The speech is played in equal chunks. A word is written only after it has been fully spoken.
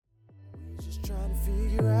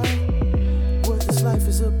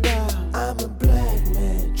is about. I'm a black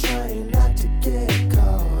man trying not to get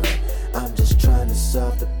caught. I'm just trying to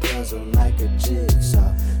solve the puzzle like a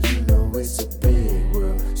jigsaw. You know it's a big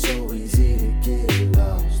world, so easy to get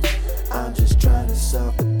lost. I'm just trying to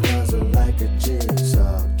solve the puzzle like a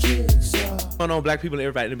jigsaw. What's going on, black people and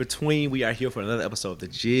everybody in between? We are here for another episode of the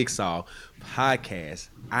Jigsaw Podcast.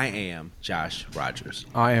 I am Josh Rogers.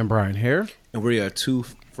 I am Brian Hare. And we are two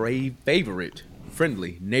favorite,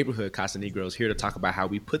 friendly neighborhood Casa Negros here to talk about how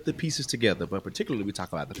we put the pieces together, but particularly we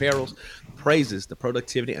talk about the perils, the praises, the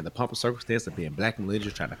productivity, and the pump of circumstance of being black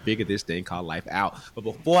millennials trying to figure this thing called life out. But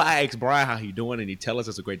before I ask Brian how he doing and he tell us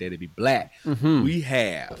it's a great day to be black, we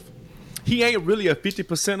have... He ain't really a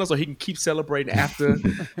 50%er, so he can keep celebrating after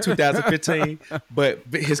 2015. But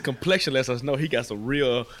his complexion lets us know he got some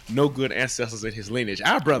real no good ancestors in his lineage.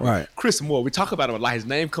 Our brother, Chris Moore, we talk about him a lot. His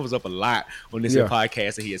name comes up a lot on this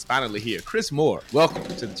podcast, and he is finally here. Chris Moore, welcome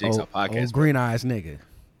to the Jigsaw Podcast. Old green eyes nigga.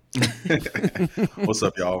 What's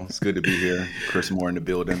up, y'all? It's good to be here. Chris Moore in the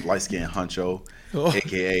building, light skinned Huncho,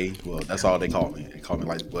 aka, well, that's all they call me. They call me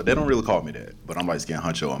light. Well, they don't really call me that, but I'm light skinned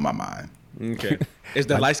Huncho in my mind. Okay, is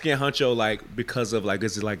the light skinned Huncho like because of like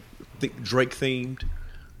is it like Drake themed?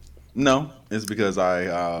 No, it's because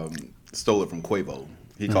I stole it from Quavo.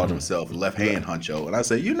 He called himself left hand Huncho, and I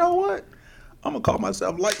said, you know what? I'm gonna call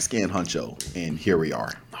myself light skinned Huncho, and here we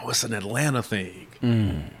are. Oh, it's an Atlanta thing.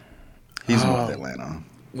 He's North Atlanta.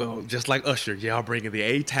 Well, just like Usher, y'all bringing the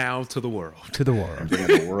A-Town to the world. To the world. Bringing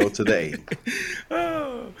the world to the A.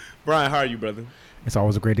 Oh. Brian, how are you, brother? It's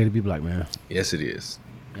always a great day to be black, man. Yes, it is.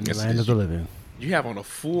 In the land of the living. You have on a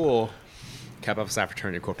full Kappa Psi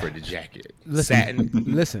Fraternity Incorporated jacket. Listen, Satin.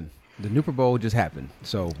 Listen, the Nooper Bowl just happened,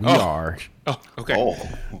 so we are. Oh, okay. Oh,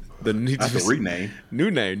 that's a rename. New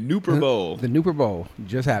name, Nooper Bowl. The Nooper Bowl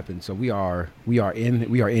just happened, so we are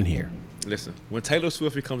in here. Listen, when Taylor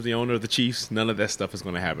Swift becomes the owner of the Chiefs, none of that stuff is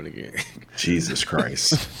going to happen again. Jesus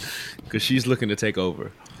Christ. Because she's looking to take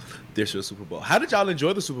over this year's Super Bowl. How did y'all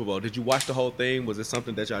enjoy the Super Bowl? Did you watch the whole thing? Was it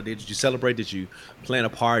something that y'all did? Did you celebrate? Did you plan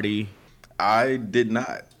a party? I did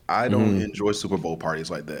not. I don't enjoy Super Bowl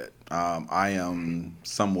parties like that. I am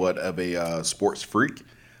somewhat of a sports freak,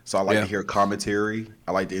 so I like to hear commentary.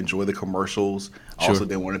 I like to enjoy the commercials. I also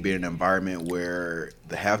didn't want to be in an environment where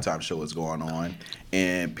the halftime show is going on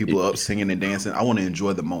and people are up singing and dancing. I want to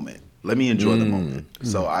enjoy the moment. Let me enjoy the moment.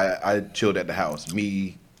 So I chilled at the house.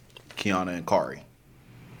 Me, Kiana, and Kari.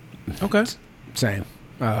 Okay. Same.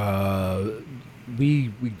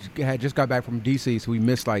 We had just got back from DC, so we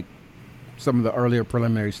missed like some of the earlier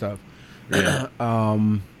preliminary stuff. Yeah.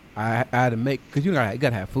 I had to make, because you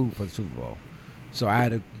gotta have food for the Super Bowl, so I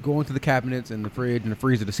had to go into the cabinets and the fridge and the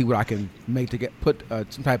freezer to see what I can make to put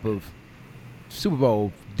some type of Super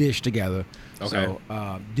Bowl dish together. Okay.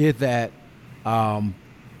 So did that.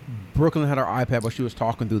 Brooklyn had her iPad, but she was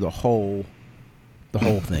talking through the whole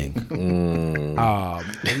thing. We were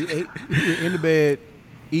in the bed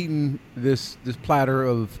eating this platter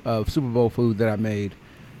of Super Bowl food that I made,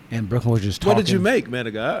 and Brooklyn was just talking. What did you make, man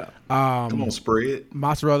of God? Come on, spread.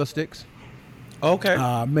 Mozzarella sticks.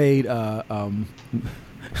 Okay. Made out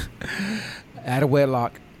of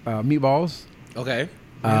wedlock meatballs. Okay.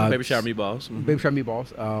 Baby shower meatballs. Mm-hmm. Baby shower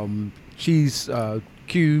meatballs. Cheese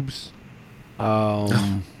cubes.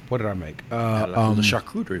 What did I make? On the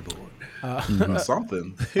charcuterie board.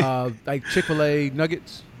 Something. Like Chick-fil-A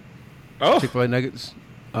nuggets. Oh. Chick-fil-A nuggets.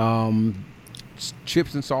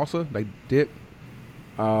 Chips and salsa, like dip.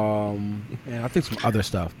 And I think some other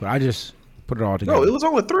stuff, but I just put it all together. No, it was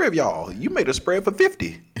only 3 of y'all. You made a spread for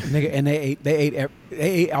 50. Nigga, and they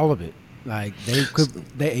ate all of it. Like they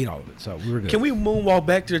ate all of it, so we were good. Can we moonwalk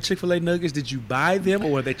back to the Chick-fil-A nuggets? Did you buy them,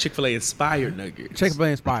 or were they Chick-fil-A inspired nuggets? Chick-fil-A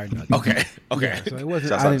inspired nuggets. Okay. Yeah, so it wasn't.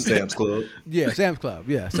 Shout out to Sam's Club. Yeah, Sam's Club.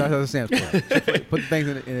 Yeah, shout out to Sam's Club. Put the things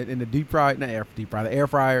in the deep fryer, not deep fryer, the air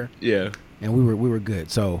fryer. Yeah, and we were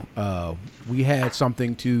good. So we had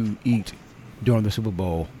something to eat during the Super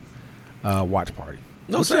Bowl watch party.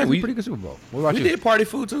 No, sir, we pretty good Super Bowl. What about you? We did party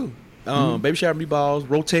food too. Baby shower meatballs,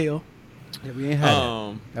 rotel. Yeah, we ain't had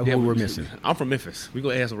that. That's what we were missing. I'm from Memphis. We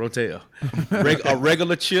gonna add some rotel, a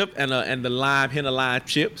regular chip and the henna lime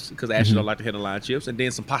chips because I actually don't like the henna lime chips, and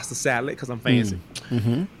then some pasta salad because I'm fancy,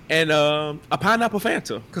 and a pineapple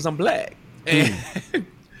Fanta because I'm black. And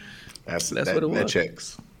that's what it was. That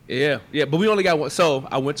checks. Yeah, but we only got one. So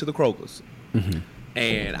I went to the Kroger's,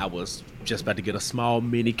 and I was just about to get a small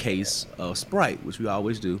mini case of Sprite, which we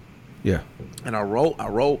always do. Yeah. And I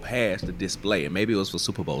rolled past the display, and maybe it was for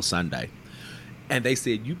Super Bowl Sunday. And they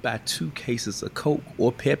said, you buy 2 cases of Coke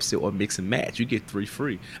or Pepsi or mix and match, you get 3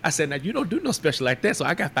 free. I said, now you don't do no special like that, so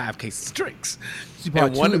I got 5 cases of drinks. You buy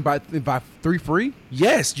 2 and buy 3 free?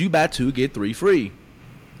 Yes, you buy 2, get 3 free.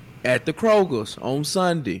 at the Kroger's on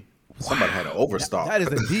Sunday. Somebody had an overstock. That is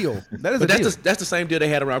a deal. That is a But deal. that's the same deal they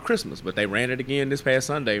had around Christmas, but they ran it again this past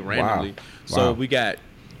Sunday randomly. So we got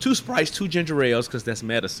 2 Sprites, 2 ginger ales because that's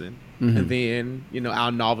medicine, and then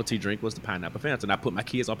our novelty drink was the pineapple Fanta. And I put my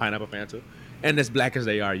kids on pineapple Fanta, and as black as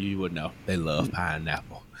they are, you would know they love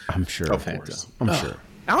pineapple. I'm sure. Of course. I'm sure.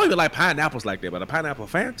 I don't even like pineapples like that, but a pineapple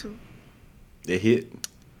Fanta, It hit.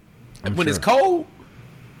 when it's cold,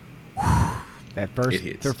 That It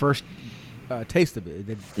hits. their first taste of it,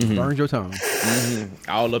 it burns your tongue.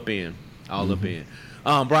 all up in.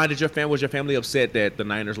 Brian, was your family upset that the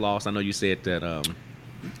Niners lost? I know you said that.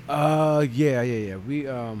 Yeah. We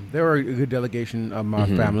there were a good delegation of my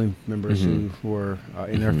family members who were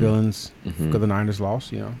in their feelings because the Niners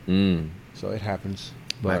lost. So it happens.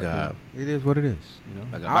 My But God. it is what it is.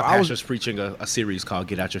 My I was. pastor's preaching a series called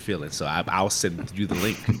 "Get Out Your Feelings," so I'll send you the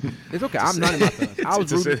link. It's okay. I'm not in my feelings. I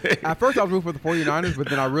was rooting, at first I was rooting for the 49ers, but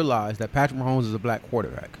then I realized that Patrick Mahomes is a black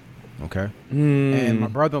quarterback. Okay. And my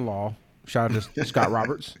brother-in-law, shout out to Scott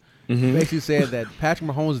Roberts, basically said that Patrick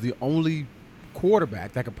Mahomes is the only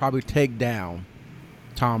quarterback that could probably take down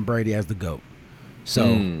Tom Brady as the GOAT. So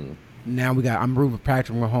now I'm rooting for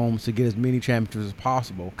Patrick Mahomes to get as many championships as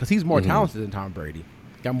possible because he's more talented than Tom Brady,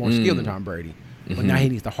 got more skill than Tom Brady. But now he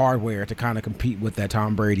needs the hardware to kind of compete with that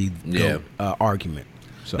Tom Brady GOAT argument.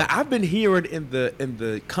 So Now I've been hearing in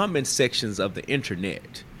the comment sections of the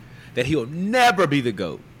internet that he'll never be the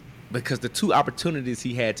GOAT because the 2 opportunities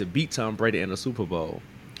he had to beat Tom Brady in the Super Bowl,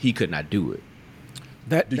 he could not do it.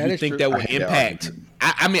 Do you think that will impact?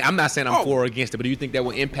 I mean, I'm not saying I'm for or against it, but do you think that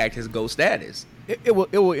will impact his GOAT status? It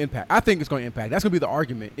will impact. I think it's going to impact. That's going to be the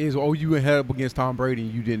argument. Is you went head up against Tom Brady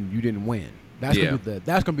and you didn't win. That's going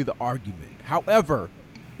to be the argument. However,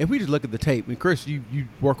 if we just look at the tape, and Chris, you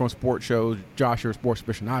work on sports shows. Josh, you're a sports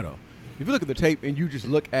aficionado. If you look at the tape and you just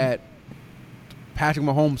look at Patrick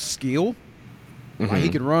Mahomes' skill, like he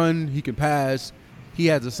can run, he can pass, he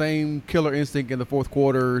has the same killer instinct in the fourth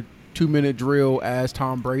quarter, 2-minute drill as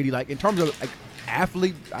Tom Brady. Like in terms of like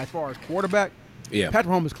athlete, as far as quarterback, Patrick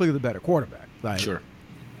Mahomes is clearly the better quarterback. Like, Sure.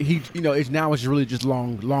 It's really just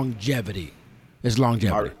longevity. It's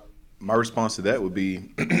longevity. My response to that would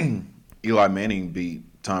be Eli Manning beat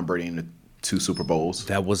Tom Brady in the 2 Super Bowls.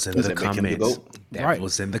 That was in Does the that make him the comments. GOAT? That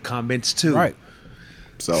was in the comments too. Right.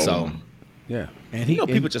 So Yeah. And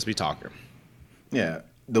people just be talking. yeah,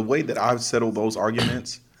 the way that I've settled those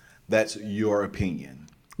arguments, that's your opinion.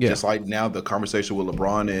 Yeah. Just like now the conversation with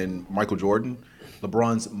LeBron and Michael Jordan,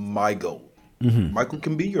 LeBron's my GOAT. Michael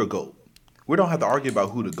can be your GOAT. We don't have to argue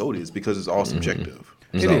about who the GOAT is because it's all subjective.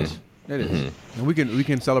 It is. And we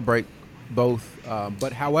can celebrate both.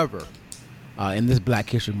 But however, in this Black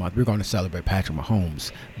History Month, we're going to celebrate Patrick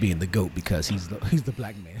Mahomes being the GOAT because he's the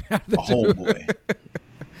black man. A homeboy.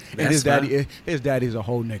 And his daddy's a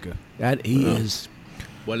whole nigga. That he is.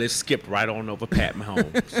 Well, it skipped right on over Pat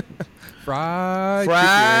Mahomes. Fried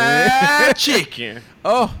chicken.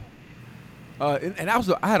 Oh. And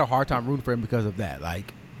I had a hard time rooting for him because of that.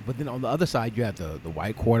 Like, but then on the other side, you have the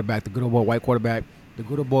white quarterback, the good old boy white quarterback, the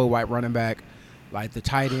good old boy white running back, like the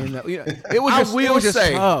tight end. It was just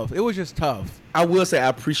tough. It was just tough. I will say I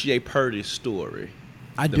appreciate Purdy's story.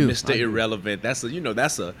 I do. Mr. Irrelevant. That's money.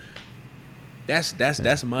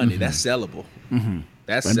 That's sellable.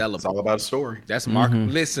 That's sellable. It's all about a story. That's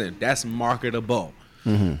Listen, that's marketable.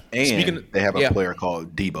 And they have a player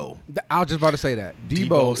called Debo. I was just about to say that.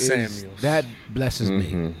 Debo is, Samuels. that blesses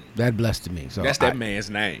me. That blessed me. So That's that man's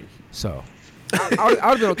name. So I would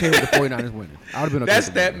have been okay with the 49ers winning. I would have been okay. That's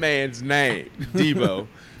that man's name, Debo.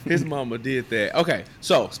 His mama did that. Okay,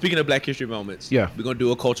 so speaking of Black History moments, we're gonna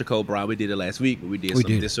do a culture code, Brian. We did it last week. We did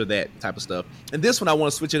this or that type of stuff. And this one, I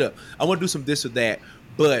want to switch it up. I want to do some this or that,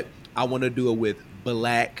 but I want to do it with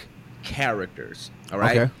black characters. All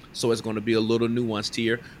right. Okay. So it's going to be a little nuanced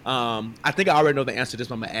here. I think I already know the answer to this,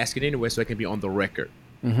 but I'm gonna ask it anyway, so it can be on the record.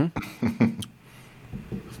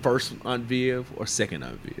 First on Viv or second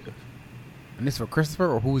on Viv? And this for Christopher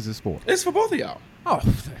or who is this for? It's for both of y'all. Oh,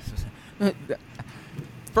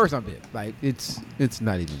 first on bit. Like it's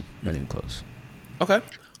not even close. Okay.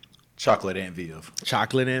 Chocolate and Viv.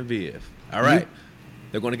 Chocolate and Viv. All right.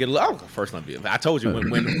 They're going to get a little first on Viv. I told you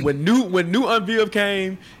when new on Viv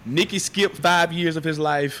came, Nikki skipped 5 years of his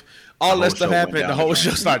life. All that stuff happened. The whole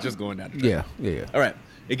show started just going down. Yeah. All right.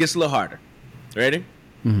 It gets a little harder. Ready?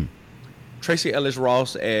 Tracy Ellis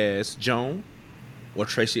Ross as Joan or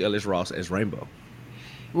Tracy Ellis Ross as Rainbow?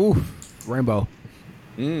 Ooh, Rainbow.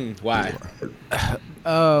 Why?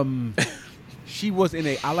 She was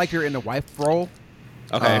I liked her in the wife role.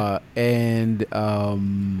 Okay.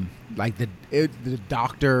 And like the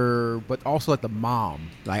doctor, but also like the mom.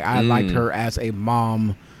 Like I liked her as a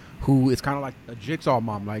mom who is kind of like a jigsaw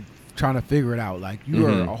mom, like trying to figure it out. Like you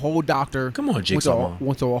are a whole doctor. Come on, jigsaw mom.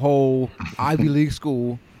 Went to a whole Ivy League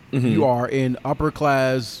school. You are in upper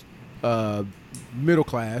class, middle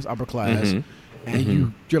class, upper class,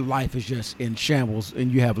 and your life is just in shambles.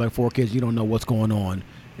 And you have like 4 kids. You don't know what's going on,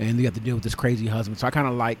 and you have to deal with this crazy husband. So I kind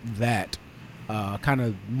of like that. Kind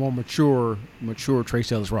of more mature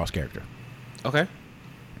Trace Ellis Ross character. Okay.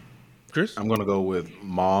 Chris? I'm gonna go with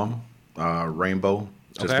Mom, Rainbow,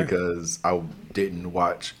 just because I didn't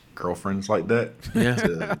watch Girlfriends like that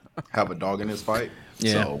to have a dog in this fight.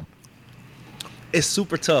 Yeah. So It's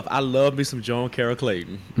super tough. I love me some Joan Carol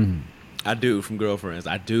Clayton. I do, from Girlfriends.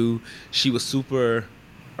 I do. She was super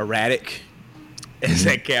erratic as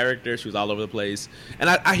that character. She was all over the place. And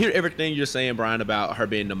I hear everything you're saying, Brian, about her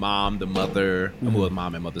being the mom, the mother. Well,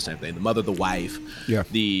 mom and mother, same thing. The mother, the wife. Yeah.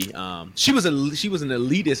 She was an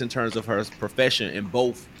elitist in terms of her profession in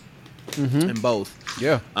both. In both.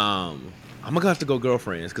 Yeah. I'm gonna have to go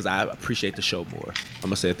Girlfriends because I appreciate the show more. I'm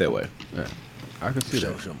gonna say it that way. Yeah. I can see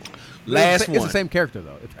that. Show more. Last one. It's the same character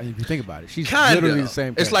though. If you think about it, she's Kinda. literally the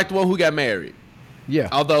same character. It's like the one who got married. Yeah.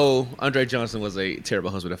 Although Andre Johnson was a terrible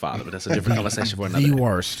husband and father, but that's a different conversation for another The day.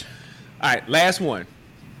 worst. All right, last one.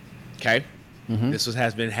 Okay.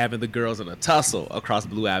 Has been having the girls in a tussle across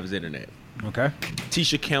Blue Ivy's internet. Okay.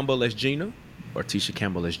 Tisha Campbell as Gina or Tisha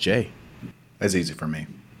Campbell as Jay? that's easy for me.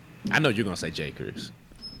 I know you're gonna say Jay, Chris.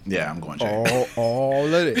 Yeah, I'm going Jay. All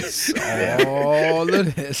of this. All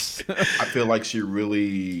of this. I feel like she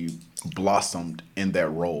really blossomed in that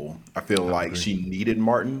role. I feel like she needed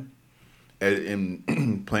Martin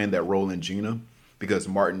in playing that role in Gina because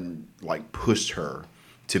Martin like pushed her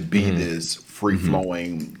to be this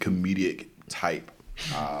free-flowing comedic type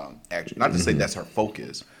actor. Not to say that's her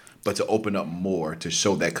focus, but to open up more to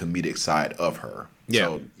show that comedic side of her. Yeah.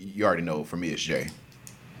 So you already know for me it's Jay.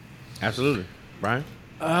 Absolutely. Brian?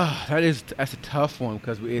 That's a tough one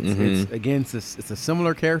because it's again it's a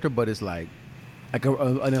similar character, but it's like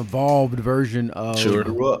an evolved version of. Sure.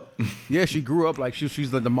 Grew up. Yeah, she grew up like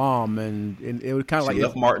she's like the mom, and it was kind of She like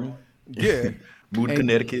left Martin. Yeah, Moved to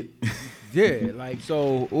Connecticut. yeah, like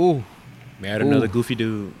so. Ooh, Married another goofy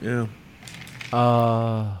dude. Yeah.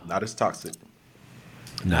 Not as toxic.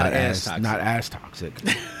 Not as toxic. Not as toxic.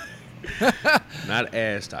 Not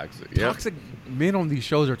as toxic. Yep. Toxic men on these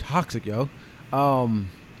shows are toxic, yo.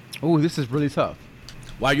 This is really tough.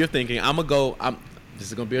 While you're thinking, this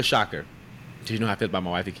is gonna be a shocker. Do you know how I feel about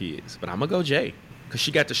my wife and kids? But I'm gonna go Jay because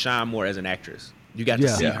she got to shine more as an actress. You got to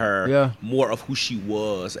see her more of who she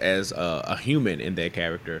was as a human in that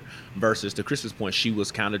character versus to Chris's point, she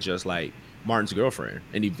was kind of just like Martin's girlfriend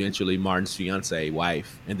and eventually Martin's fiance,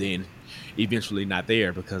 wife, and then eventually not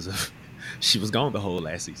there because of she was gone the whole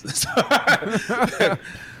last season.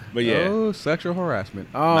 But yeah. Oh, sexual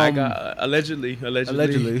harassment. My God, allegedly.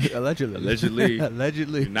 Allegedly.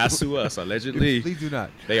 Do not sue us. Allegedly. Please do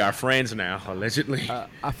not. They are friends now. Allegedly.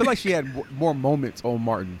 I feel like she had more moments on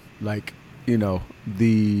Martin, like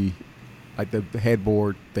the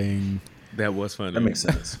headboard thing. That was funny. That makes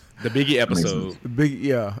sense. The Biggie episode. The big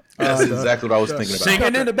That's exactly what I was thinking about.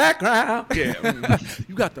 Singing in the background. Yeah.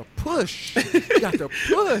 You got to push. You got to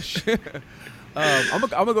push. I'm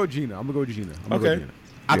gonna go Gina. I'm gonna go Gina. Okay.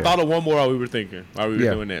 I thought of one more while we were thinking, while we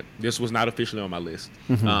were doing that. This was not officially on my list.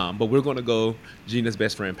 But we're going to go Gina's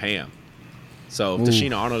best friend, Pam. So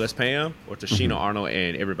Tashina Arnold as Pam or Tashina Arnold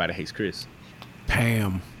and Everybody Hates Chris?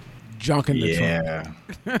 Pam. Junk in the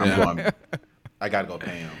trunk. I got to go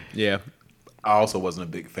Pam. Yeah. I also wasn't a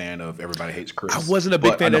big fan of Everybody Hates Chris. I wasn't a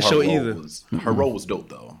big fan of that show either. Her role was dope,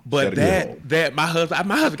 though. But that my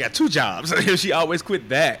husband got 2 jobs. She always quit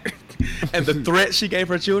that. And the threat she gave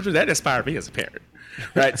her children, that inspired me as a parent.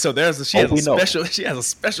 Right, so she has a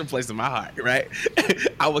special place in my heart. Right,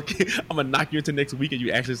 I'm gonna knock you into next week, and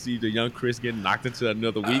you actually see the young Chris getting knocked into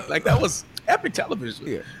another week. Like that was epic television.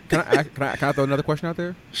 Yeah. Can I throw another question out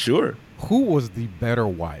there? Sure. Who was the better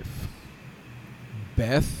wife,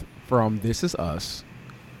 Beth from This Is Us,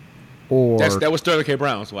 or that was Sterling K.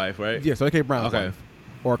 Brown's wife, right? Yeah, Sterling K. Brown's wife,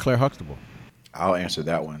 or Claire Huxtable? I'll answer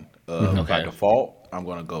that one. By default, I'm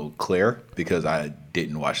going to go Claire because I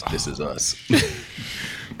didn't watch This Is Us.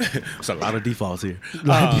 There's a lot of defaults here.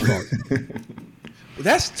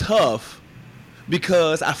 That's tough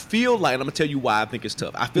because I feel like, and I'm going to tell you why I think it's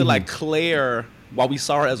tough. I feel like Claire, while we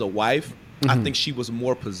saw her as a wife, I think she was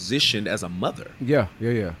more positioned as a mother. Yeah.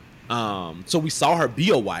 So we saw her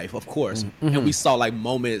be a wife, of course, and we saw like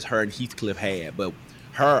moments her and Heathcliff had, but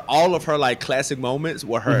all of her like classic moments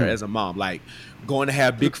were her as a mom, like going to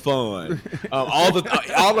have big fun. All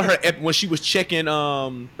of her when she was checking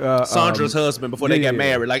Sandra's husband before they got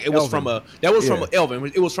married, like it was from a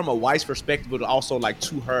Elvin. It was from a wife's perspective, but also like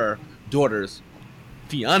to her daughter's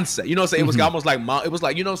fiance. You know what I'm saying? It was almost like mom. It was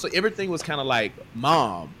like, so everything was kind of like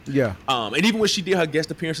mom. Yeah. And even when she did her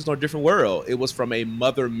guest appearances on Different World, it was from a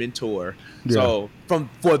mother mentor. Yeah. So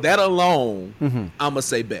for that alone, I'm gonna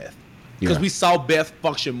say Beth, because we saw Beth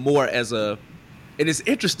function more as a. It is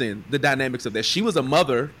interesting, the dynamics of that. She was a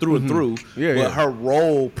mother through and through, but her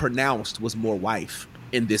role pronounced was more wife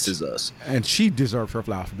in This Is Us. And she deserved her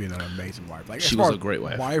flowers for being an amazing wife. Like, she was a great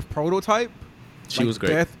wife. Wife prototype. She was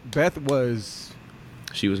great. Beth was.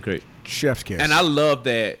 She was great. Chef's kiss. And I love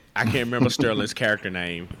that. I can't remember Sterling's character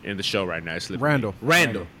name in the show right now. It's Randall.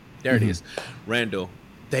 There it is. Randall.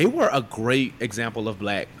 They were a great example of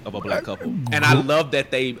a black couple. And I love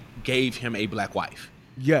that they gave him a black wife.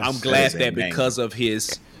 Yes. I'm glad that because of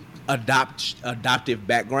his adoptive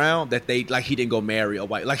background that he didn't go marry a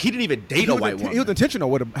white, like he didn't even date a white woman. He was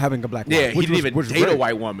intentional with having a black wife. Yeah, he didn't even date a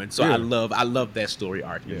white woman. So I love that story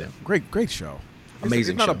arc. Yeah. Great show.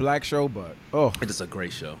 Amazing. It's not a black show, but it is a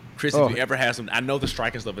great show. Chris, if you ever have some, I know the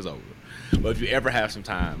striking stuff is over, but if you ever have some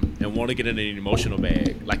time and want to get in an emotional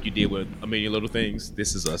bag like you did with A Million Little Things,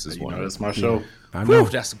 This Is Us is one. That's my show. I know.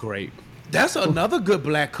 That's great. That's another good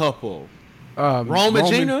black couple. Rome and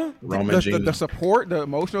Gina. The support, the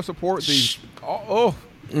emotional support.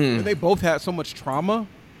 And they both had so much trauma.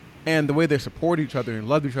 And the way they support each other and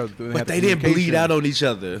love each other. But they didn't bleed out on each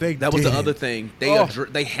other. That was the other thing.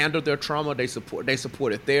 They handled their trauma. They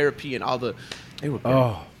supported therapy and all the. They were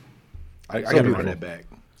great. I got to run that back.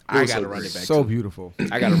 I got to run it back. So beautiful.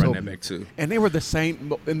 I got to run that back too. And they were the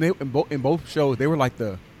same in both shows. They were like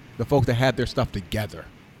the folks that had their stuff together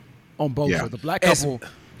on both shows. The black couple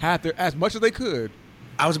had their as much as they could.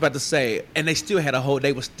 I was about to say, and they still had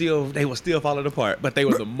they were still falling apart, but they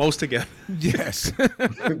were the most together. Yes.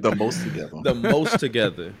 The most together. The most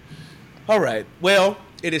together. All right. Well,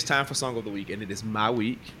 it is time for Song of the Week, and it is my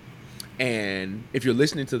week. And if you're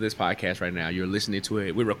listening to this podcast right now, you're listening to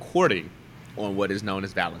it. We're recording on what is known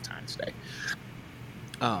as Valentine's Day.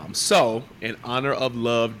 So, in honor of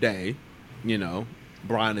Love Day,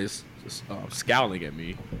 Brian is scowling at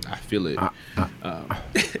me. I feel it.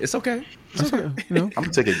 It's okay. It's okay. I'm gonna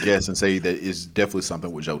take a guess and say that it's definitely something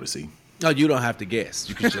with Jodeci. No, you don't have to guess.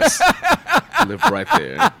 You can just live right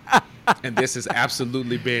there. And this has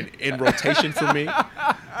absolutely been in rotation for me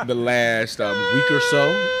the last week or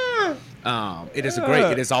so. It is great.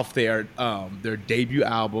 It is off their debut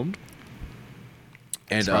album,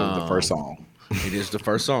 and it's the first song. It is the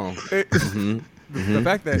first song. The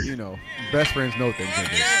fact that best friends know things like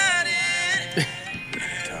this.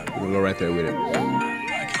 We'll go right there with it.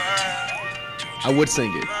 I would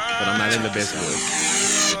sing it, but I'm not in the best mood.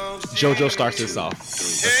 JoJo starts this off.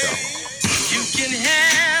 Let's go. You can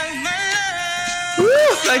have my love.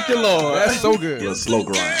 Woo, thank you, Lord. That's so good. It's a slow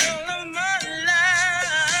grind.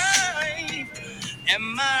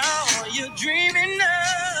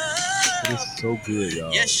 It's so good,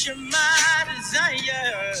 y'all. Yes, you're my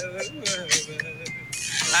desire.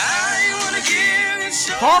 I wanna give you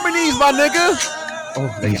so harmonies, my nigga. Oh,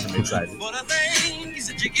 they got me excited. For the things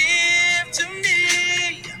that you give to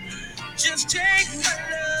me, just take my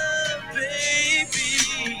love,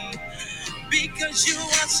 baby, because you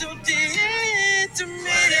are so dear to me.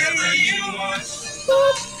 Whatever you want.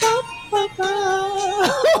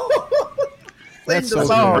 That's so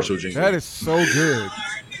good. That is so good.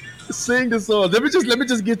 Sing the song. Let me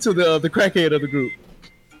just get to the crackhead of the group.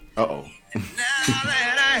 Uh-oh. Now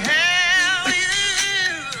that I have you,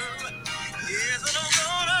 here's what I'm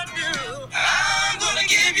gonna do. I'm gonna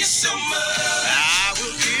give you so much. I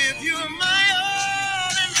will give you my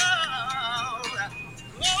all and all,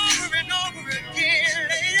 over and over again,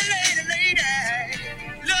 lady.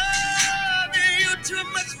 Loving you too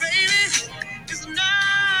much, baby, is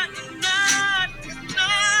not a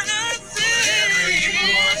sin.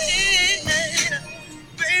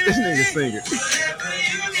 This nigga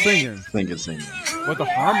Singing. What the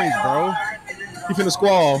harmonies, bro? He finna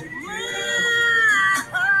squall.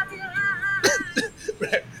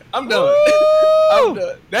 I'm done. I'm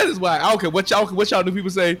done. That is why I don't care what y'all new people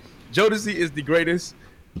say. Jodeci is the greatest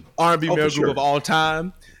R&B male group of all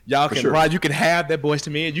time. Y'all can ride. You can have that Boyz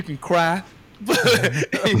II Men. You can cry.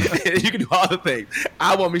 You can do all the things.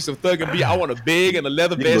 I want me some Thug and B. I want a big and a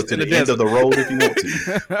leather vest in the end desert. of the road if you want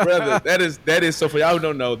to. Brother, that is so. For y'all who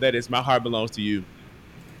don't know, that is My Heart Belongs to You.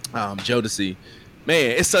 Jodeci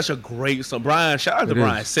Man, it's such a great song. Brian, shout out to It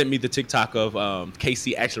Brian. is. Sent me the TikTok of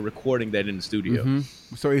Casey actually recording that in the studio.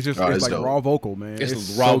 So it's just Oh, it's it's like dope. raw vocal, man.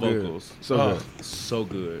 It's raw so good. vocals. So good. So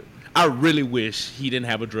good. I really wish he didn't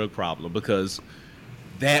have a drug problem because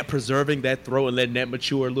that preserving that throat and letting that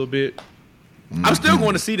mature a little bit. I'm still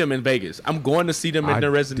going to see them in Vegas. I'm going to see them in I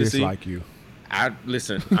their residency. dislike you.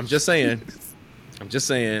 Listen. I'm just saying.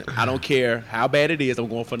 I don't care how bad it is. I'm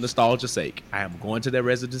going for nostalgia's sake. I am going to their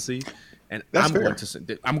residency, and That's I'm fair. going to sing.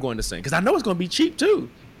 I'm going to sing because I know it's going to be cheap too,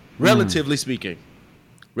 relatively speaking.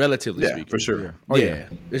 Relatively Yeah, speaking, for sure. Yeah. Oh, yeah.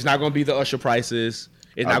 It's not going to be the Usher prices.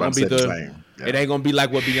 It's I not going was to be about to the. say the same. Yeah. It ain't going to be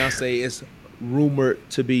like what Beyonce is rumored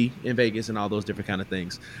to be in Vegas and all those different kind of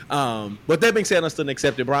things. But that being said, I'm still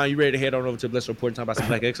accepted. Brian, you ready to head on over to Blessed Report and talk about some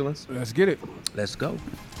Black excellence? Let's get it. Let's go.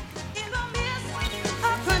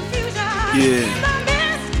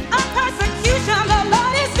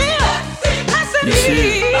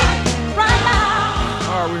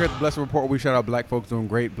 All right, we're here at the Blessed Report. We shout out black folks doing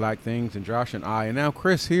great black things, and Josh and I, and now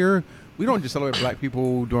Chris here. We don't just celebrate black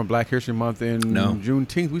people during Black History Month and No.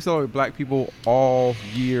 Juneteenth. We celebrate black people all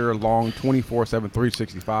year long, 24/7,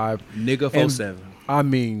 365. Nigga And 47. I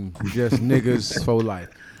mean, just niggas for life.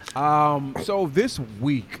 So this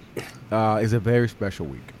week is a very special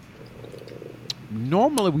week.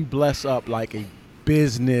 Normally, we bless up like a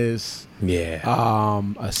business, Yeah.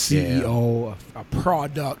 a CEO, a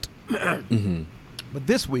product. But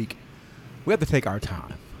this week, we have to take our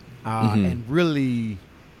time and really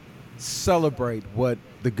celebrate what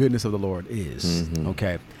the goodness of the Lord is.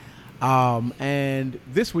 Okay. And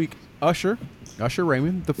this week, Usher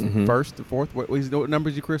Raymond, the first, the fourth. What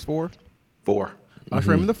numbers you, Chris, for? 4.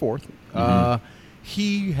 Usher Raymond the fourth.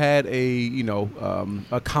 He had a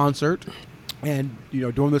concert, and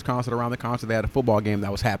during this concert, around the concert, they had a football game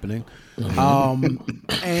that was happening,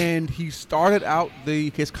 and he started out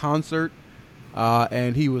his concert,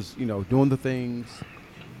 and he was doing the things.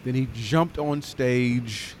 Then he jumped on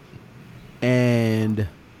stage and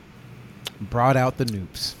brought out the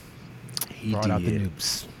Noops. He did.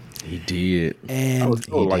 He did. And I was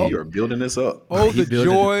feeling like you were building this up. oh, He the built it.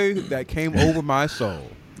 joy that came over my soul.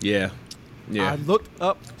 Yeah. Yeah. I looked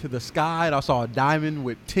up to the sky and I saw a diamond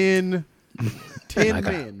with 10 My God.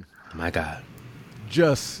 men My God.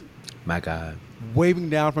 just My God. waving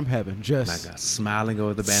down from heaven, My just God. Smiling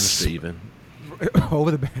over the banister even.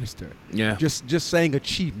 over the banister. Yeah. Just saying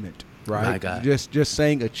achievement, right? My God. Just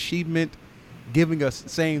saying achievement,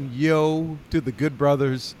 saying yo to the good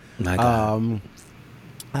brothers. My God.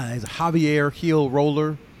 Is Javier Heel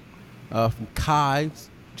Roller from Kai's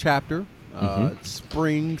chapter,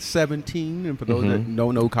 Spring 17. And for those that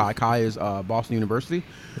don't know Kai is Boston University.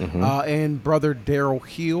 And brother Daryl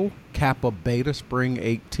Heel, Kappa Beta, Spring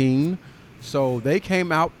 18. So they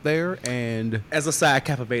came out there and As a side,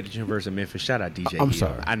 Kappa Beta University of Memphis. Shout out DJ. I'm Hill.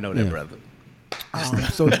 sorry. I know that Yeah. brother.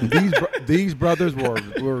 so these brothers were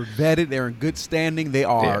vetted. They're in good standing. They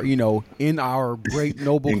are, in our great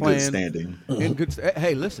noble In clan. good standing. In good.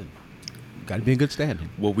 Hey, listen, got to be in good standing.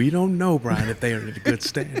 Well, we don't know, Brian, if they are in a good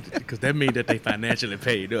standing because that means that they financially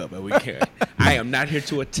paid up, and we can't. I am not here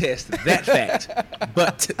to attest that fact,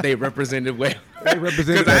 but they represented well. They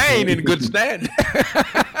represented because I us. ain't in good standing.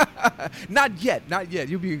 Not yet.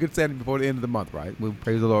 You'll be in good standing before the end of the month, right? We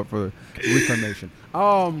praise the Lord for reclamation.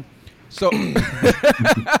 So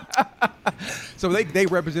they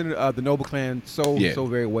represented the noble clan so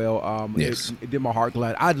very well. Yes. It did my heart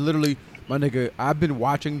glad. I literally, my nigga, I've been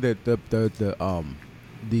watching the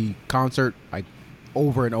concert like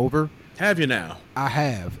over and over. Have you now? I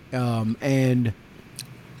have, and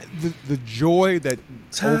the joy that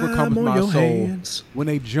Time overcomes on my your soul hands. when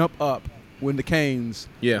they jump up, when the Canes,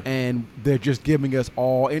 Yeah. and they're just giving us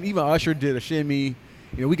all. And even Usher did a shimmy.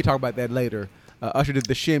 We can talk about that later. Usher did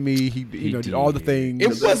the shimmy. He did all the things. It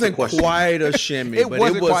That's the wasn't question. quite a shimmy, It but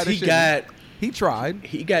wasn't it was. quite a He shimmy. got. He tried.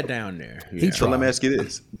 He got down there. He Yeah. So let me ask you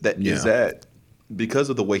this: Yeah. is that because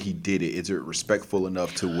of the way he did it? Is it respectful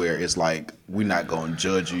enough to where it's like we're not going to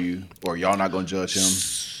judge you, or y'all not going to judge him?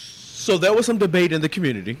 So there was some debate in the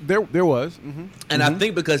community, There was. and I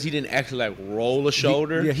think because he didn't actually like roll a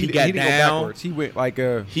shoulder, he didn't got go down. backwards. He went like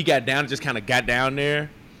He got down and just kind of got down there,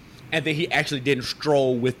 and then he actually didn't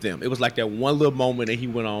stroll with them. It was like that one little moment that he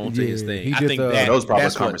went on to his Yeah, thing. he I did think the- that That was probably a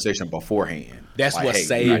that's what, conversation beforehand. that's Like, what hey,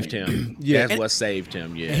 saved right. him. Yeah, That's and- what saved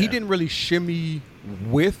him. Yeah, And he didn't really shimmy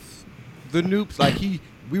with the Noops. Like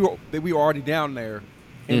we were already down there,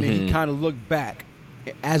 and then he kind of looked back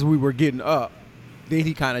as we were getting up. Then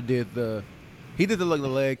he kind of did the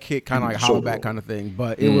leg kick, kind of like hollow Shoulder back roll. kind of thing.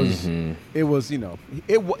 But it was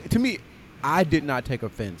to me, I did not take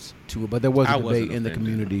offense to it, but there was I a debate wasn't in the offended.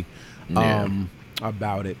 community. Yeah.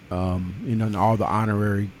 about it. And all the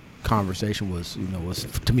honorary conversation was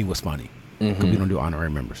to me was funny because we don't do honorary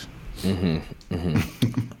members.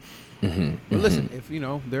 But listen, if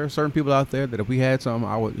there are certain people out there that if we had some,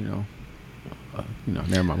 I would never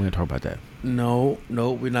mind. We're gonna talk about that. No,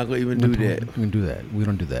 we're not gonna even do that. We're gonna do that. We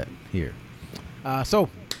don't do that here. So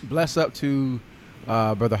bless up to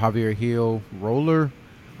brother Javier Hill Roller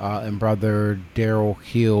and brother Daryl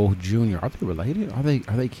Hill Jr. Are they related? Are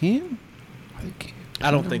they kin? I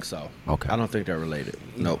don't think so. Okay. I don't think they're related.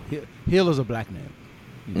 Nope. Hill is a black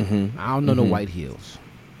name. I don't know no white Hills.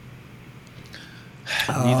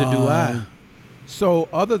 Neither do I. So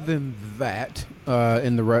other than that,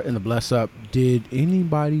 in the bless up, did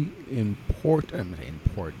anybody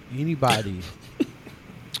anybody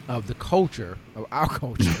of the culture of our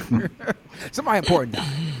culture, somebody important died?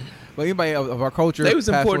 But anybody of our culture, They was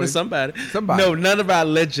important away? to somebody. Somebody. No, none of our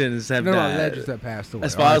legends have died. None of our legends have passed away.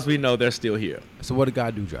 As far as we know, they're still here. So what did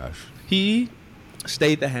God do, Josh? He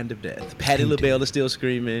stayed the hand of death. Patti LaBelle is still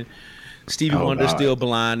screaming. Stevie Wonder's still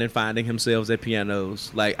blind and finding himself at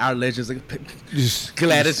pianos. Like our legends,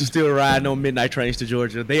 Gladys is still riding on midnight trains to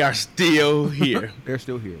Georgia. They are still here. They're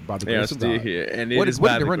still here. By the They are grace of still God. here, and What it is did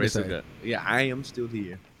by the Dorinda grace of say? God. Yeah, I am still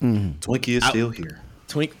here. Twinkie is still here.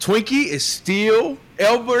 Twinkie is still.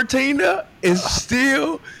 Albertina is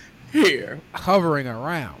still here. Hovering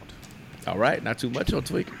around. All right, not too much on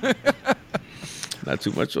Twinkie. Not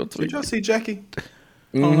too much on Did y'all Twinkie. see Jackie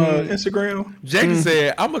on Instagram? Jackie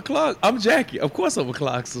said, "I'm a clock. I'm Jackie. Of course, I'm a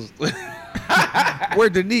clock sister." Where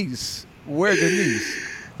Denise?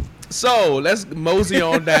 So let's mosey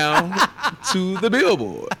on down to the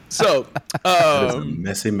billboard. So That is a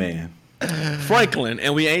messy man. Franklin,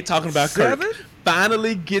 and we ain't talking about Seven? Kirk,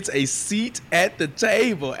 finally gets a seat at the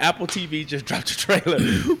table. Apple TV just dropped a trailer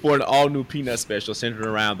for an all-new Peanut special centered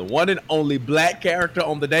around the one and only black character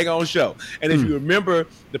on the daggone show. And if you remember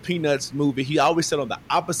the Peanuts movie, he always sat on the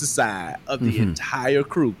opposite side of the entire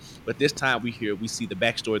crew. But this time we see the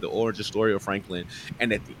backstory, the origin story of Franklin,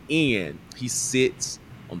 and at the end, he sits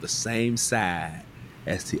on the same side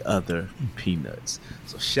as the other Peanuts.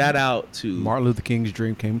 So shout out to Martin Luther King's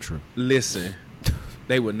dream came true. Listen,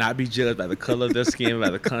 they would not be judged by the color of their skin, by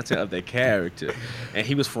the content of their character. And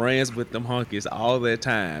he was friends with them hunkies all that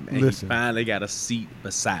time. And Listen. he finally got a seat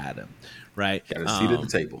beside him. Right? Got a seat at the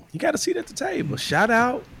table. He got a seat at the table. Shout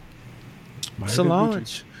out My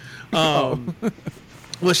Solange.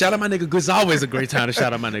 Well, shout out my nigga Gucci. It's always a great time to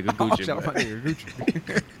shout out my nigga Gucci. Shout out my man.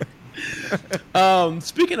 nigga Gucci.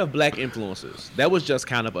 Speaking of black influencers, that was just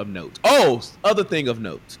kind of note. Oh, other thing of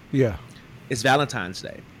note. Yeah. It's Valentine's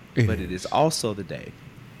Day, It but it is also the day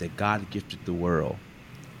that God gifted the world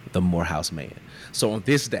the Morehouse Man. So on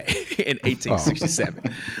this day in 1867,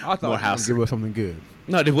 I thought Morehouse. give us something good.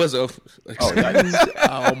 No, there was a.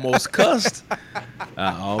 I almost cussed.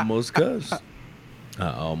 I almost cussed.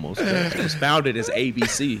 It was founded as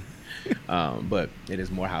ABC, but it is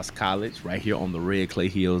Morehouse College right here on the red clay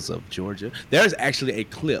hills of Georgia. There's actually a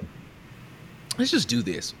clip. Let's just do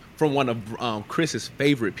this from one of Chris's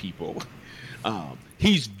favorite people.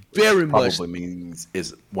 He's very much. Probably means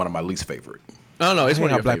is one of my least favorite. No, it's I one hate of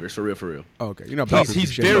how your black- favorites, for real. Okay, you know,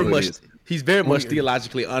 He's very much. is. He's very much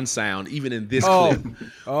theologically unsound, even in this Oh. clip.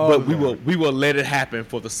 Oh, but God. we will let it happen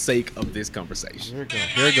for the sake of this conversation.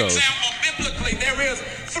 Here it goes. Example, biblically, there is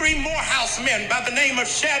 3 Morehouse men by the name of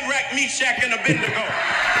Shadrach, Meshach, and Abednego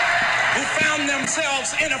who found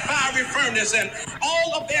themselves in a fiery furnace, and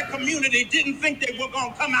all of their community didn't think they were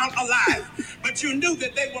going to come out alive. But you knew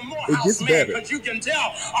that they were Morehouse men, because you can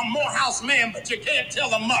tell a Morehouse man, but you can't tell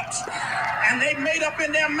them much. And they made up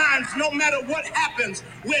in their minds, no matter what happens,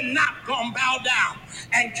 we're not going to bow down.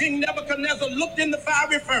 And King Nebuchadnezzar looked in the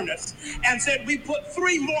fiery furnace and said, we put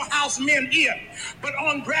 3 Morehouse men in, but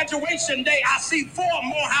on graduation day, I see 4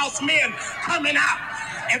 Morehouse men coming out.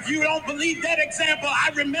 If you don't believe that example, I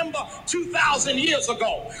remember 2,000 years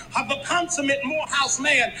ago of a consummate Morehouse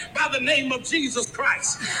man by the name of Jesus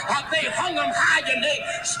Christ. They hung him high and they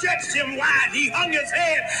stretched him wide. He hung his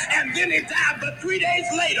head and then he died. But 3 days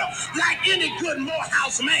later, like any good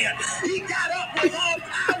Morehouse man, he got up with all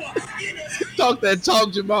power in his hand. Talk that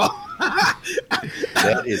talk, Jamal.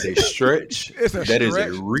 That is a stretch. It's a That is stretch.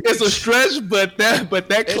 a reach. It's a stretch, but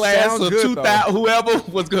that class sounds of good, 2000, whoever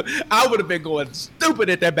was good, I would have been going stupid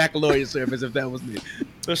at that baccalaureate service if that was me.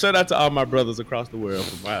 So shout out to all my brothers across the world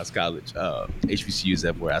from Morehouse College, HBCUs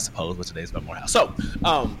everywhere, I suppose, but today's about Morehouse. So,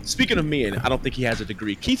 speaking of men, I don't think he has a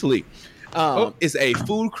degree. Keith Lee is a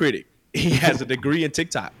food critic. He has a degree in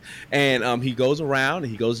TikTok, and he goes around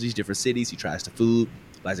and he goes to these different cities. He tries the food,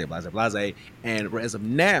 blase, blase, blase, and as of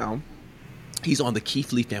now, He's on the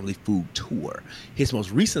Keith Lee Family Food Tour. His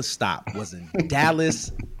most recent stop was in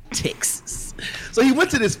Dallas, Texas. So he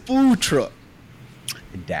went to this food truck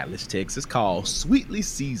in Dallas, Texas, called Sweetly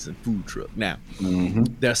Seasoned Food Truck. Now,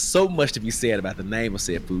 there's so much to be said about the name of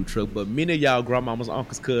said food truck, but many of y'all grandmamas,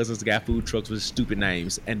 uncles, cousins got food trucks with stupid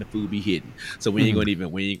names, and the food be hidden. So we ain't gonna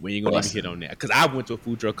even hit on that. Because I went to a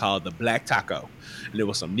food truck called the Black Taco, and there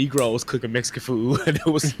was some Negroes cooking Mexican food, and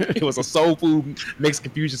it was a soul food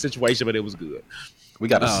Mexican fusion situation, but it was good. We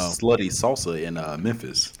got a slutty salsa in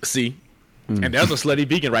Memphis. See. And there's a slutty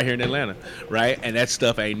vegan right here in Atlanta, right? And that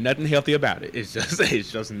stuff ain't nothing healthy about it. It's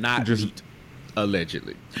just not meat,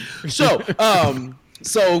 allegedly. So,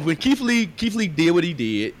 so when Keith Lee did what he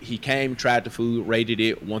did, he came, tried the food, rated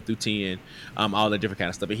it 1 through 10, all the different kind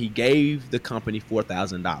of stuff, and he gave the company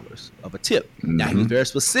 $4,000 of a tip. Now he was very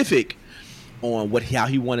specific on how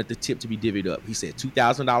he wanted the tip to be divvied up. He said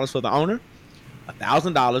 $2,000 for the owner,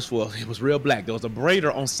 $1,000 for, it was real black. There was a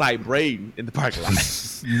braider on site braiding in the parking lot.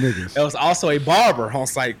 There was also a barber on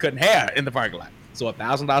site cutting hair in the parking lot. So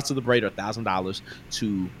 $1,000 to the braider, $1,000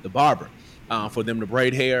 to the barber for them to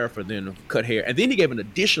braid hair, for them to cut hair. And then he gave an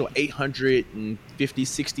additional $850,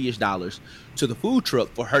 $60-ish to the food truck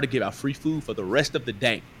for her to give out free food for the rest of the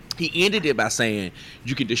day. He ended it by saying,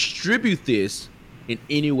 you can distribute this in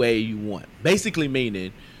any way you want. Basically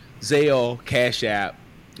meaning Zelle, Cash App,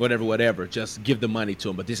 whatever, just give the money to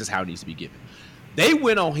him, but this is how it needs to be given. They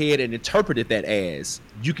went on ahead and interpreted that as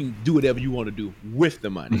you can do whatever you want to do with the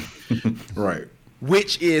money. Right.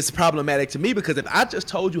 Which is problematic to me, because if I just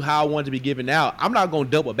told you how I wanted to be given out, I'm not going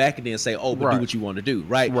to double back and then say, oh, but do what you want to do,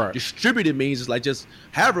 right? Distributed means is like just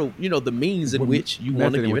however, the means in which you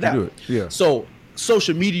want to give it out. Yeah. So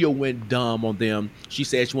social media went dumb on them. She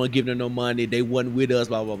said she wasn't giving them no money. They wasn't with us,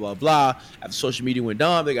 blah, blah, blah, blah. After social media went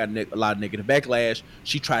dumb, they got a lot of negative backlash.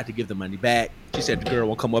 She tried to give the money back. She said the girl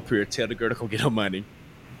will come up here and tell the girl to come get her money.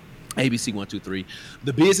 ABC 1, 2, 3.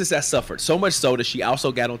 The business has suffered so much so that she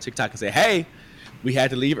also got on TikTok and said, hey, we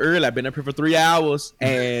had to leave early. I've been up here for 3 hours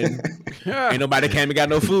and ain't nobody came and got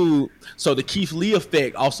no food. So the Keith Lee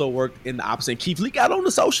effect also worked in the opposite. Keith Lee got on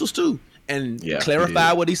the socials too and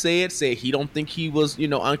clarified what he said he don't think he was,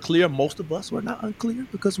 unclear. Most of us were not unclear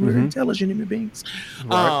because we're intelligent human beings.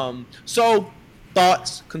 Right. So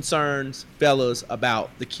thoughts, concerns, fellas,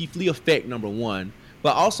 about the Keith Lee effect, number one,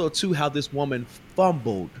 but also two, how this woman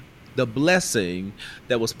fumbled the blessing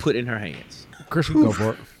that was put in her hands. Chris, we go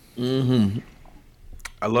for it.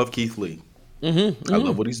 I love Keith Lee. I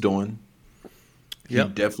love what he's doing. He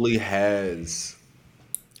definitely has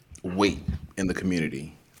weight in the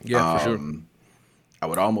community. Yeah, for sure. I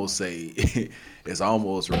would almost say it's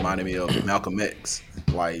almost reminding me of Malcolm X.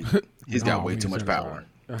 Like, he's got way too much power.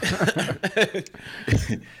 That's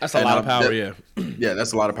a lot of power, yeah. Yeah,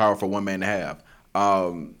 that's a lot of power for one man to have.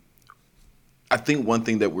 I think one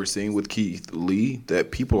thing that we're seeing with Keith Lee,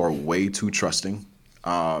 that people are way too trusting,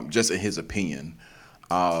 just in his opinion.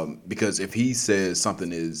 Because if he says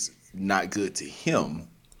something is not good to him,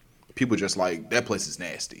 people just like, that place is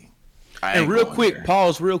nasty. And real quick,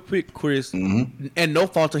 pause real quick, Chris, and no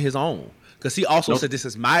fault of his own. Because he also said, this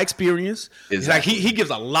is my experience. Exactly. It's like he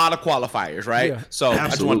gives a lot of qualifiers, right? Yeah. So I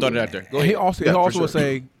just want to throw that out there. Go ahead. He also will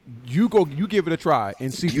say, you give it a try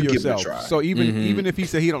and see for yourself. So even if he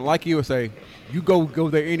said he don't like you, he'll say, you go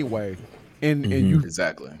there anyway. And you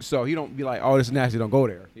exactly. So he don't be like, oh, this is nasty, don't go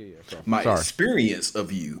there. So, my experience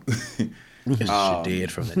of you. She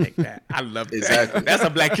did from the neck back. I love that. Exactly. That's a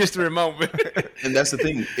Black History moment. And that's the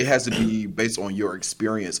thing. It has to be based on your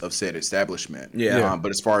experience of said establishment. Yeah. But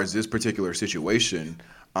as far as this particular situation,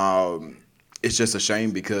 it's just a shame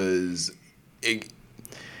because it's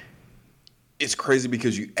crazy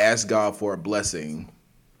because you ask God for a blessing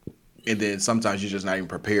and then sometimes you're just not even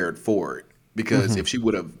prepared for it. Because if she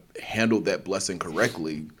would have handled that blessing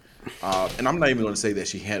correctly, and I'm not even going to say that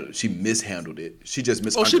she mishandled it. She just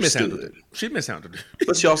misunderstood it. She mishandled it.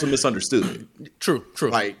 But she also misunderstood it. True.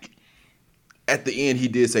 Like, at the end, he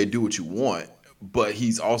did say, do what you want, but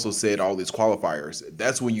he's also said all these qualifiers.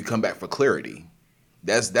 That's when you come back for clarity.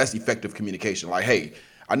 That's effective communication. Like, hey,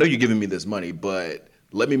 I know you're giving me this money, but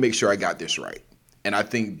let me make sure I got this right. And I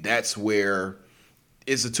think that's where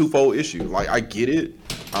it's a twofold issue. Like, I get it.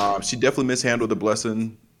 She definitely mishandled the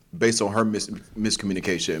blessing based on her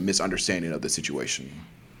miscommunication, misunderstanding of the situation.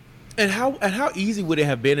 And how easy would it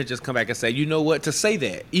have been to just come back and say, you know what, to say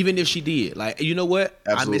that, even if she did, like, you know what,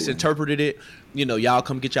 absolutely. I misinterpreted it. Y'all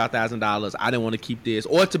come get y'all $1,000. I didn't want to keep this,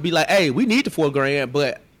 or to be like, hey, we need the $4,000,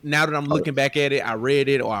 but now that I'm looking back at it, I read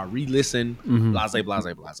it or I re-listened, blase. Bro,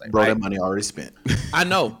 right? That money already spent. I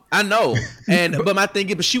know. But my thing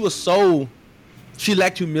is, but she was so She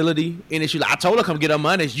lacked humility, and then she like, I told her come get her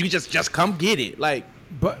money. You just come get it. Like,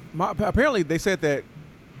 But apparently they said that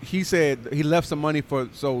he said he left some money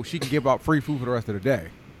so she can give out free food for the rest of the day.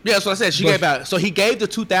 yeah, that's what I said. She gave out. So he gave the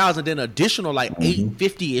 2,000, then additional like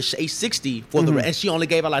 $850-ish, $860 for the, and she only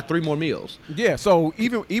gave out like 3 more meals. Yeah, so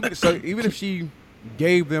even if she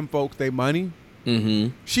gave them folks their money,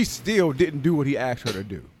 she still didn't do what he asked her to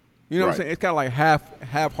do. You know what I'm saying? It's kind of like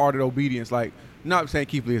half-hearted obedience. Like, not saying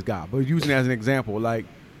Keith Lee is God, but using it as an example. Like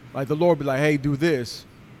the Lord be like, hey, do this.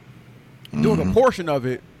 Doing a portion of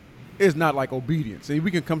it is not like obedience. See, we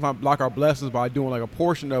can sometimes block our blessings by doing like a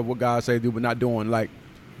portion of what God say do, but not doing like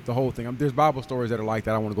the whole thing. There's Bible stories that are like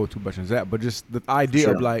that. I don't want to go too much into that, but just the idea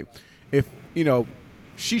of like, if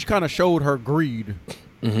she kind of showed her greed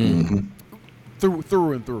through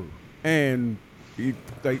and through, and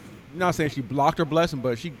not saying she blocked her blessing,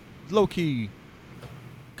 but she low key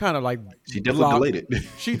kind of like She definitely delayed it.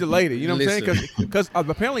 She delayed it. You know what I'm saying? Because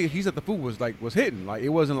apparently he said the food was hitting. Like, it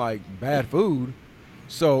wasn't like bad food.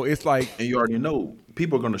 So it's like, And you already know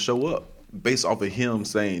people are going to show up based off of him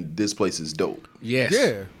saying this place is dope. Yes.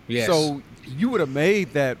 yeah. Yes. So you would have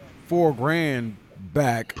made that $4,000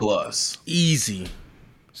 back. Plus, Easy.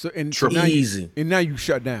 So and Triple. now Easy. and now you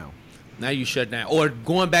shut down. Now you shut down, or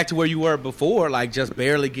going back to where you were before, like just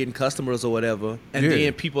barely getting customers or whatever, and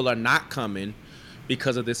then people are not coming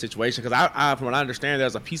because of this situation. Because I, from what I understand,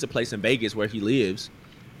 there's a pizza place in Vegas where he lives,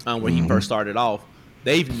 where he first started off.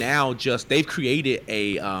 They've created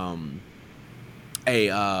a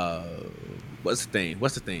what's the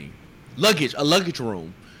thing? A luggage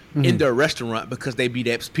room in their restaurant, because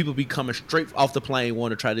people be coming straight off the plane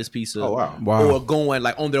wanting to try this pizza. Oh, wow. Wow. Or going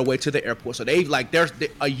like on their way to the airport. So there's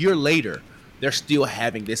a year later, they're still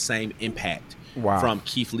having this same impact from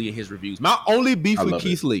Keith Lee and his reviews. My only beef with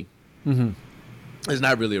Keith Lee is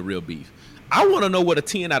not really a real beef. I want to know what a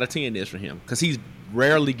 10 out of 10 is for him, because he's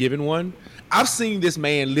rarely given one. I've seen this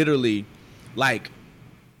man literally like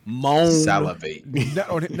moan, salivate. Not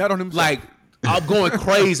on himself. like I'm going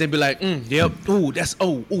crazy and be like, yep, this is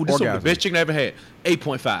the best chicken I ever had.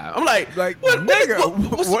 8.5. I'm like what, nigga,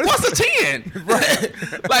 what's a 10? Right.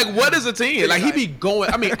 Like, what is a 10? Like, he be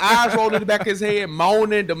going, I mean, eyes rolling in the back of his head,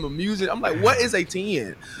 moaning, the music. I'm like, what is a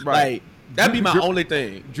 10? Right. Like, that'd be my only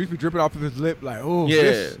thing. Juice be dripping off of his lip like,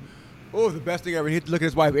 Yeah. The best thing ever. He look at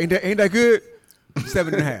his wife. Ain't that good?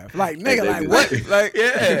 7.5. Like, nigga, like what? Like,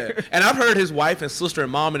 Yeah. And I've heard his wife and sister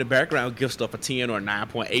and mom in the background give stuff a 10 or a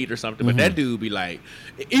 9.8 or something. But that dude be like,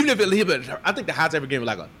 even if I think the highest ever game was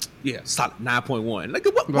like solid 9.1. Like,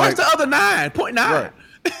 what's the other 9.9? Right.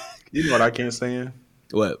 You know what I can't stand?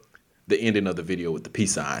 What? The ending of the video with the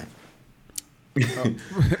peace sign. his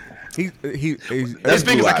His fingers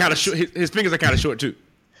fingers are kind of short. His fingers are kind of short too.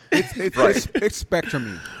 it's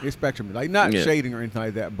spectrum. It's spectrum. Like, not shading or anything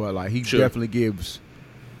like that, but like he definitely gives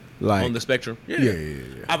like On the spectrum. Yeah.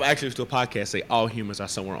 I've actually listened to a podcast say all humans are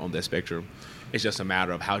somewhere on that spectrum. It's just a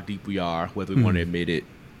matter of how deep we are, whether we want to admit it,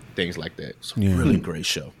 things like that. It's a really great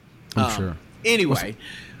show. I'm sure. Anyway,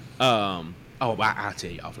 I'll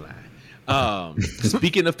tell you offline.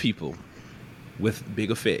 Speaking of people with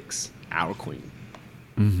big effects, our queen,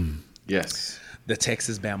 Yes. the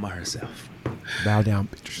Texas Bama herself, Bow down,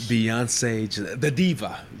 bitches. Beyonce, the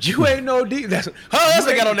diva. You ain't no diva. That's her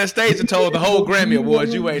husband got on that stage and told the whole Grammy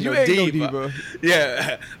Awards, you ain't no diva.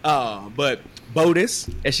 Yeah. But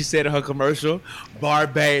Bodis, as she said in her commercial,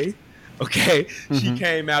 Barbie, okay, she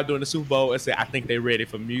came out during the Super Bowl and said, I think they ready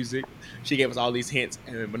for music. She gave us all these hints.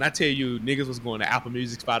 And when I tell you, niggas was going to Apple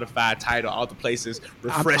Music, Spotify, Tidal, all the places,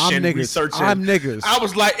 refreshing, I'm niggas. researching. I'm niggas. I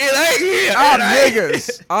was like, it ain't here. I'm It ain't.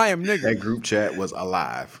 niggas. I am niggas. That group chat was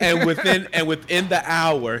alive. And within the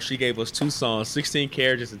hour, she gave us 2 songs, 16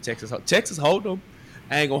 Carriages and Texas Hold'em.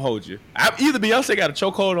 I ain't gonna hold you. Either Beyonce got a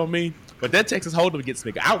chokehold on me, but that Texas Hold'em gets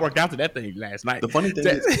me. I worked out to that thing last night. The funny thing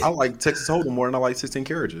is, I like Texas Hold'em more than I like 16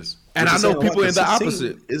 Carriages. And I know people in the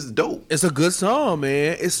opposite. It's dope. It's a good song,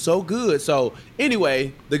 man. It's so good. So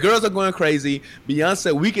anyway, the girls are going crazy.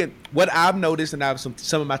 Beyonce, what I've noticed, and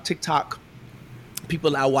some of my TikTok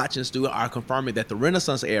people I watch and do are confirming that the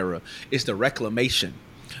Renaissance era is the reclamation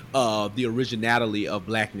of the originality of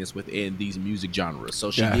blackness within these music genres.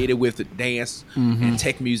 So she did it with dance and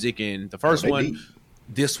tech music in the first one. Deep.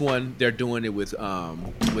 This one, they're doing it with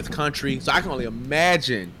country. So I can only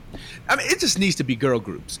imagine. I mean, it just needs to be girl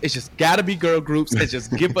groups. It's just got to be girl groups. It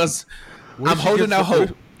just give us. I'm holding out hope.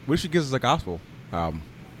 What if she gives us a gospel album?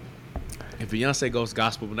 If Beyonce goes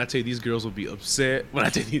gospel, when I tell you these girls will be upset. When I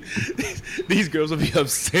tell you these girls will be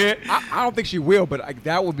upset. I don't think she will, but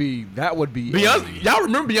that would be. Beyonce, y'all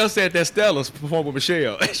remember Beyonce at that Stella's perform with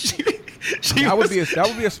Michelle? That would be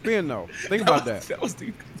a spin though. Think about that.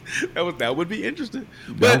 That would be interesting.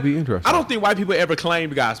 That would be interesting. I don't think white people ever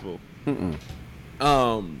claimed gospel. And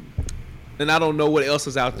I don't know what else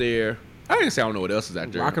is out there. I didn't say I don't know what else is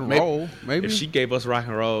out there. Rock and roll, maybe. If she gave us rock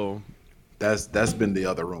and roll, That's been the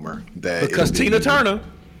other rumor that because Tina Turner.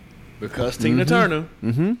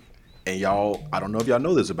 And y'all, I don't know if y'all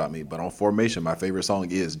know this about me, but on Formation, my favorite song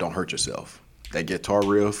is "Don't Hurt Yourself." That guitar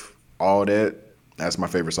riff, all that. That's my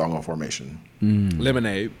favorite song on Formation.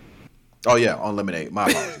 Lemonade. Oh yeah, on Lemonade. My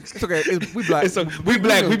apologies. It's okay. We black. We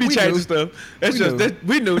black. We be changing knew. stuff. That's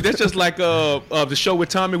we knew. That's just like the show with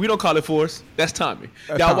Tommy. We don't call it Force. That's Tommy.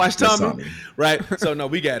 Y'all watch Tommy, right? So no,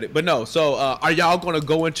 we got it. But no. So are y'all gonna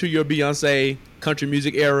go into your Beyonce country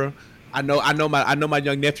music era? I know my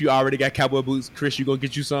young nephew already got cowboy boots. Chris, you gonna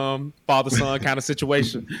get you some father son kind of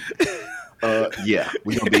situation? Yeah,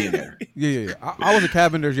 we gonna be in there. Yeah. I was at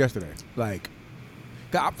Cavender's yesterday. Like,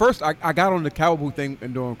 first I got on the cowboy boot thing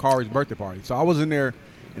and doing Kari's birthday party. So I was in there,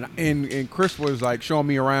 and Chris was like showing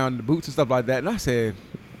me around the boots and stuff like that. And I said,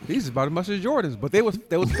 these is about as much as Jordans, but they was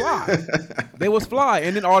fly. They was fly.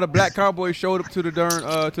 And then all the black cowboys showed up to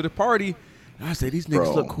the to the party. And I said, these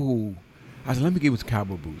niggas look cool. I said, let me get with some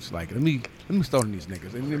cowboy boots. Like, let me start on these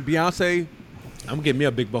niggas. And then Beyonce, I'm gonna get me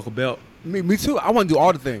a big buckle belt. Me too. I want to do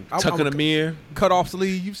all the things. Tucking them in. Cut off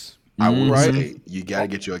sleeves. I would say you gotta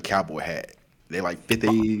get you a cowboy hat. They like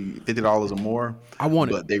 $50 or more. I want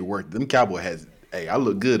it, but they work. Them cowboy hats. Hey, I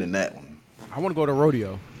look good in that one. I want to go to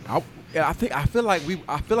rodeo. I feel like we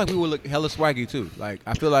would look hella swaggy too. Like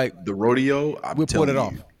I feel like the rodeo. We'll pull it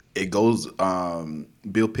off. It goes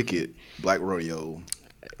Bill Pickett Black Rodeo.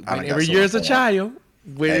 Every year as a child.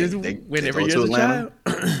 Whenever you're a child.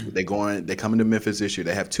 They coming to Memphis this year.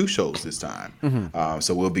 They have 2 shows this time.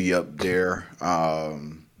 So we'll be up there.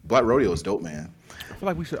 Black Rodeo is dope, man. I feel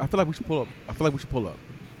like we should pull up.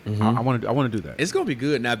 I want to do that. It's gonna be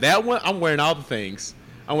good. Now that one, I'm wearing all the things.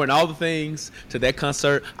 To that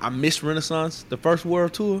concert. I missed Renaissance, the first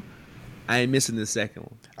world tour. I ain't missing the second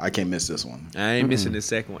one. I can't miss this one. I ain't missing the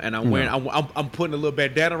second one. And I'm wearing. I'm putting a little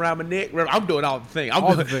bandana around my neck. I'm doing all the things.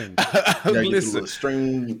 Listen, a little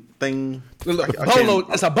string thing. Bolo.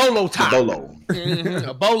 It's a bolo tie. Bolo.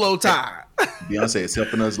 A bolo tie. Beyonce is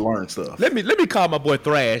helping us learn stuff. Let me call my boy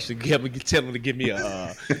Thrash and tell him to give me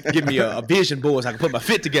a vision board so I can put my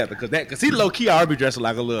fit together because he low key already be dressing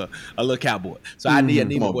like a little cowboy. So I need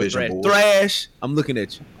my boy Thrash. Thrash, I'm looking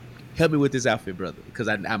at you. Help me with this outfit, brother, because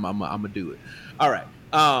I'm gonna do it. All right.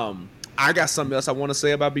 I got something else I want to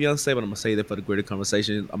say about Beyonce, but I'm gonna say that for the greater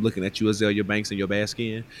conversation. I'm looking at you, Azalea Banks, and your bad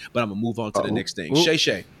skin, but I'm gonna move on to the next thing. Shay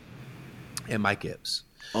Shay and Mike Epps.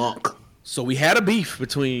 So we had a beef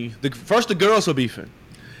between the girls were beefing.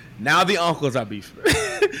 Now the uncles are beefing.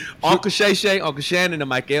 Uncle Shay Shay, Uncle Shannon, and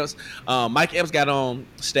Mike Epps. Mike Epps got on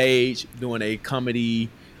stage doing a comedy.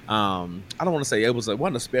 I don't want to say it was one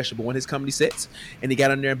of the special, but one of his comedy sets, and he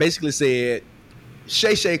got on there and basically said,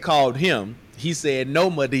 Shay Shay called him. He said,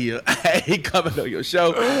 "No, Madea, I ain't coming on your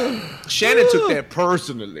show." Shannon took that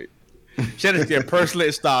personally. And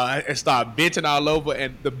started venting all over.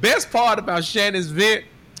 And the best part about Shannon's vent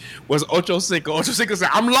was Ocho Cinco. Ocho Cinco said,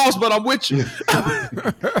 "I'm lost, but I'm with you." I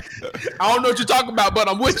don't know what you're talking about, but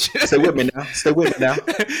I'm with you. Stay with me now.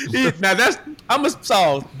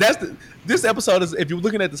 This episode is, if you're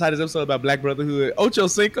looking at the side of this episode about Black Brotherhood, Ocho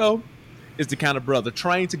Cinco is the kind of brother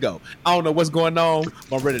trained to go. I don't know what's going on.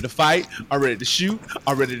 I'm ready to fight. I'm ready to shoot.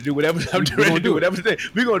 I'm ready to do whatever. I'm ready to do whatever.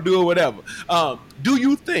 We're going to do it, whatever. Do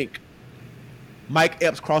you think Mike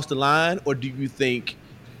Epps crossed the line, or do you think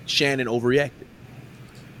Shannon overreacted?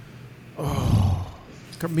 Oh,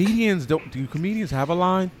 comedians do comedians have a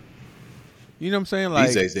line? You know what I'm saying? Like,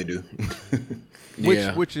 these days they do.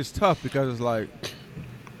 Which is tough because it's like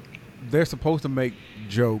they're supposed to make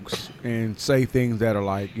jokes and say things that are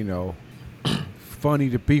like, you know, funny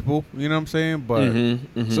to people, you know what I'm saying? But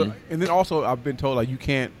so, and then also I've been told like you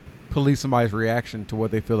can't police somebody's reaction to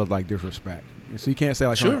what they feel is like disrespect. So you can't say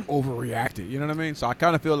like overreacted, you know what I mean? So I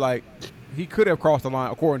kind of feel like he could have crossed the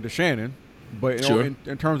line according to Shannon, but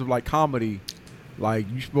in terms of like comedy, like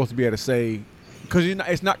you're supposed to be able to say, because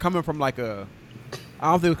it's not coming from like I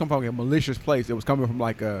don't think it was coming from like a malicious place. It was coming from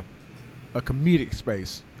like a comedic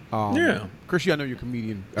space. Chris, I know you're a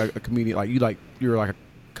comedian. You're like a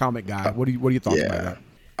comic guy. What are your thoughts about that?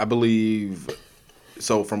 I believe.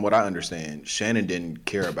 So from what I understand, Shannon didn't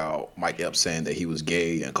care about Mike Epps saying that he was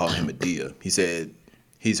gay and calling him a dia. He said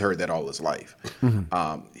he's heard that all his life.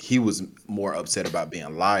 He was more upset about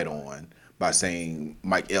being lied on by saying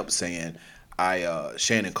Mike Epps saying,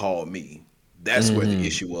 Shannon called me. That's where the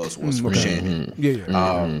issue was for Shannon.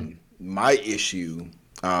 My issue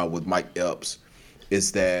with Mike Epps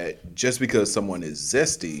is that just because someone is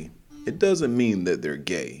zesty, it doesn't mean that they're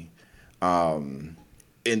gay. And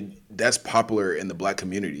that's popular in the black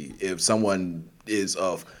community. If someone is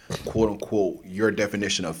of quote unquote your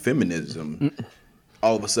definition of feminism,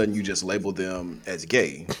 all of a sudden you just label them as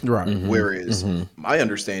gay. Right. Whereas my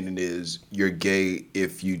understanding is you're gay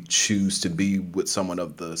if you choose to be with someone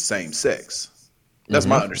of the same sex. That's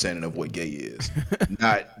my understanding of what gay is.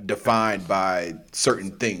 Not defined by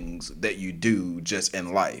certain things that you do just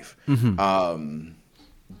in life.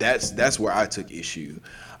 That's where I took issue.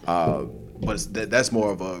 But that's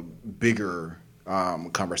more of a bigger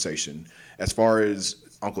conversation. As far as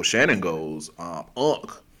Uncle Shannon goes,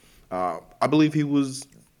 Unc, I believe he was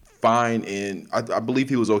fine in. I believe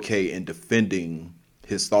he was okay in defending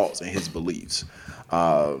his thoughts and his beliefs.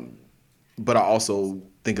 But I also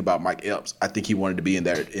think about Mike Epps. I think he wanted to be in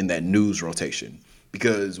that news rotation,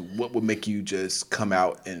 because what would make you just come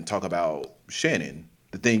out and talk about Shannon?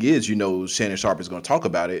 The thing is, Shannon Sharpe is going to talk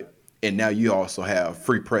about it, and now you also have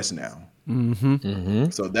free press now.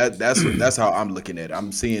 So that's how I'm looking at it.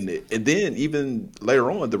 I'm seeing it, and then even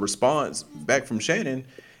later on, the response back from Shannon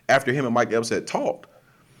after him and Mike Epps had talked,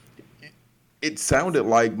 it sounded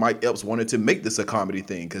like Mike Epps wanted to make this a comedy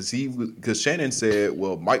thing, because Shannon said,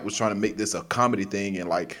 well, Mike was trying to make this a comedy thing, and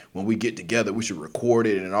like when we get together, we should record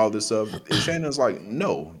it and all this stuff. And Shannon's like,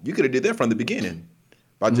 no, you could have did that from the beginning.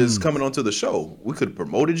 By just coming onto the show, we could have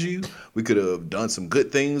promoted you. We could have done some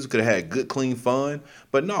good things. We could have had good, clean fun.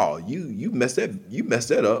 But no, you messed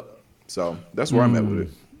that up. So that's where I'm at with it.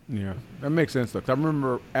 Yeah, that makes sense. Though. 'Cause I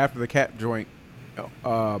remember after the Cap joint,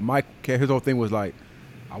 Mike, his whole thing was like,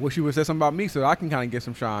 I wish you would say something about me so I can kind of get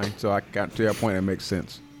some shine. So I got to that point. That makes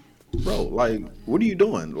sense, bro. Like, what are you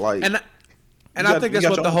doing? Like, I think that's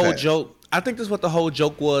what the whole joke. I think that's what the whole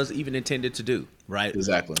joke was even intended to do, right?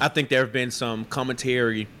 Exactly. I think there have been some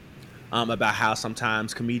commentary about how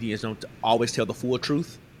sometimes comedians don't always tell the full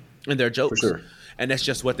truth in their jokes. For sure. And that's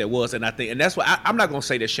just what that was. And I think, and that's why I'm not going to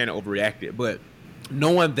say that Shannon overreacted, but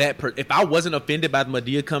knowing that, if I wasn't offended by the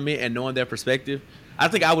Madea comment and knowing their perspective, I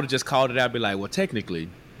think I would have just called it out and be like, well, technically,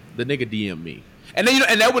 the nigga DM'd me. And then,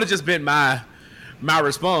 and that would have just been my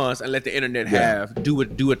response, and let the internet do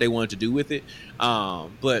what they wanted to do with it.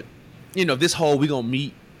 But this whole we gonna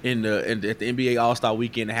meet at the NBA All-Star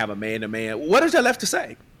Weekend and have a man-to-man. What is there left to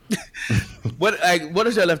say? What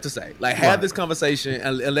is there left to say? Like, have this conversation,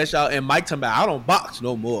 unless y'all and Mike talking about, I don't box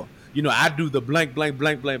no more. I do the blank, blank,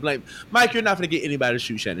 blank, blank, blank. Mike, you're not gonna get anybody to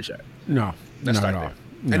shoot Shannon Sharpe. No, let's start there.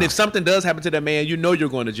 No. And if something does happen to that man, you're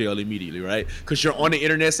going to jail immediately, right? Because you're on the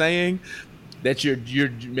internet saying that you're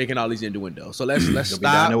making all these innuendos. So let's stop. Be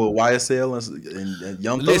down there with YSL and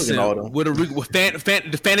Young Thug and all them.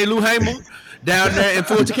 With Fannie Lou Hamer down there in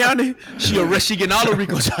Fulton County, she getting all the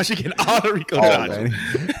RICO charges. She getting all the RICO charges.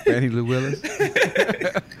 Fannie Lou Willis.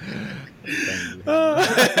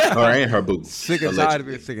 And her boo. Sick and tired of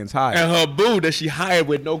it. Sick and tired. And her boo that she hired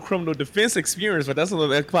with no criminal defense experience. But that's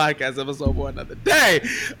another podcast episode for another day.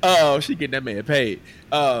 She getting that man paid.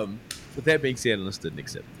 With that being said, understood and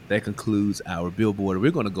accepted, that concludes our billboard.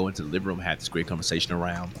 We're going to go into the living room and have this great conversation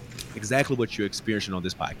around exactly what you're experiencing on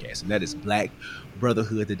this podcast, and that is Black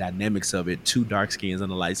brotherhood, the dynamics of it, two dark skins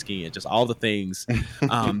and a light skin, just all the things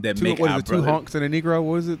that make our brother. Two Hunks and a Negro?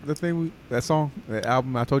 What was it? The thing? That song? That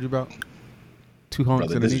album I told you about? Two Hunks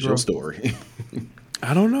Brother, and a this Negro? Is your story.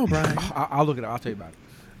 I don't know, Brian. I'll look it up. I'll tell you about it.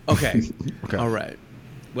 Okay. All right.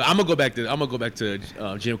 Well, I'm gonna go back to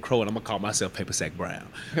Jim Crow, and I'm gonna call myself Paper Sack Brown.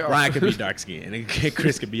 Brian could be dark skinned, and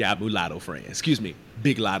Chris could be our mulatto friend. Excuse me,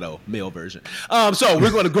 Big Lotto male version. So we're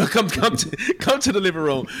gonna go come to the living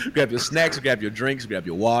room, grab your snacks, grab your drinks, grab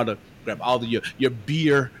your water, grab all your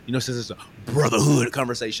beer. Since it's a brotherhood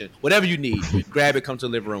conversation, whatever you need, grab it. Come to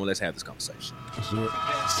the living room, and let's have this conversation.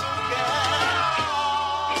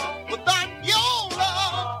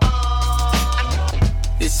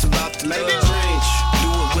 It's about to make a change. Do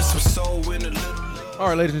it with some soul in a little. All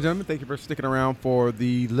right, ladies and gentlemen, thank you for sticking around for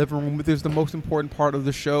the living room. This is the most important part of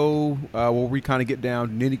the show, where we kind of get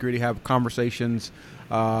down nitty gritty, have conversations,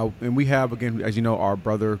 and we have, again, as you know, our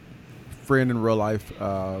brother, friend in real life,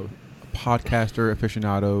 podcaster,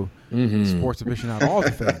 aficionado, sports aficionado, all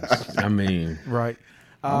the things. I mean, right?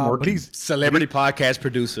 But he's celebrity podcast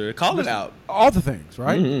producer. Call it out. All the things,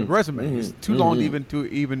 right? Resume. It's too long to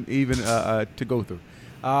go through.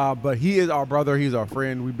 But he is our brother. He's our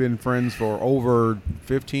friend. We've been friends for over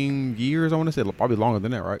 15 years. I want to say probably longer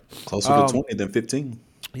than that, right? Closer to 20 than 15.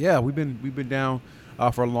 Yeah, we've been down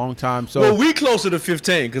for a long time. So we closer to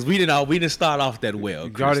 15 because we didn't start off that well.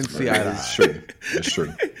 Y'all didn't see eye to eye. That's true. That's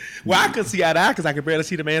true. Well, I could see eye to eye because I could barely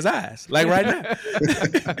see the man's eyes, like right now.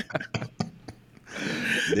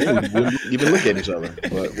 Then we wouldn't even look at each other.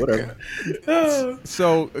 But whatever.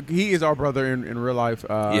 So he is our brother in real life,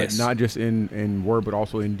 Yes. not just in word, but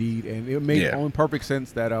also in deed. And it made Yeah. only perfect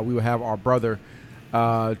sense that we would have our brother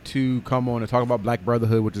to come on and talk about Black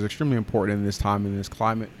brotherhood, which is extremely important in this time, in this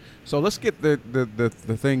climate. So let's get the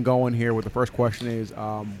thing going here with the first question is,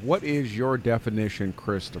 what is your definition,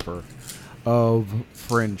 Christopher, of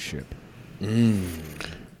friendship?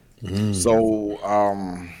 So,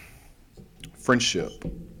 friendship.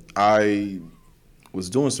 I was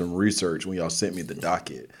doing some research when y'all sent me the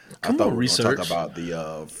docket. Come I thought on, we were going to research. talk about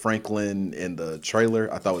the Franklin in the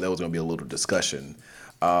trailer. I thought that was going to be a little discussion.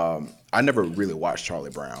 I never really watched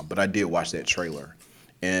Charlie Brown, but I did watch that trailer.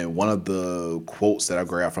 And one of the quotes that I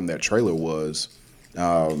grabbed from that trailer was,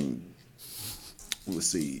 let's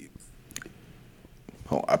see.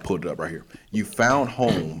 Oh, I pulled it up right here. You found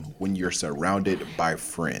home when you're surrounded by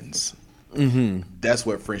friends. Mm-hmm. That's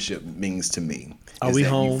what friendship means to me. Are we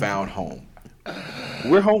home? You found home.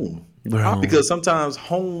 We're home. We're home. Because sometimes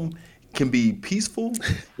home can be peaceful.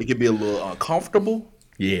 It can be a little uncomfortable.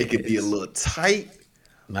 Yes. It can be a little tight.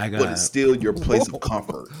 My God. But it's still your place of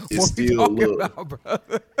comfort. It's What still you a talking little about,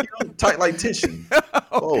 brother? tight like tension.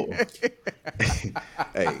 Oh.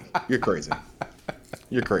 Hey, you're crazy.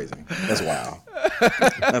 You're crazy. That's wild.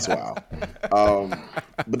 That's wild.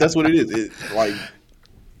 But that's what it is. Like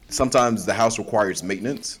sometimes the house requires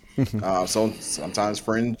maintenance. So sometimes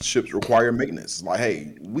friendships require maintenance. It's like,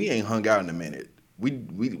 hey, we ain't hung out in a minute. We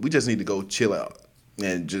just need to go chill out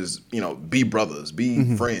and just be brothers,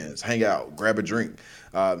 be friends, hang out, grab a drink,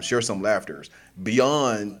 share some laughters.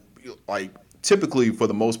 Beyond like typically for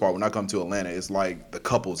the most part when I come to Atlanta, it's like the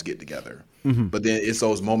couples get together. But then it's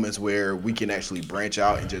those moments where we can actually branch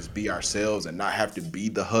out and just be ourselves and not have to be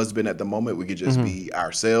the husband at the moment. We could just be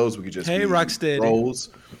ourselves. We could just Hey, be Rocksteady. roles.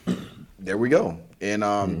 There we go. And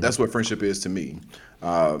that's what friendship is to me.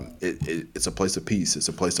 It's a place of peace. It's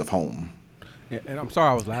a place of home. And I'm sorry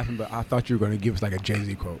I was laughing, but I thought you were going to give us like a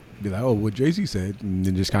Jay-Z quote. Be like, oh, what Jay-Z said, and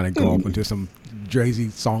then just kind of go up into some Jay-Z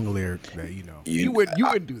song lyric that, you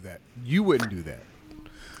wouldn't do that. You wouldn't do that.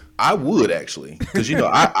 I would actually, because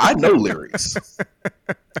I know lyrics.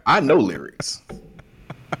 I know lyrics.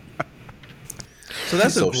 So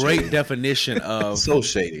that's So a great shady. definition of So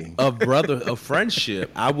shady. of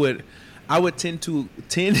friendship. I would tend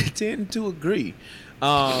to agree.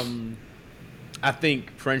 I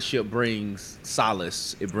think friendship brings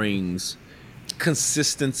solace. It brings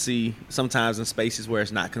consistency sometimes in spaces where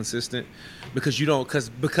it's not consistent because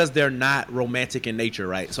because they're not romantic in nature,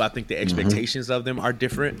 right? So I think the expectations of them are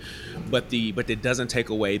different, but it doesn't take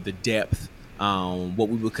away the depth, what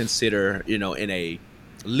we would consider, in a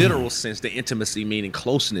literal sense, the intimacy, meaning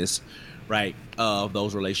closeness, right, of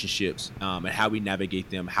those relationships, and how we navigate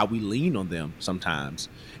them, how we lean on them sometimes,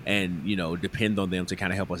 and depend on them to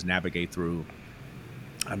kind of help us navigate through.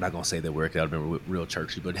 I'm not gonna say that word because I've been real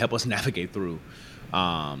churchy, but help us navigate through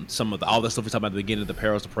some of all the stuff we talked about at the beginning, the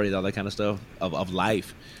perils, the praise, all that kind of stuff of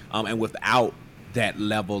life, and without that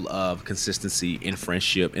level of consistency in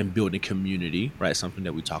friendship and building community, right? Something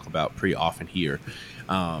that we talk about pretty often here.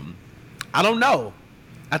 I don't know.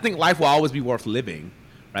 I think life will always be worth living,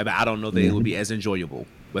 right? But I don't know that it would be as enjoyable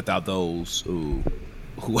without those who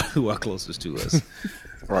are closest to us.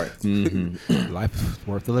 Right. Life is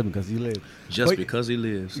worth the living because he lives. Just But- because he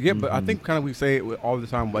lives. Yeah, but I think kind of we say it all the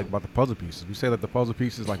time, like about the puzzle pieces. We say that the puzzle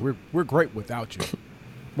pieces, like we're great without you,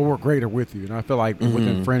 but we're greater with you. And I feel like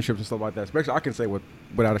within friendships and stuff like that, especially I can say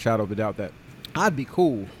without a shadow of a doubt that I'd be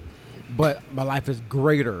cool, but my life is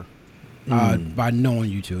greater by knowing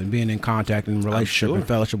you two and being in contact and relationship sure. and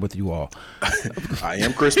fellowship with you all. I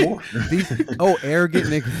am Chris Moore. Arrogant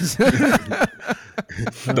niggas.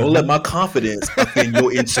 Don't let my confidence up in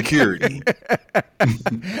your insecurity.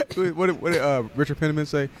 what did Richard Penniman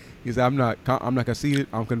say? He said, "I'm not conceited.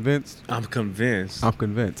 I'm convinced. I'm convinced. I'm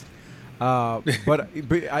convinced." But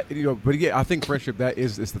yeah, I think friendship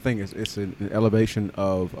it's the thing. It's an elevation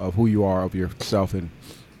of who you are, of yourself, and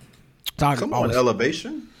Come on,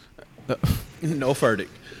 elevation. No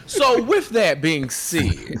verdict. So with that being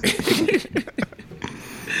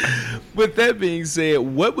said,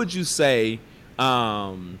 what would you say?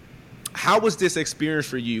 How was this experience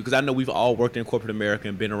for you? Because I know we've all worked in corporate America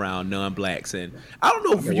and been around non-blacks, and I don't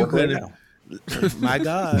know if you could. My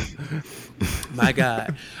God,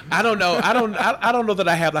 I don't know. I don't know that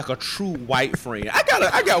I have like a true white friend.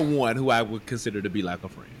 I got one who I would consider to be like a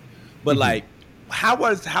friend, but like,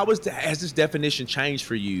 has this definition changed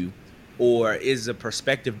for you, or is the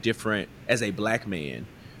perspective different as a black man?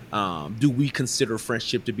 Do we consider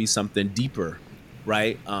friendship to be something deeper,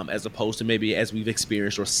 right? As opposed to maybe as we've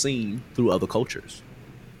experienced or seen through other cultures.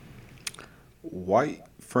 White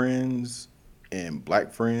friends and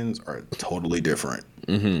black friends are totally different.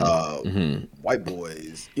 White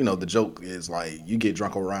boys, the joke is like you get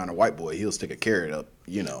drunk around a white boy, he'll stick a carrot up,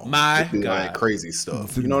 My do God. like crazy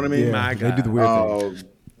stuff. You know what I mean? Yeah, My they do the God. weird things.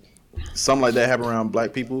 Something like that happen around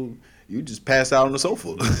black people, you just pass out on the sofa.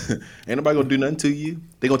 Ain't nobody gonna do nothing to you.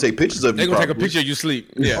 They gonna take pictures of you. They're gonna take a probably. picture of you sleep.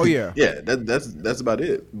 Yeah. Oh yeah. Yeah, that's about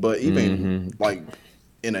it. But even like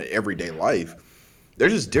in an everyday life, they're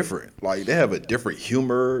just different. Like they have a different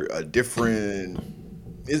humor, a different.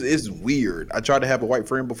 It's weird. I tried to have a white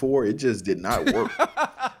friend before. It just did not work.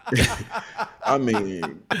 I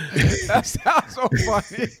mean, That sounds so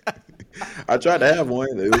funny. I tried to have one.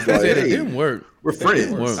 It was like, It hey, didn't work. we're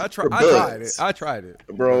friends. I We're tried it. buds. I tried it.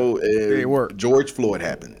 Bro, It worked. George Floyd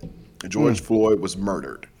happened. George Floyd was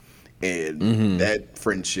murdered, and that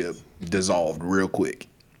friendship dissolved real quick.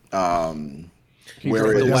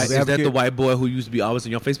 Where The white- Is that the white boy who used to be always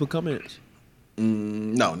in your Facebook comments?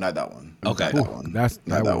 no, not that one. Okay. Not that one. That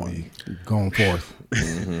not that will one. be going forth.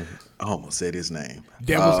 I almost said his name.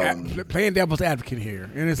 Playing devil's advocate here,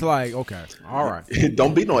 and it's like, okay, all right.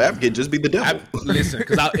 Don't be no advocate. Just be the devil. Listen,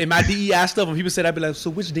 because in my DEI stuff, when people said, I'd be like, so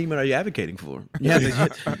which demon are you advocating for? You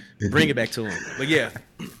have to bring it back to him. But yeah.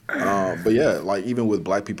 But yeah, like even with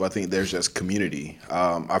black people, I think there's just community.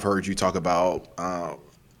 I've heard you talk about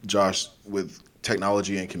Josh with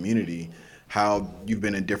technology and community, how you've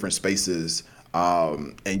been in different spaces,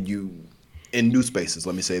 and you in new spaces.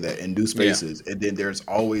 Let me say that in new spaces, and then there's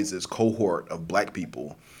always this cohort of black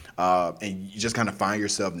people, and you just kind of find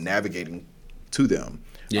yourself navigating to them.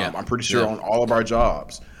 Yeah. I'm pretty sure on all of our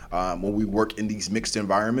jobs, when we work in these mixed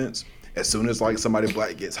environments, as soon as like somebody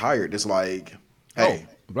black gets hired, it's like, hey,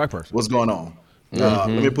 Black person. what's going on? Let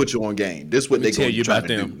me put you on game. This is what they tell going to you try about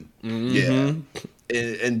to them. do. Yeah,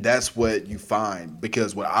 and that's what you find,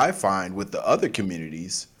 because what I find with the other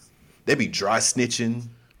communities, they be dry snitching.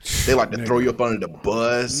 They like to throw you up under the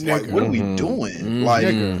bus. Like, what are we doing? Like,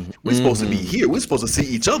 we're supposed to be here. We're supposed to see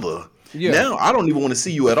each other. Yeah. Now I don't even want to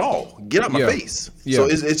see you at all. Get out my Yeah. face. Yeah. So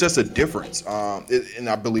it's just a difference, and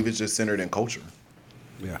I believe it's just centered in culture.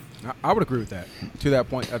 Yeah, I would agree with that. To that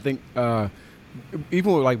point, I think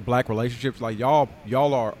even with like black relationships, like y'all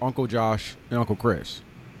are Uncle Josh and Uncle Chris.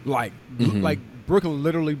 Like Brooklyn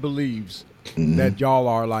literally believes that y'all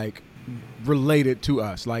are like related to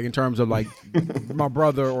us, like in terms of like my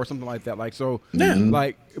brother or something like that. Like so,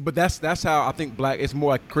 like, but that's how I think black. It's more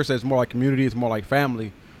like Chris says, more like community. It's more like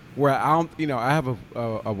family. Where I don't, I have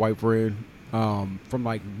a white friend from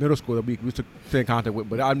like middle school that we used to stay in contact with,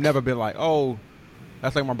 but I've never been like, oh,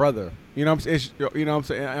 that's like my brother. You know what I'm saying? You know what I'm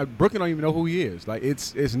saying? Brooklyn don't even know who he is. Like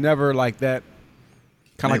it's never like that.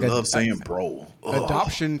 Kind I of like love saying bro.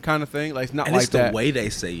 adoption kind of thing. Like it's not And like it's the that. way they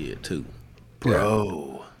say it, too.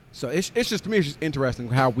 Bro. So it's just, to me, it's just interesting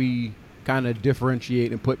how we kind of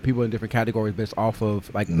differentiate and put people in different categories based off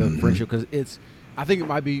of like the friendship, because I think it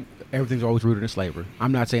might be everything's always rooted in slavery.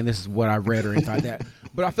 I'm not saying this is what I read or anything like that,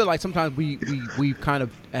 but I feel like sometimes we kind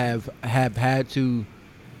of have had to.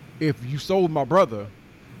 If you sold my brother,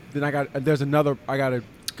 then I got to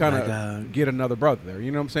kind of get another brother there.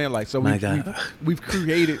 You know what I'm saying? Like so we've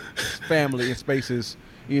created family and spaces,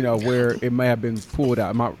 where it may have been pulled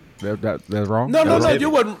out. That's wrong? No, heavy.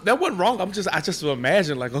 that wasn't wrong. I just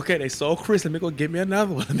imagine like, okay, they sold Chris. Let me go get me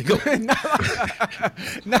another one. Let me go. And I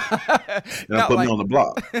put me on the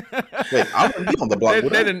block. Wait, I wouldn't be on the block.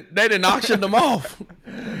 Would I? They didn't auction them off.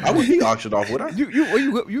 I wouldn't be auctioned off, would I?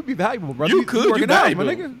 You'd be valuable, brother. You could, work you in the house, my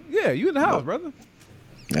valuable. nigga. Yeah, you in the house, brother.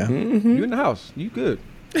 Yeah. You in the house. You good.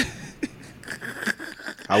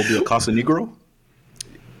 I would be a Casa Negro.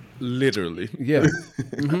 Literally. Yeah.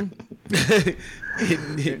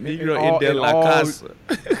 Negro in de la casa.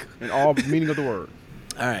 In all meaning of the word.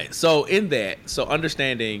 All right. So in that,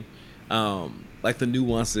 understanding like the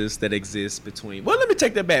nuances that exist between. Well, let me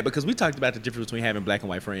take that back, because we talked about the difference between having black and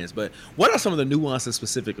white friends. But what are some of the nuances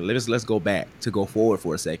specifically? Let's go back to go forward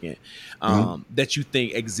for a second. That you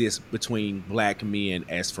think exist between black men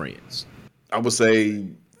as friends. I would say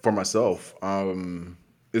for myself,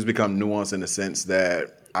 it's become nuanced in the sense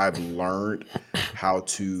that I've learned how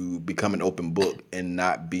to become an open book and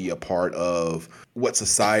not be a part of what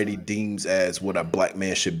society deems as what a black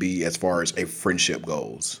man should be as far as a friendship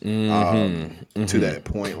goes. To that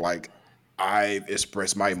point, like I've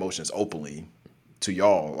expressed my emotions openly to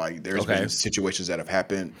y'all. Like there's been situations that have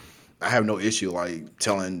happened. I have no issue like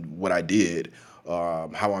telling what I did,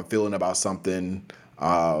 how I'm feeling about something.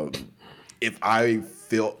 If I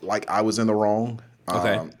felt like I was in the wrong,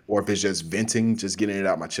 or if it's just venting, just getting it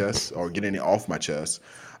out my chest or getting it off my chest,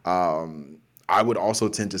 I would also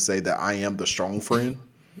tend to say that I am the strong friend.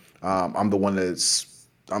 I'm the one that's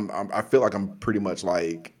I feel like I'm pretty much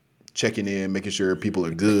like checking in, making sure people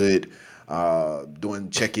are good, doing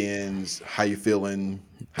check-ins, how you feeling,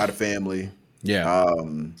 how the family. Yeah.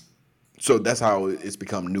 So that's how it's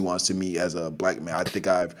become nuanced to me as a black man. I think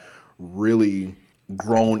I've really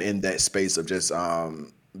grown in that space of just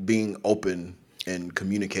being open and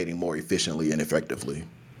communicating more efficiently and effectively.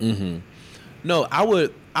 No, I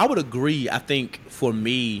would agree. I think for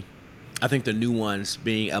me, I think the nuance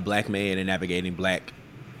being a black man and navigating black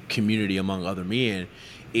community among other men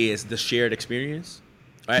is the shared experience.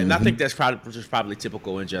 Right? And I think that's probably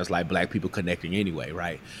typical in just like black people connecting anyway,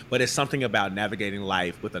 right? But it's something about navigating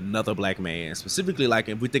life with another black man, specifically like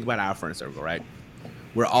if we think about our friend circle, right?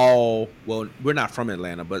 We're not from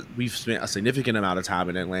Atlanta, but we've spent a significant amount of time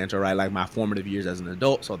in Atlanta, right? Like my formative years as an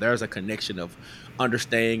adult. So there's a connection of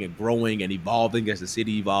understanding and growing and evolving as the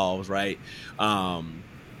city evolves, right?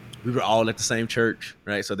 We were all at the same church,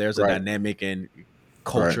 right? So there's a dynamic and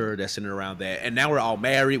culture that's centered around that. And now we're all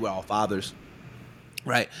married, we're all fathers.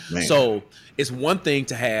 Right. Man. So it's one thing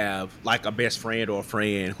to have like a best friend or a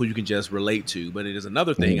friend who you can just relate to, but it is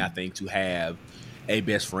another thing, I think, to have a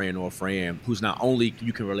best friend or a friend who's not only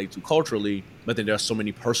you can relate to culturally, but then there are so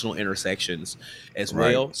many personal intersections as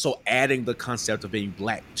well. So adding the concept of being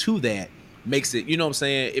black to that makes it, you know what I'm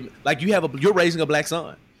saying? Like you're raising a black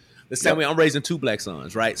son. The same way I'm raising 2 black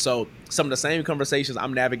sons, right? So some of the same conversations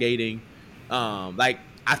I'm navigating, like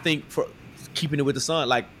I think for keeping it with the son,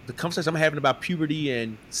 like the conversation I'm having about puberty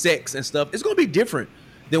and sex and stuff, it's gonna be different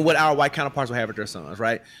than what our white counterparts will have with their sons,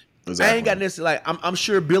 right? Exactly. I ain't got necessarily like I'm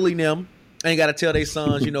sure Billy and them ain't got to tell their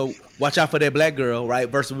sons, you know, watch out for that black girl, right?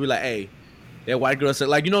 Versus we like, hey, that white girl said,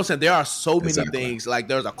 like, you know what I'm saying? There are so many things, like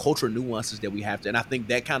there's a cultural nuances that we have to, and I think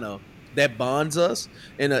that that bonds us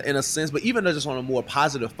in a sense. But even though just on a more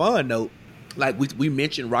positive, fun note, like we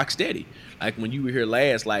mentioned Rocksteady, like when you were here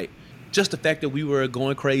last, like just the fact that we were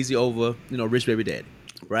going crazy over, you know, Rich Baby Daddy,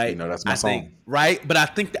 right? You know, that's my song, right? But I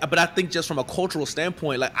think just from a cultural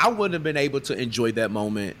standpoint, like I wouldn't have been able to enjoy that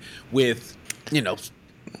moment with, you know,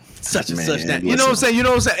 such and such that, you know what I'm saying? You know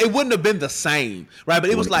what I'm saying? It wouldn't have been the same, right?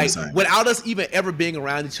 But it was like without us even ever being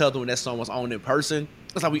around each other when that song was on in person,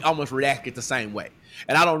 it's like we almost reacted the same way.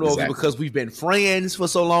 And I don't know if it's because we've been friends for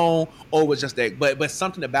so long or it was just that, but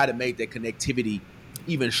something about it made that connectivity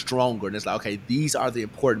even stronger. And it's like, okay, these are the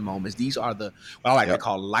important moments. These are the what I like to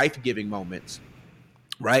call life-giving moments,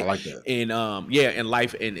 right? I like that. And in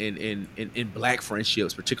life, in black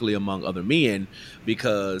friendships, particularly among other men,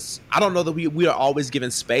 because I don't know that we are always given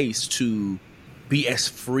space to be as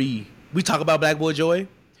free. We talk about Black Boy Joy,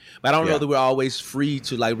 but I don't know that we're always free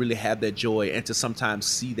to like really have that joy and to sometimes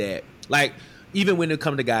see that, like. Even when it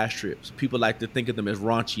comes to guys trips, people like to think of them as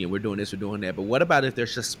raunchy and we're doing this, we're doing that. But what about if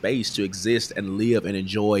there's just space to exist and live and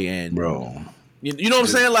enjoy and, bro, you know what I'm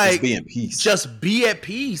saying? Like, just be in peace. Just be at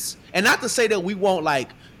peace, and not to say that we won't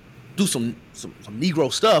like do some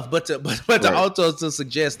Negro stuff, but to also to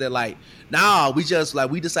suggest that like, nah, we just like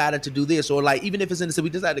we decided to do this, or like even if it's innocent, we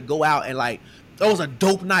decided to go out and like that was a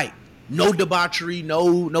dope night, no debauchery,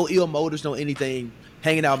 no ill motives, no anything.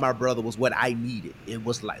 Hanging out with my brother was what I needed. It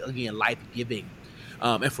was like, again, life-giving.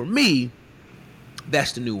 And for me,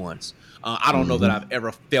 that's the nuance. I don't know that I've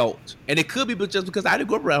ever felt, and it could be just because I didn't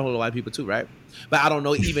grow up around a lot of white people too, right? But I don't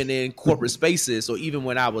know, even in corporate spaces or even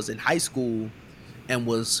when I was in high school and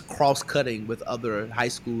was cross-cutting with other high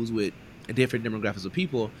schools with different demographics of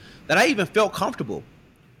people, that I even felt comfortable,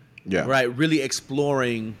 right? Really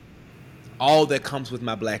exploring all that comes with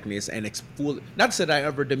my blackness and not to say that I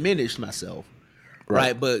ever diminished myself,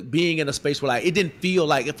 right? But being in a space where like it didn't feel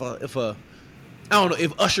like if I don't know,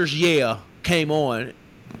 if Usher's Yeah came on,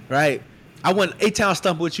 right? I went A-Town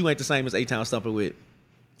Stumper with you ain't the same as A-Town Stumper with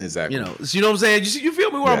exactly. You know what I'm saying? You feel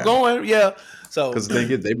me where I'm going? Yeah. So because the thing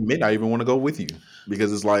is, they may not even want to go with you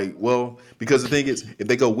because it's like, well, because the thing is, if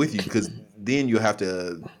they go with you, because then you have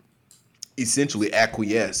to essentially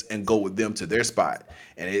acquiesce and go with them to their spot,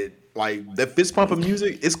 and it like that fist pump of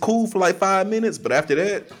music, it's cool for like 5 minutes, but after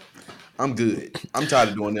that, I'm good. I'm tired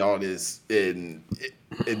of doing all this, and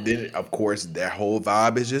then of course that whole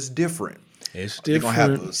vibe is just different. It's different. They're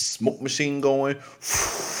gonna have a smoke machine going,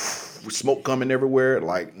 smoke coming everywhere.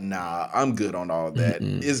 Like, nah, I'm good on all that.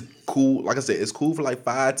 It's cool. Like I said, it's cool for like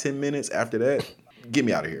 5-10 minutes. After that, get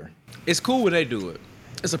me out of here. It's cool when they do it.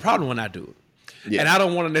 It's a problem when I do it. Yeah. And I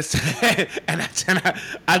don't want to necessarily, and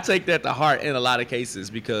I take that to heart in a lot of cases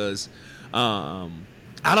because I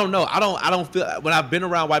don't know. I don't feel when I've been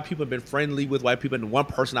around white people and been friendly with white people, and one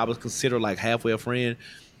person I was considered like halfway a friend.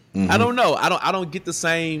 I don't know. I don't get the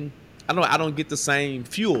same. I don't get the same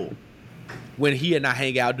fuel when he and I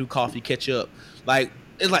hang out, do coffee, catch up. Like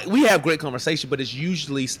it's like we have great conversation, but it's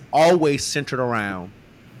usually always centered around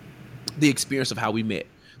the experience of how we met.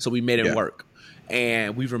 So we met at work,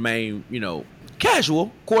 and we've remained,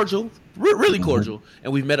 casual, cordial, really cordial,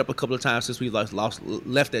 and we've met up a couple of times since we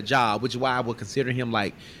left that job, which is why I would consider him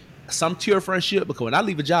like some tier of friendship. Because when I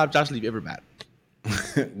leave a job, Josh leave everybody.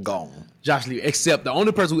 Gone. Josh leave, except the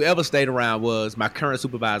only person who ever stayed around was my current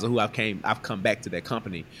supervisor, who I've come back to that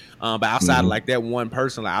company. But outside of like that one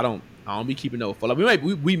person, like I don't be keeping no follow.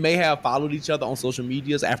 We may have followed each other on social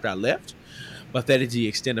medias after I left, but that is the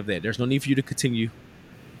extent of that. There's no need for you to continue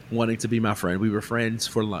wanting to be my friend. We were friends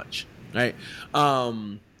for lunch, right?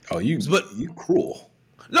 You cruel.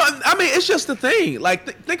 No, I mean it's just the thing.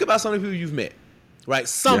 Like think about some of the people you've met, right?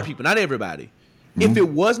 Some people, not everybody. If it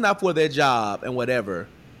was not for their job and whatever,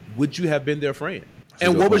 would you have been their friend?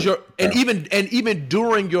 And what was your even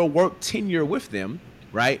during your work tenure with them,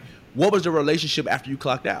 right? What was the relationship after you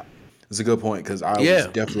clocked out? It's a good point because I was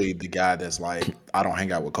definitely the guy that's like, I don't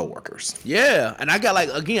hang out with coworkers. Yeah, and I got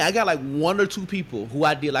like one or two people who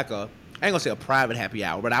I did like I ain't gonna say a private happy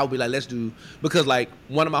hour, but I would be like, let's do, because like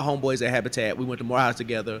one of my homeboys at Habitat, we went to Morehouse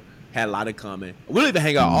together, had a lot in common. We don't even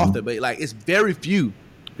hang out often, but like it's very few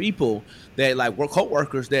people that like were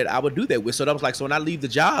co-workers that I would do that with. So that was like, so when I leave the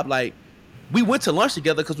job, like we went to lunch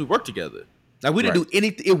together because we worked together. Like we didn't do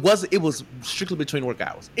anything. It was strictly between work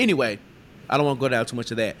hours. Anyway, I don't want to go down too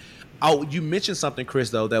much of that. Oh, you mentioned something, Chris,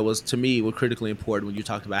 though, that was to me was critically important when you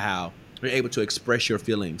talked about how you're able to express your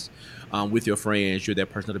feelings with your friends. You're that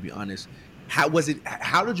person, to be honest. How was it?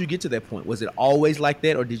 How did you get to that point? Was it always like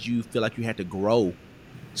that, or did you feel like you had to grow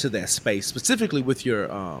to that space, specifically with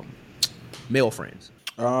your male friends?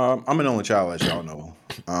 I'm an only child, as y'all know.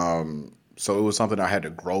 So it was something I had to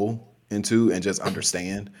grow into and just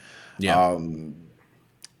understand. Yeah. And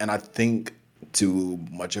I think to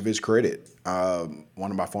much of his credit,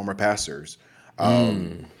 one of my former pastors,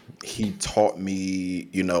 he taught me,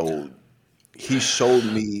 he showed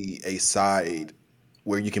me a side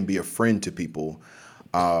where you can be a friend to people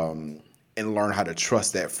and learn how to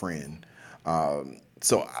trust that friend.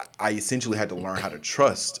 So I essentially had to learn how to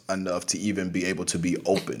trust enough to even be able to be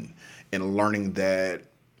open, and learning that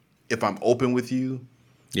if I'm open with you,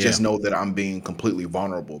 just know that I'm being completely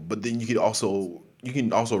vulnerable. But then you can also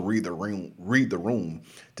read the room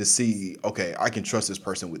to see, okay, I can trust this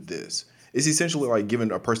person with this. It's essentially like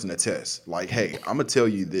giving a person a test. Like, hey, I'm gonna tell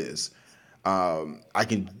you this. I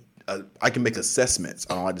can make assessments.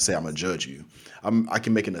 I don't like to say I'm gonna judge you. I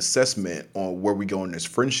can make an assessment on where we go in this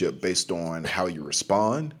friendship based on how you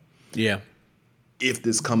respond. Yeah. If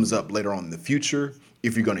this comes up later on in the future,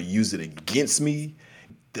 if you're gonna use it against me,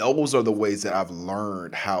 those are the ways that I've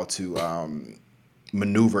learned how to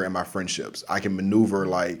maneuver in my friendships. I can maneuver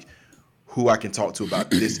like who I can talk to about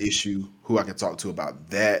this issue, who I can talk to about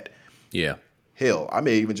that. Yeah. Hell, I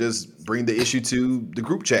may even just bring the issue to the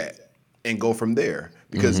group chat and go from there,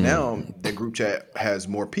 because now the group chat has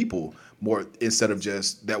more people, instead of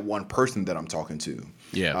just that one person that I'm talking to.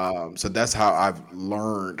 Yeah. So that's how I've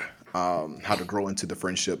learned how to grow into the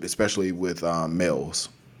friendship, especially with males.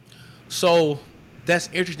 So that's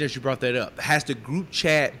interesting that you brought that up. Has the group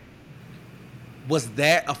chat, was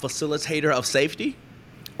that a facilitator of safety,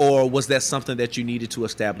 or was that something that you needed to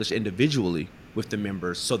establish individually with the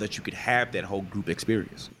members so that you could have that whole group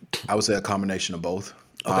experience? I would say a combination of both.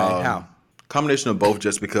 Okay, how? Combination of both,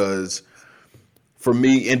 just because for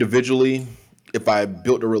me individually, if I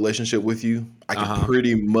built a relationship with you, I can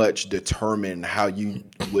pretty much determine how you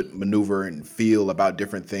would maneuver and feel about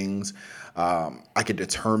different things. I could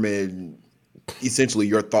determine essentially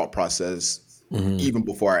your thought process even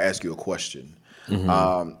before I ask you a question.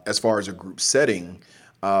 As far as a group setting,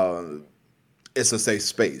 it's a safe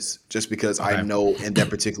space, just because I know in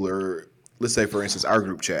that particular, let's say for instance, our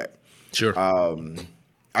group chat. Sure.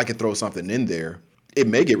 I could throw something in there. It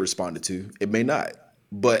may get responded to. It may not.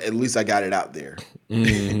 But at least I got it out there.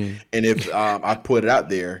 And if I put it out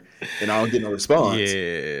there and I don't get no response,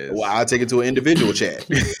 well, I'll take it to an individual chat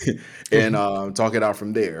and talk it out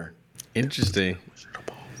from there. Interesting.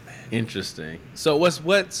 So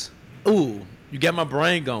what's ooh, you got my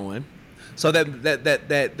brain going. So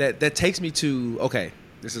that takes me to, okay,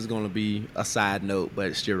 this is going to be a side note, but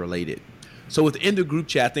it's still related. So within the group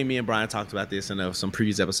chat, I think me and Brian talked about this in some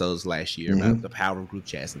previous episodes last year about the power of group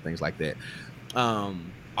chats and things like that.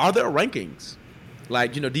 Are there rankings?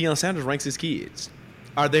 Like, Deion Sanders ranks his kids.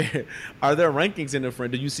 Are there rankings in the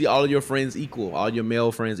friend? Do you see all of your friends equal, all your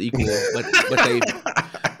male friends equal,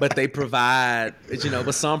 but they provide,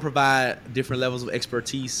 but some provide different levels of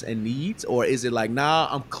expertise and needs? Or is it like, nah,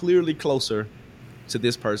 I'm clearly closer to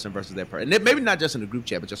this person versus that person? And maybe not just in the group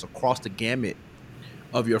chat, but just across the gamut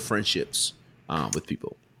of your friendships with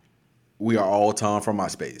people. We are all Tom from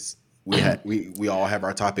MySpace. we all have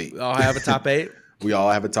our top 8. We all have a top 8. We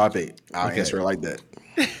all have a top 8. I'll answer it like that.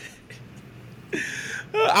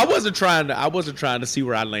 I wasn't trying to see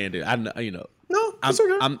where I landed. No,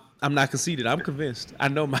 I'm not conceited. I'm convinced. I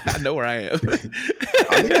know where I am.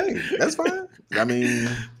 I mean, hey, that's fine. I mean,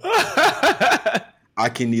 I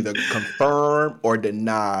can neither confirm or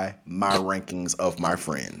deny my rankings of my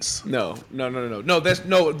friends. No. That's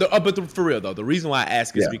no. But for real though, the reason why I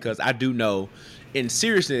ask is because I do know, in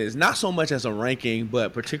seriousness, not so much as a ranking,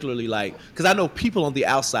 but particularly because I know people on the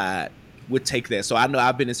outside would take that. So I know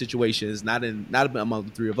I've been in situations, not among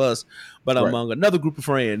the three of us, but among another group of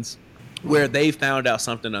friends, where they found out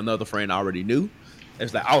something another friend already knew.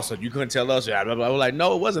 It's like, oh, so you couldn't tell us? I was like,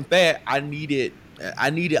 no, it wasn't that. I needed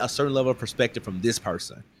a certain level of perspective from this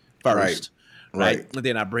person first, right? And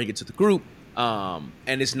then I bring it to the group. And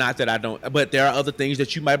it's not that I don't, but there are other things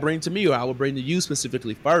that you might bring to me, or I will bring to you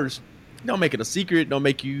specifically first. Don't make it a secret. Don't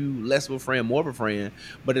make you less of a friend, more of a friend.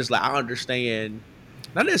 But it's like, I understand,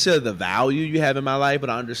 not necessarily the value you have in my life,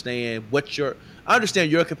 but I understand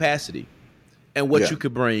your capacity and what you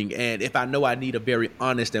could bring. And if I know I need a very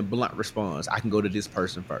honest and blunt response, I can go to this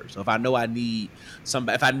person first. So if I know I need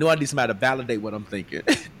somebody to validate what I'm thinking,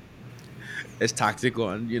 as toxic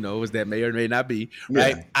on, as that may or may not be,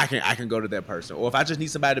 right? I can go to that person. Or if I just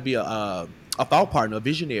need somebody to be a thought partner, a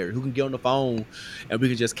visionary who can get on the phone and we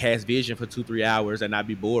can just cast vision for 2-3 hours and not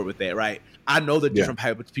be bored with that, right? I know the different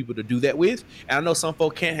type of people to do that with, and I know some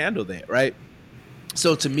folk can't handle that, right?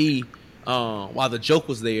 So to me, while the joke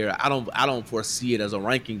was there, I don't foresee it as a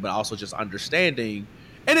ranking, but also just understanding.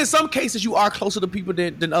 And in some cases, you are closer to people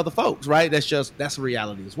than other folks, right? That's a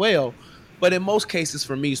reality as well. But in most cases,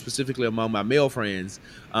 for me, specifically among my male friends,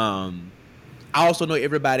 I also know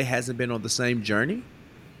everybody hasn't been on the same journey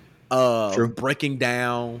of breaking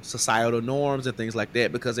down societal norms and things like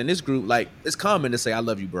that. Because in this group, it's common to say, I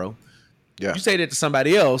love you, bro. Yeah. You say that to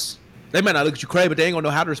somebody else, they might not look at you crazy, but they ain't gonna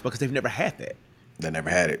know how to respond because they've never had that. They never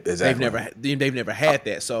had it. Exactly. They've never had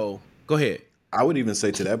that. So go ahead. I would even say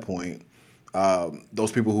to that point,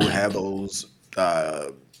 those people who have those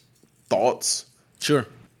thoughts,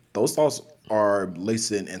 those thoughts are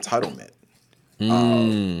laced in entitlement.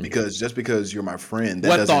 Because just because you're my friend, that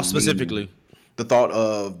what doesn't thought specifically? The thought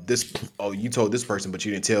of this. Oh, you told this person, but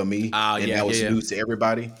you didn't tell me, and that was news to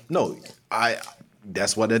everybody. No,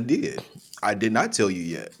 that's what I did. I did not tell you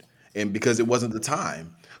yet, and because it wasn't the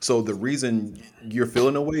time. So the reason you're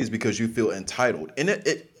feeling a way is because you feel entitled. And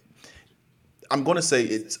I'm going to say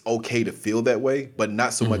it's okay to feel that way, but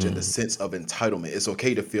not so much in the sense of entitlement. It's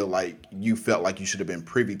okay to feel like you felt like you should have been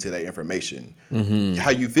privy to that information. How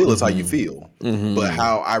you feel is how you feel. But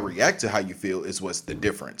how I react to how you feel is what's the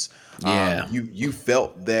difference. You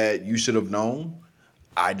felt that you should have known.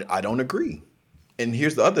 I don't agree. And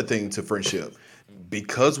here's the other thing to friendship.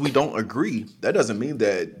 Because we don't agree, that doesn't mean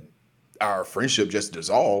that our friendship just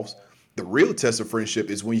dissolves. The real test of friendship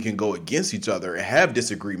is when you can go against each other and have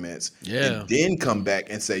disagreements and then come back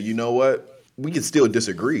and say, you know what, we can still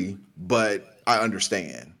disagree, but I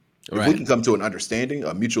understand. If we can come to an understanding,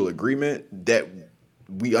 a mutual agreement that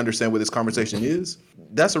we understand what this conversation is,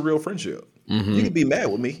 that's a real friendship. You can be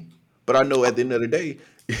mad with me, but I know at the end of the day,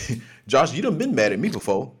 Josh, you done been mad at me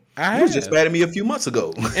before. You was just mad at me a few months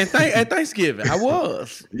ago. And at Thanksgiving, I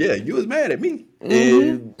was. Yeah, you was mad at me.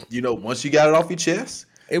 And, once you got it off your chest,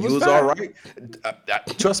 it was all right.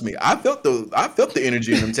 Trust me, I felt the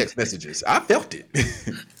energy in them text messages. I felt it.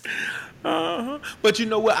 But you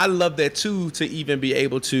know what? I love that too, to even be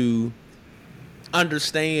able to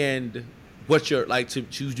understand what you're like,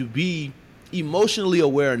 to be emotionally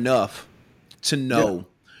aware enough to know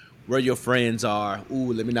where your friends are.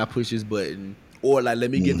 Ooh, let me not push this button. Or let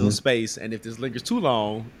me get those space, and if this lingers too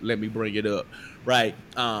long, let me bring it up, right?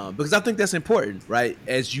 Because I think that's important, right?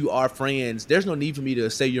 As you are friends, there's no need for me to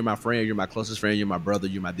say you're my friend, you're my closest friend, you're my brother,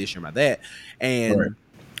 you're my this, you're my that, and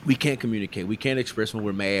we can't communicate. We can't express when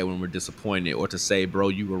we're mad, when we're disappointed, or to say, bro,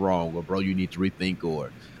 you were wrong, or bro, you need to rethink,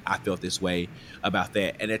 or I felt this way about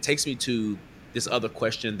that. And it takes me to this other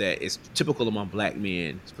question that is typical among black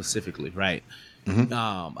men specifically, right?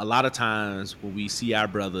 A lot of times when we see our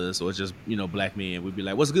brothers or just, black men, we'd be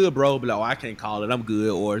like, what's good, bro? Be like, oh, I can't call it. I'm good.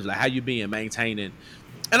 Or it's like, how you being, maintaining?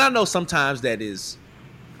 And I know sometimes that is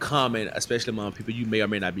common, especially among people you may or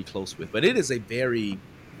may not be close with. But it is a very,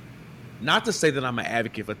 not to say that I'm an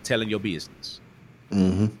advocate for telling your business.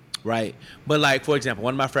 Right. But for example,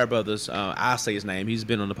 one of my frat brothers, I'll say his name. He's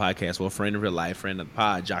been on the podcast. Well, a friend in real life, friend of the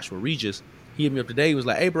pod, Joshua Regis. He hit me up today. He was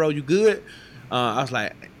like, hey, bro, you good? I was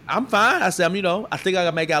like, I'm fine. I said, I think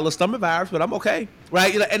I may got a little stomach virus, but I'm okay.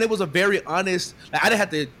 Right. And it was a very honest, I didn't have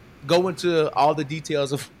to go into all the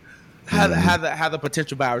details of how the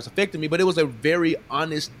potential virus affected me. But it was a very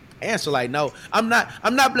honest answer. Like, no, I'm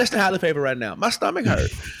not blessed and highly favored right now. My stomach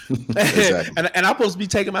hurt. Exactly. and I'm supposed to be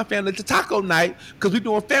taking my family to taco night because we're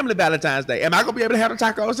doing family Valentine's Day. Am I gonna be able to have the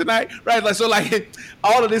tacos tonight? Right? Like, so like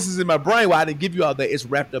all of this is in my brain. Why I didn't give you all that. It's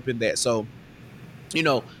wrapped up in that. So,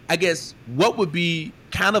 I guess what would be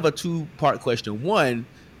kind of a 2-part question. One,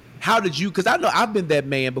 how did you, because I know I've been that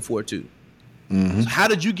man before too. So how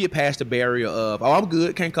did you get past the barrier of, I'm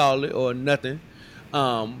good, can't call it, or nothing?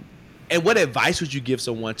 And what advice would you give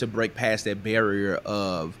someone to break past that barrier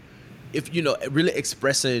of, if, really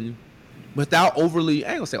expressing without overly,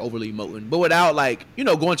 I ain't gonna say overly emoting, but without like,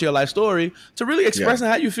 going to your life story to really expressing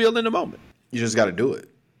how you feel in the moment? You just got to do it.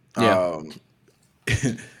 Yeah.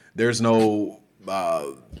 There's no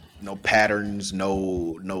patterns,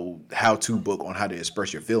 no how-to book on how to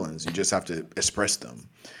express your feelings. You just have to express them.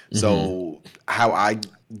 So how I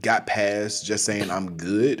got past just saying I'm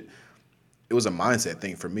good, it was a mindset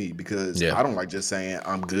thing for me because I don't like just saying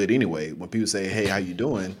I'm good anyway. When people say, hey, how you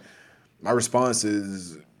doing? My response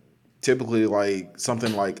is typically like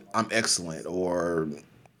something like I'm excellent or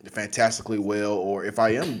fantastically well, or if I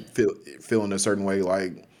am feeling a certain way,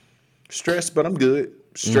 like stressed, but I'm good.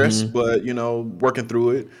 Stressed, but working through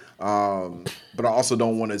it. But I also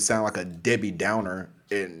don't want to sound like a Debbie Downer,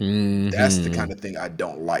 and that's the kind of thing I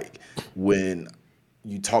don't like when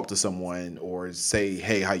you talk to someone or say,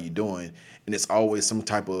 "Hey, how you doing?" and it's always some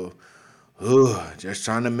type of, just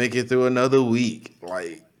trying to make it through another week.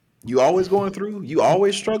 Like, you always going through? You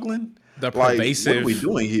always struggling? The pervasive. Like, what are we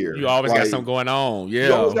doing here? You always got something going on. Yeah.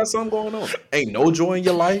 You always got something going on. Ain't no joy in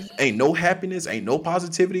your life. Ain't no happiness. Ain't no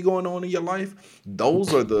positivity going on in your life.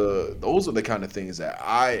 Those are the kind of things that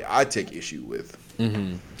I take issue with.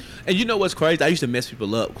 And you know what's crazy? I used to mess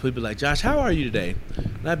people up. People be like, Josh, how are you today?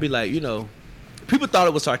 And I'd be like, people thought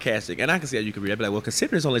it was sarcastic, and I can see how you could read. I'd be like, well,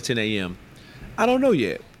 considering it's only 10 a.m., I don't know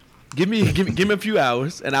yet. Give me a few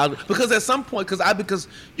hours, and because at some point, because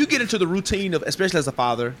you get into the routine of, especially as a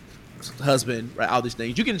father, husband, right, all these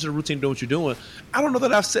things, you get into the routine of doing what you're doing. I don't know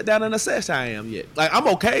that I've sat down and assessed how I am yet. Like, I'm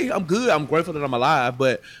okay, I'm good, I'm grateful that I'm alive,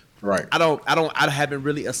 but I haven't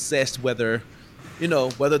really assessed whether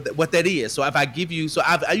what that is. So if I give you,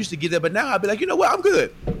 I used to give that, but now I'd be like, what, I'm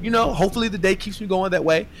good. Hopefully the day keeps me going that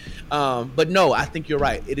way. But no, I think you're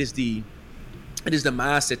right. It is the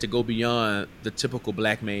mindset to go beyond the typical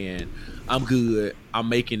black man. I'm good, I'm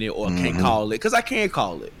making it, or can't call it, because I can't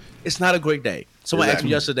call it. It's not a great day. Someone asked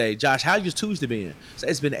me yesterday, Josh, how's your Tuesday been? So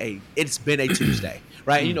it's been a Tuesday,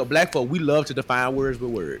 right? Black folk, we love to define words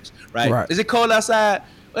with words, right? Is it cold outside?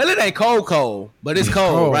 Well, it ain't cold, but it's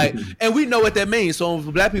cold, right? And we know what that means. So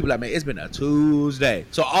for black people, like, man, it's been a Tuesday.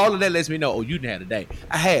 So all of that lets me know, you didn't have a day.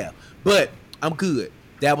 I have, but I'm good.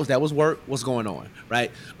 That was work. What's going on,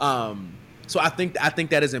 right? So I think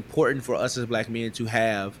that is important for us as black men to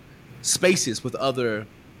have spaces with other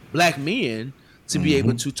black men to be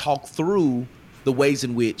able to talk through the ways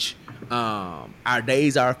in which our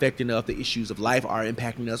days are affecting us, the issues of life are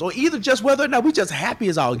impacting us, or either just whether or not we just happy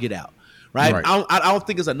as all get out, right? I don't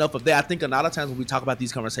think it's enough of that. I think a lot of times when we talk about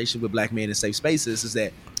these conversations with black men in safe spaces is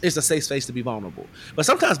that it's a safe space to be vulnerable. But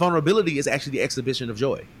sometimes vulnerability is actually the exhibition of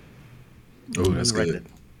joy. Oh, that's good.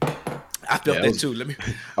 I felt that too. Let me.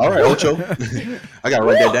 All right, Ocho. I gotta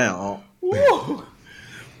write that down.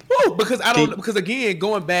 Because again,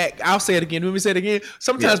 going back, I'll say it again. Let me say it again.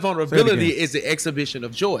 Sometimes vulnerability is the exhibition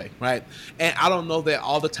of joy, right? And I don't know that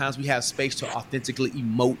all the times we have space to authentically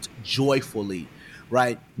emote joyfully,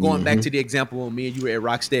 right? Going back to the example when me and you were at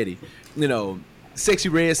Rocksteady, Sexy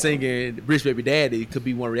Red singing Rich Baby Daddy could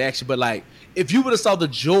be one reaction, but like if you would have saw the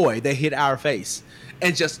joy that hit our face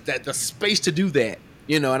and just that the space to do that.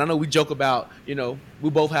 And I know we joke about, we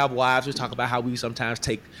both have wives. We talk about how we sometimes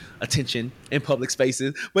take attention in public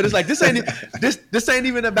spaces, but it's like this ain't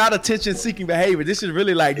even about attention-seeking behavior. This is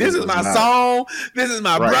really like this is my song. This is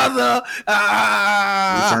my brother.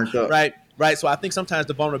 Right. So I think sometimes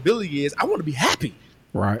the vulnerability is I want to be happy.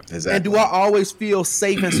 Right. Exactly. And do I always feel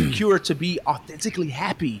safe and secure to be authentically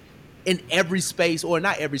happy in every space, or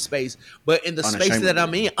not every space, but in the space that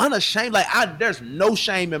I'm in, unashamed. Like there's no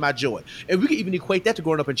shame in my joy, and we can even equate that to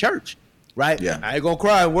growing up in church, right? Yeah, I ain't gonna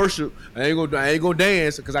cry and worship. I ain't gonna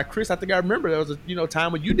dance because I think I remember there was a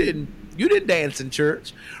time when you didn't dance in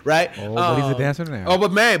church, right? Oh, but he's a dancer now. Oh,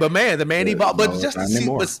 but man, the man he bought, but just to see,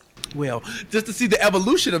 just to see the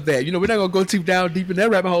evolution of that, we're not gonna go too deep in that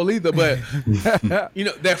rabbit hole either, but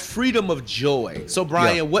that freedom of joy. So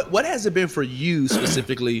Brian, what has it been for you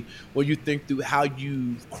specifically when you think through how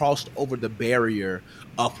you crossed over the barrier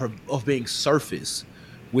of being surface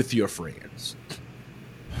with your friends?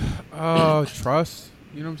 Trust.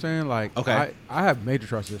 You know what I'm saying? Like, Okay. I have major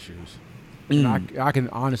trust issues. And I can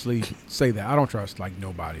honestly say that I don't trust like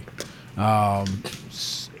nobody. I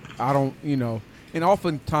don't, and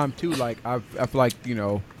oftentimes too, like I feel like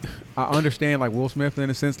I understand like Will Smith in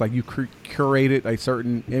a sense, like you curated a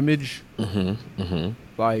certain image,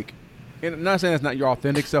 like, and I'm not saying that's not your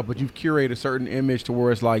authentic self, but you've curated a certain image to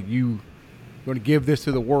where it's like you going to give this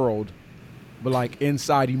to the world, but like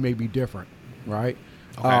inside you may be different, right?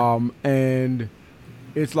 Okay. And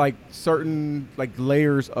it's like certain like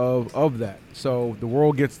layers of that. So the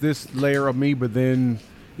world gets this layer of me, but then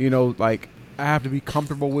like I have to be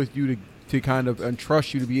comfortable with you to kind of and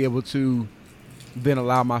trust you to be able to then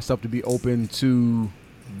allow myself to be open to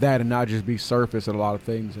that and not just be surface in a lot of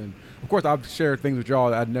things. And of course I've shared things with y'all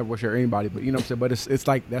that I'd never would share anybody, but you know what I'm saying? But it's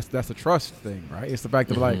like that's a trust thing, right? It's the fact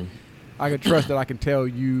that like I can trust that I can tell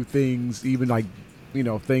you things, even like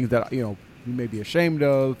things that you may be ashamed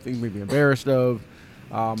of, things you may be embarrassed of,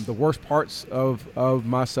 the worst parts of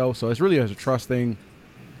myself. So it's really as a trust thing.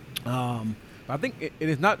 I think it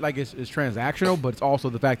is not like it's transactional, but it's also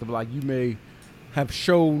the fact of like you may have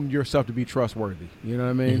shown yourself to be trustworthy. You know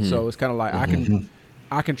what I mean? So it's kind of like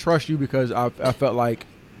I can trust you because I felt like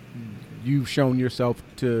you've shown yourself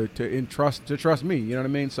to trust me. You know what I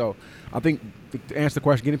mean? So I think to answer the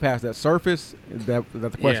question, getting past that surface, that's the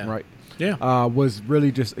question, right? Yeah. Was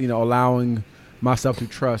really just allowing myself to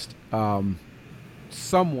trust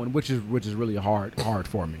someone, which is really hard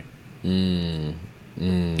for me.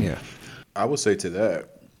 Yeah. I would say to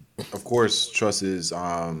that, of course, trust is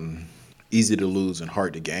easy to lose and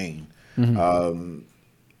hard to gain,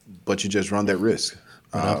 but you just run that risk.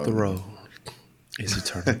 But off the road, it's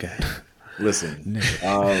eternal game. Listen,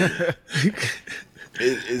 it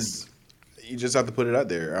is. You just have to put it out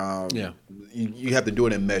there. You have to do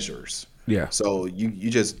it in measures. Yeah. So you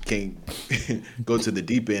just can't go to the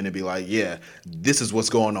deep end and be like, yeah, this is what's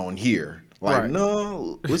going on here. Like, Right.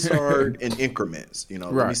 no, let's start in increments. Let me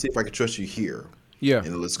Right. see if I can trust you here. Yeah.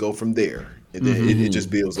 And let's go from there. And then it just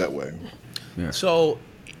builds that way. So,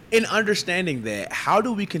 in understanding that, how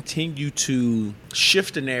do we continue to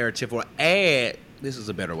shift the narrative or add? This is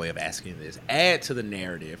a better way of asking this. Add to the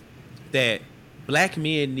narrative that black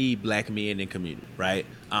men need black men in community, right?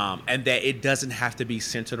 And that it doesn't have to be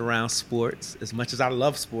centered around sports. As much as I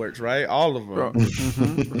love sports, right? All of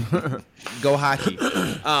them. Go hockey.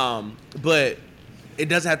 But it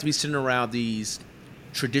doesn't have to be centered around these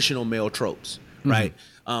traditional male tropes, right?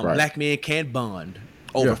 Right. Black men can bond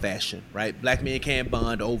over fashion, right? Black men can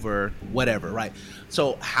bond over whatever, right?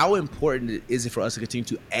 So how important is it for us to continue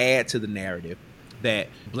to add to the narrative that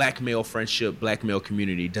black male friendship, black male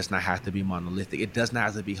community does not have to be monolithic. It does not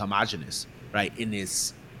have to be homogenous, right? In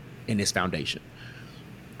this foundation.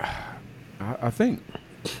 I think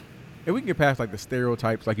if we can get past like the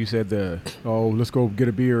stereotypes, like you said, let's go get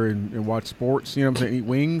a beer and watch sports, you know what I'm saying, eat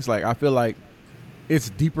wings. Like I feel like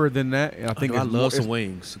it's deeper than that. And I think I love some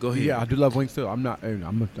wings. Go ahead. Yeah, I do love wings too. I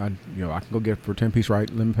can go get for 10 piece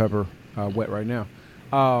lemon pepper wet right now.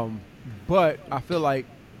 But I feel like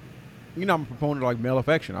I'm a proponent of like male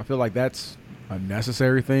affection. I feel like that's a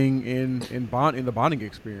necessary thing in the bonding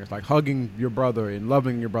experience, like hugging your brother and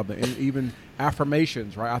loving your brother, and even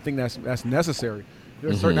affirmations, right? I think that's necessary.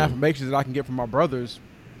 There's certain affirmations that I can get from my brothers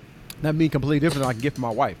that mean completely different than I can get from my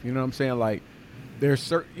wife. You know what I'm saying? Like there's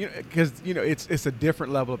certain, because it's a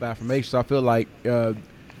different level of affirmation. So I feel like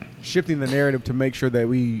shifting the narrative to make sure that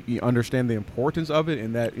we understand the importance of it,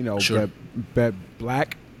 and that that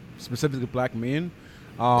black, specifically black men.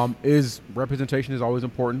 Is representation is always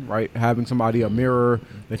important, right? Having somebody, a mirror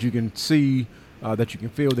that you can see, that you can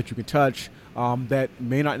feel, that you can touch, that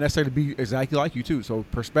may not necessarily be exactly like you too. So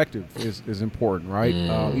perspective is important, right?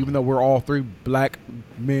 Even though we're all three black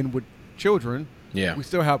men with children, we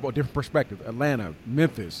still have a different perspective. Atlanta,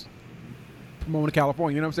 Memphis, Pomona,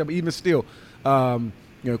 California, you know what I'm saying? But even still,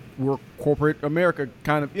 we're corporate America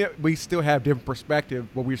kind of. We still have different perspective,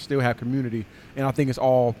 but we still have community, and I think it's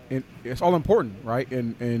all important, right?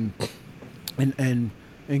 And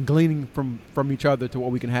gleaning from each other to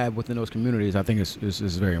what we can have within those communities, I think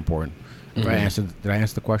is very important. Did I answer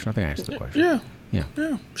the question? I think I answered the question.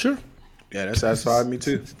 Yeah, sure. Yeah, that satisfied me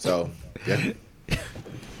too. So, yeah.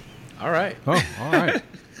 All right. Oh,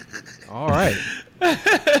 all right.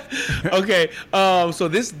 Okay. So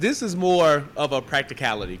this is more of a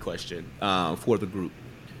practicality question for the group.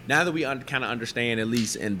 Now that we kind of understand, at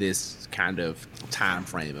least in this kind of time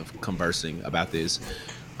frame of conversing about this,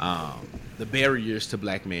 the barriers to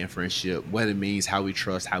black man friendship, what it means, how we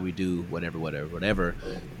trust, how we do, whatever.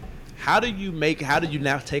 How do you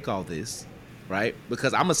now take all this, right?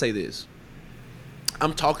 Because I'm gonna say this.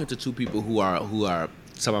 I'm talking to two people who are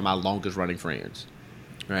some of my longest running friends.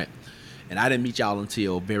 right? And I didn't meet y'all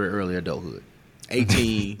until very early adulthood.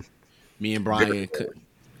 18, me and Brian,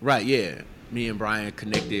 right? Yeah, me and Brian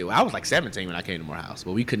connected. Well, I was like 17 when I came to Morehouse,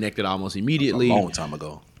 but we connected almost immediately. A long time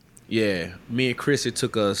ago. Yeah, me and Chris, it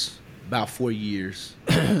took us about 4 years,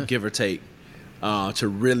 give or take, to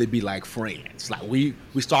really be like friends. Like we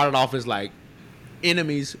started off as like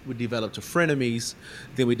enemies, we developed to frenemies,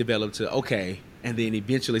 then we developed to okay, and then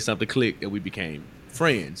eventually something clicked and we became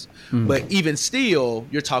friends. But even still,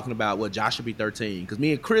 you're talking about what Josh should be 13, because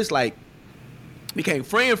me and Chris like became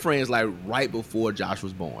friends like right before Josh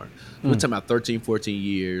was born. We're talking about 13, 14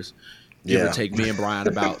 years. Give or take me and Brian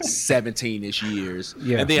about 17-ish years.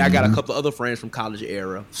 Yeah. And then I got a couple of other friends from college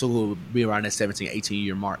era, so we'll be around that 17,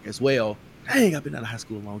 18-year mark as well. Dang, I've been out of high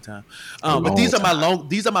school a long time. But these are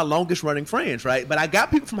my longest running friends, right? But I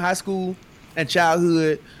got people from high school and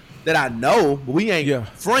childhood that I know, but we ain't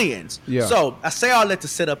friends. Yeah. So I say all that to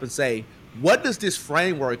set up and say, what does this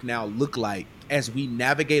framework now look like as we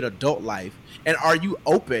navigate adult life? And are you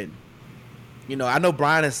open? You know, I know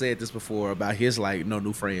Brian has said this before about his like no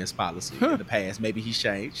new friends policy in the past. Maybe he's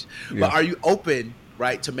changed. Yeah. But are you open,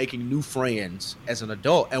 right, to making new friends as an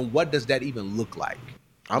adult? And what does that even look like?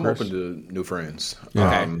 I'm open to new friends.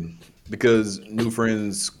 Because new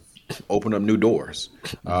friends open up new doors.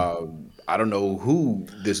 I don't know who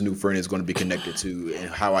this new friend is going to be connected to and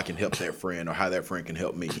how I can help that friend or how that friend can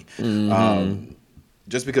help me.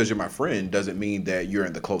 Just because you're my friend doesn't mean that you're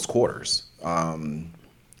in the close quarters.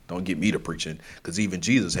 Don't get me to preaching, because even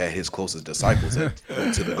Jesus had his closest disciples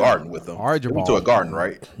to the garden with him. They went to a garden,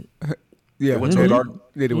 right? Yeah, they went to a garden.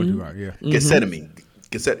 Yeah, they went to a garden. Yeah, Gethsemane.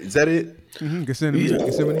 Is that it?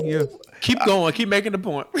 Gethsemane. Yeah. Keep going. Keep making the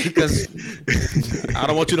point, because I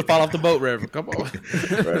don't want you to fall off the boat, Reverend. Come on.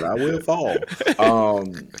 Right, I will fall.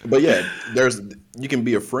 But yeah, you can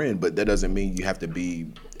be a friend, but that doesn't mean you have to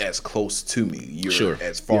be as close to me. You're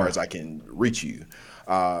as far as I can reach you.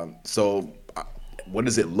 So what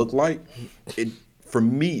does it look like? For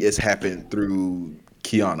me, it's happened through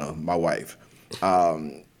Kiana, my wife.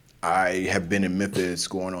 I have been in Memphis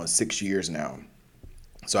going on 6 years now.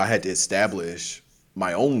 So I had to establish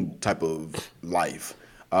my own type of life,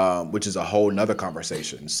 which is a whole nother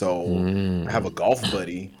conversation. So I have a golf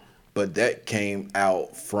buddy, but that came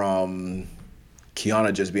out from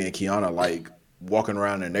Kiana just being Kiana, like walking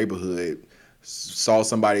around in the neighborhood, saw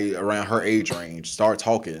somebody around her age range, start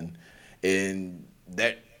talking, and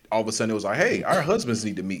that all of a sudden it was like, hey, our husbands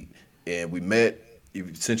need to meet. And we met,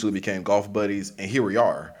 essentially became golf buddies, and here we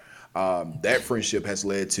are. That friendship has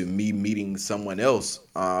led to me meeting someone else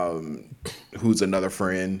who's another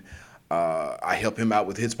friend. I help him out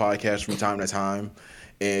with his podcast from time to time,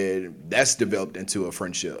 and that's developed into a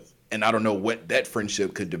friendship. And I don't know what that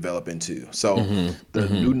friendship could develop into. So the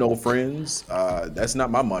new no friends, that's not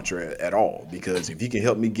my mantra at all, because if you can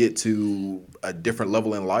help me get to a different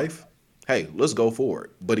level in life, hey, let's go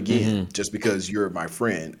forward. But again, just because you're my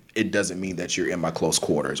friend, it doesn't mean that you're in my close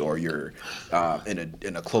quarters or you're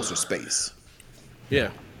in a closer space.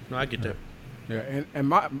 Yeah, no, I get that. Yeah,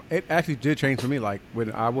 and it actually did change for me. Like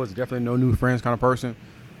when I was definitely no new friends kind of person.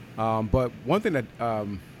 But one thing that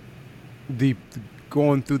the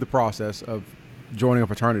going through the process of joining a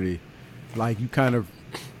fraternity, like it kind of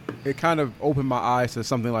opened my eyes to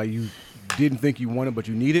something like you didn't think you wanted, but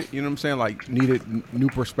you needed. You know what I'm saying? Like needed new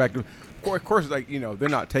perspective. Of course, like, you know, they're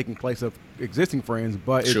not taking place of existing friends,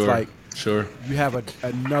 but it's like you have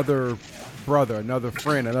another brother, another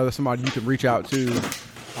friend, another somebody you can reach out to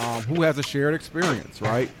who has a shared experience,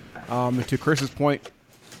 right? And to Chris's point,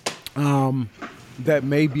 that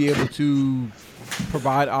may be able to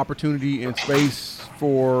provide opportunity and space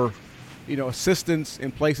for, you know, assistance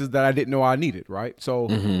in places that I didn't know I needed, right? So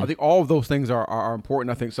I think all of those things are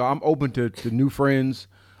important, I think. So I'm open to new friends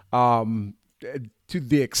to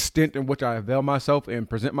the extent in which I avail myself and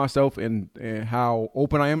present myself and how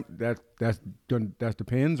open I am. That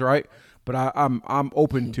depends, right? But I'm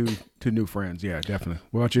open to new friends. Yeah, definitely.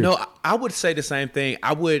 What about you? No, I would say the same thing.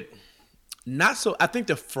 I would not so. I think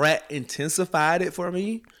the frat intensified it for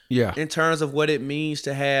me. Yeah. In terms of what it means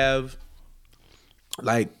to have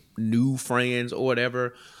like new friends or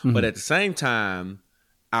whatever. But at the same time,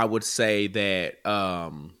 I would say that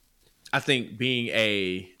I think being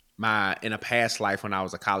in a past life when I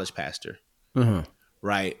was a college pastor,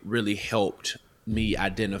 right, really helped me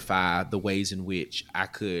identify the ways in which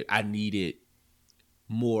I needed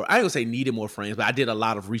more. I don't say needed more friends, but I did a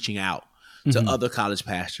lot of reaching out to other college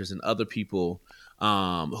pastors and other people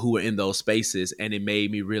who were in those spaces, and it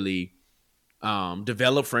made me really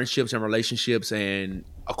develop friendships and relationships and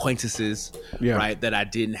acquaintances, right, that I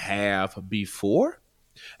didn't have before.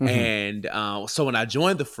 And so when I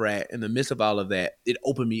joined the frat, in the midst of all of that, it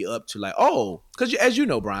opened me up to like, oh, because as you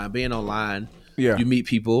know, Brian, being online, you meet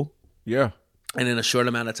people. Yeah. And in a short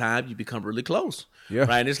amount of time, you become really close. Yeah.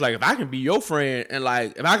 Right. And it's like, if I can be your friend and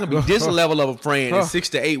like, if I can be this level of a friend in 6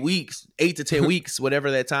 to 8 weeks, 8 to 10 weeks,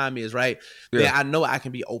 whatever that time is, right. Yeah. Then I know I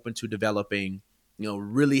can be open to developing,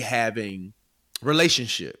 really having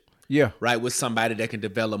relationship. Yeah. Right. With somebody that can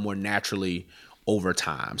develop more naturally over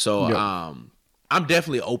time. So, I'm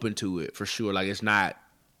definitely open to it for sure. Like it's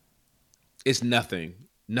nothing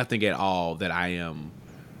at all that I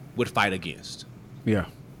would fight against. Yeah.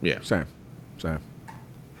 Yeah. Same.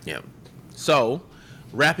 Yeah. So,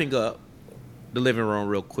 wrapping up the living room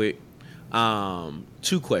real quick. 2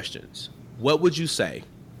 questions. What would you say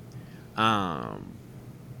in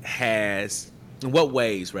what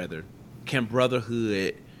ways rather can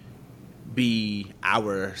brotherhood be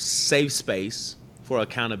our safe space for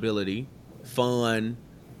accountability, fun,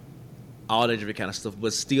 all that different kind of stuff,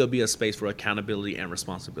 but still be a space for accountability and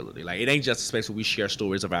responsibility? Like, it ain't just a space where we share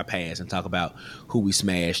stories of our past and talk about who we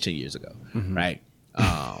smashed 10 years ago, right?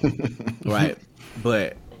 Right.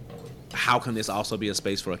 But how can this also be a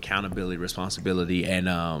space for accountability, responsibility,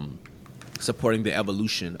 and supporting the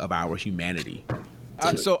evolution of our humanity?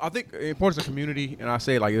 So I think the importance of community, and I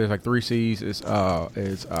say like there's like 3 C's is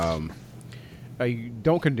you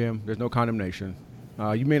don't condemn. There's no condemnation.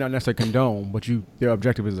 You may not necessarily condone, but their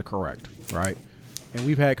objective is correct, right? And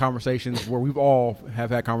we've had conversations where we've all have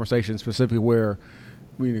had conversations specifically where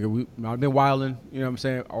I've been wilding, you know what I'm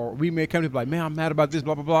saying? Or we may come to be like, man, I'm mad about this,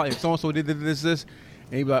 blah, blah, blah. And so-and-so did this. And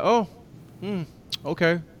you'd be like, oh,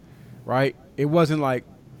 okay, right? It wasn't like,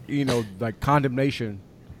 like condemnation,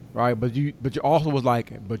 right? But you also was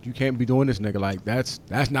like, but you can't be doing this, nigga. Like, that's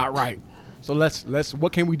not right. So let's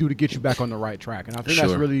what can we do to get you back on the right track? And I think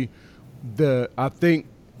that's really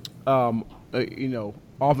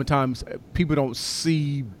oftentimes people don't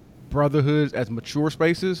see brotherhoods as mature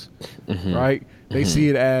spaces, right? They see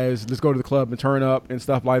it as let's go to the club and turn up and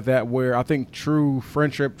stuff like that, where I think true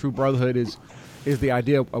friendship, true brotherhood is the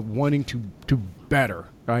idea of wanting to better,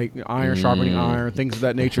 right? Iron sharpening iron, things of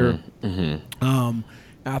that nature.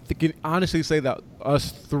 I can honestly say that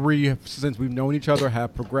us 3, since we've known each other,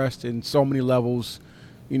 have progressed in so many levels,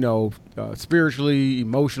 spiritually,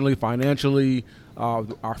 emotionally, financially,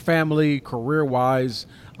 our family, career-wise,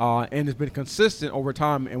 and it's been consistent over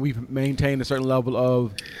time, and we've maintained a certain level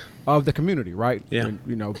of the community, right? Yeah.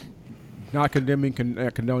 And, not condemning,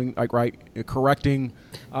 condoning, like, right, correcting,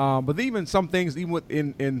 but even some things, even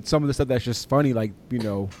in some of the stuff that's just funny, like,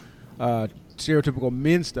 stereotypical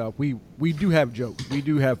men stuff, we do have jokes, we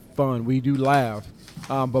do have fun, we do laugh,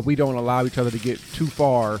 but we don't allow each other to get too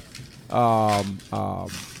far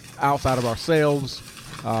outside of ourselves,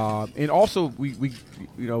 and also we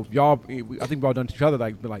y'all, I think we've all done to each other,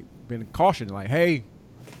 like been cautioned, like, hey,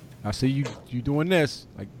 I see you doing this,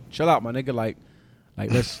 like, chill out, my nigga, like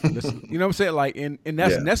let's you know what I'm saying, like, and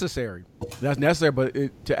that's necessary, but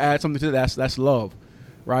to add something to that's love,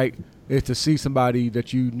 right? It's to see somebody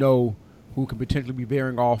that who can potentially be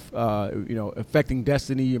veering off, affecting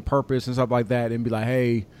destiny and purpose and stuff like that, and be like,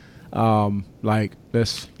 hey, like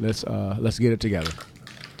let's get it together.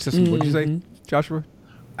 What'd you say, Joshua?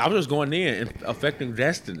 I was just going in and affecting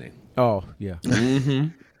destiny. Oh yeah.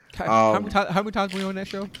 How many times were you on that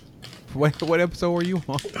show? What episode were you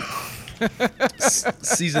on?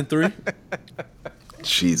 Season 3.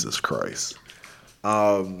 Jesus Christ.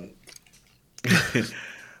 The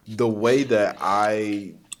way that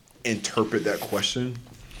I interpret that question,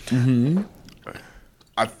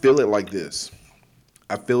 I feel it like this.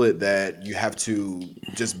 I feel it that you have to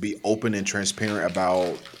just be open and transparent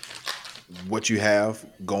about what you have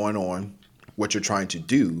going on, what you're trying to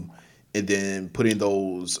do, and then putting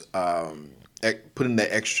that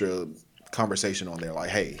extra conversation on there, like,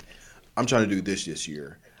 hey, I'm trying to do this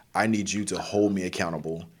year. I need you to hold me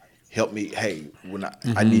accountable. Help me. Hey,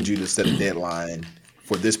 I need you to set a deadline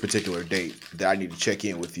for this particular date that I need to check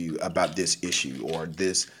in with you about this issue or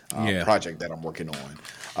this project that I'm working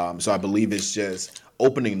on. So I believe it's just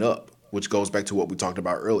opening up, which goes back to what we talked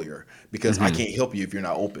about earlier, because I can't help you if you're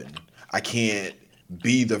not open. I can't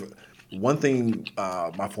be the one thing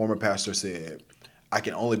my former pastor said, I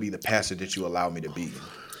can only be the pastor that you allow me to be.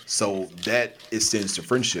 So that extends to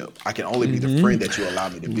friendship. I can only be the friend that you allow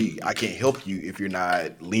me to be. I can't help you if you're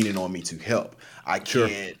not leaning on me to help. I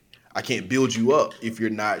can't build you up if you're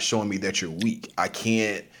not showing me that you're weak. I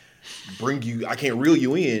can't reel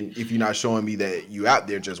you in if you're not showing me that you out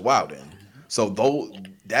there just wilding. So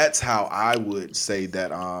that's how I would say that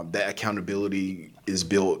that accountability is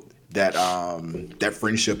built, that that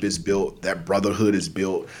friendship is built, that brotherhood is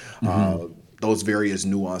built. those various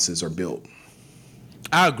nuances are built.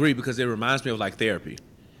 I agree, because it reminds me of like therapy.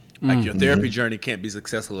 Like your therapy journey can't be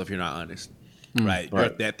successful if you're not honest, right?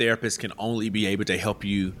 That therapist can only be able to help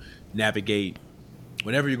you navigate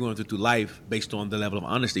whatever you're going through life based on the level of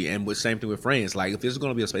honesty. And with same thing with friends. Like if there's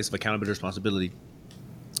going to be a space of accountability, responsibility,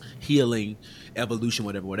 healing, evolution,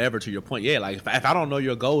 whatever. To your point, yeah. Like if I don't know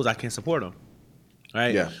your goals, I can't support them.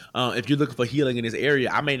 Right. Yeah. If you're looking for healing in this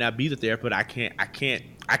area, I may not be the therapist, but I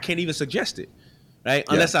can't even suggest it. Right.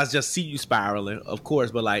 Yeah. Unless I just see you spiraling, of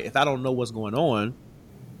course. But like if I don't know what's going on.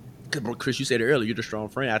 Chris, you said it earlier, you're the strong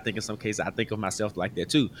friend. I think in some cases, I think of myself like that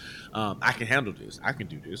too. I can handle this. I can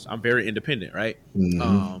do this. I'm very independent, right?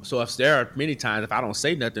 So if there are many times, if I don't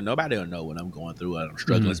say nothing, nobody will know what I'm going through. I'm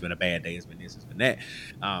struggling. It's been a bad day. It's been this. It's been that.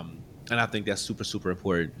 And I think that's super, super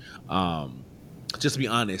important. Just to be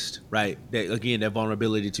honest, right? That again, that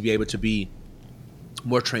vulnerability to be able to be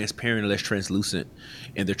more transparent and less translucent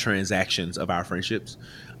in the transactions of our friendships.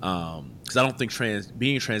 Because I don't think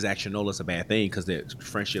being transactional is a bad thing, because the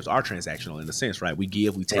friendships are transactional in a sense, right? We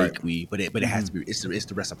give, we take, but it has to be, it's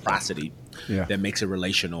the reciprocity that makes it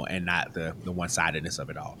relational and not the one-sidedness of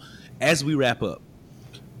it all. As we wrap up,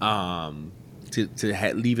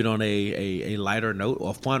 leave it on a lighter note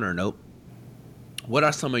or funner note, what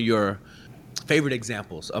are some of your favorite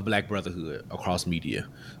examples of Black brotherhood across media?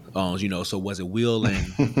 So was it Will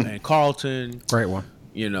and Carlton? Great one.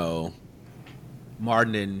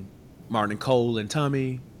 Martin and Cole and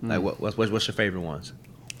Tommy. Like what's your favorite ones?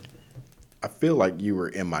 I feel like you were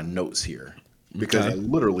in my notes here because I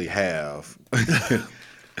literally have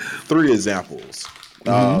 3 examples.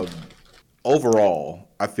 Overall,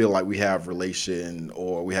 I feel like we have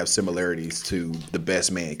similarities to the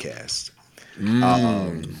Best Man cast.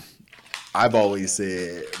 I've always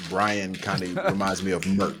said Brian kind of reminds me of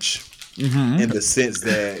Murch in the sense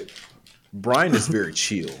that Brian is very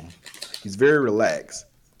chill. He's very relaxed.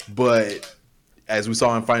 But as we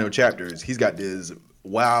saw in Final Chapters, he's got this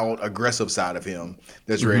wild, aggressive side of him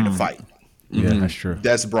that's ready to fight. Yeah, that's true.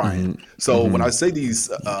 That's Brian. So when I say these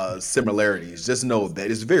similarities, just know that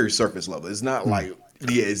it's very surface level. It's not like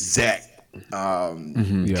the exact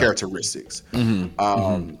characteristics.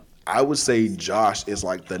 I would say Josh is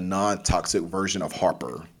like the non-toxic version of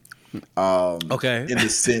Harper. In the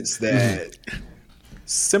sense that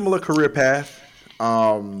similar career path,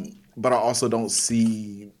 but I also don't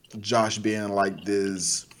see Josh being like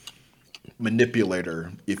this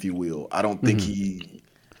manipulator, if you will. I don't think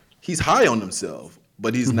he's high on himself,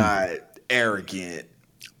 but he's not arrogant.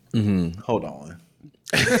 Hold on.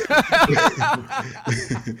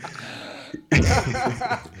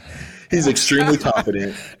 He's extremely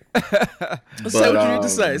confident. Say what you need to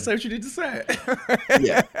say. Say what you need to say.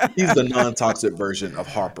 Yeah, he's the non-toxic version of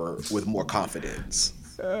Harper with more confidence.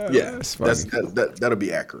 That'll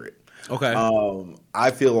be accurate. Okay.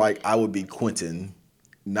 I feel like I would be Quentin,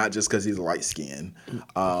 not just because he's light skinned,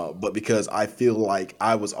 but because I feel like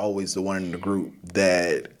I was always the one in the group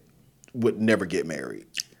that would never get married.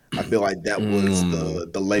 I feel like that was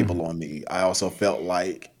the label on me. I also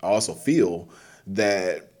feel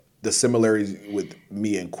that the similarities with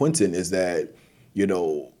me and Quentin is that,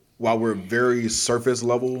 while we're very surface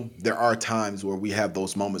level, there are times where we have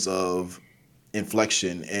those moments of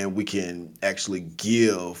inflection and we can actually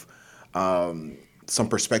give some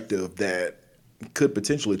perspective that could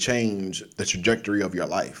potentially change the trajectory of your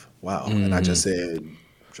life. Wow. And I just said,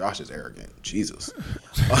 Josh is arrogant. Jesus.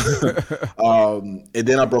 And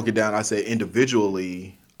then I broke it down. I said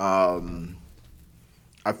individually, I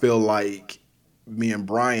feel like me and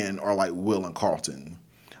Brian are like Will and Carlton.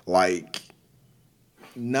 Like,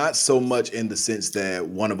 not so much in the sense that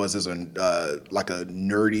one of us is like a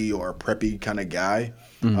nerdy or a preppy kind of guy,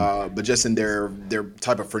 but just in their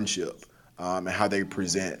type of friendship and how they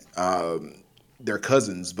present. They're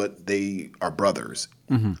cousins, but they are brothers.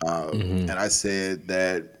 And I said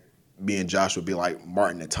that me and Josh would be like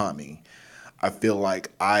Martin and Tommy. I feel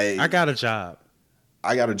like I got a job.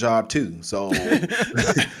 I got a job too. So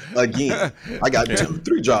again, I got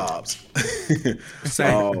 2-3 jobs.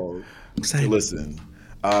 Same. Listen,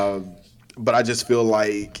 but I just feel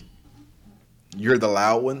like you're the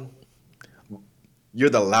loud one. You're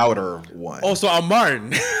the louder one. Oh, so I'm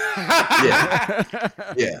Martin.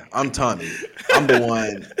 Yeah, I'm Tommy. I'm the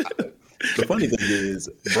one. The funny thing is,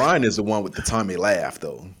 Brian is the one with the Tommy laugh,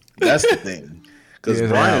 though. That's the thing. Because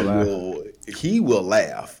Brian will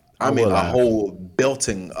laugh. I mean, a whole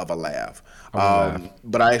belting of a laugh.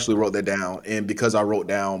 But I actually wrote that down, and because I wrote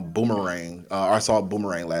down Boomerang, I saw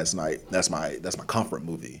Boomerang last night. That's my comfort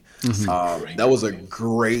movie. That was a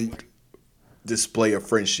great display of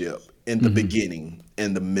friendship in the beginning,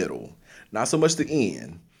 in the middle, not so much the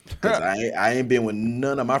end. because I ain't been with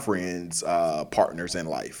none of my friends' partners in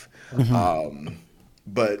life.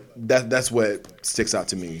 But that's what sticks out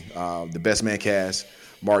to me. The Best Man cast,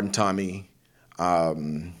 Martin, Tommy,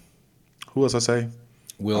 who else I say?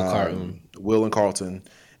 Will Carlton. Will and Carlton,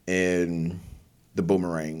 and the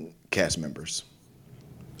Boomerang cast members.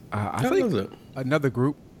 I think another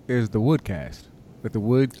group is the Wood cast, with the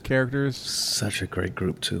Wood characters. Such a great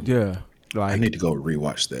group too. Yeah, like I need to go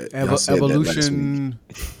rewatch that. Y'all said that Evolution.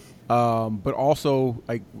 But also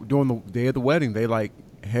like during the day of the wedding, they like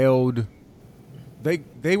held.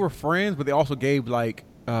 They were friends, but they also gave like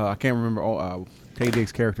I can't remember Tay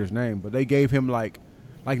Diggs' character's name, but they gave him like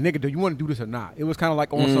nigga, do you want to do this or not? It was kind of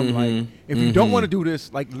like on something like if you don't want to do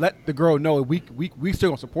this, like let the girl know we still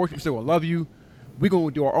gonna support you, we still gonna love you. We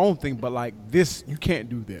gonna do our own thing, but like this, you can't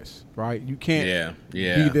do this, right? You can't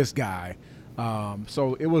be this guy.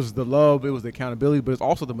 So it was the love, it was the accountability, but it's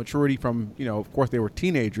also the maturity from of course they were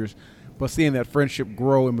teenagers, but seeing that friendship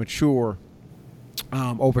grow and mature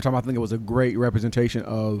over time, I think it was a great representation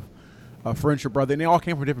of a friendship, brother. And they all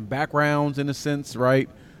came from different backgrounds in a sense, right?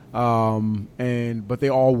 But they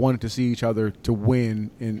all wanted to see each other to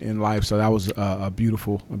win in life. So that was a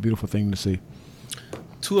beautiful thing to see.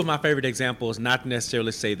 Two of my favorite examples, not to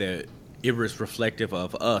necessarily say that it was reflective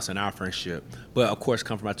of us and our friendship, but of course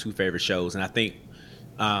come from my two favorite shows. And I think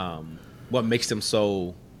what makes them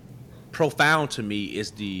so profound to me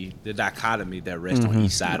is the dichotomy that rests on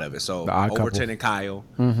each side of it. So Overton and Kyle,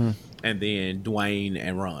 and then Dwayne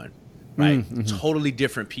and Ron, right? Totally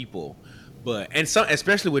different people. But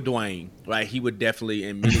especially with Dwayne, right? He would definitely,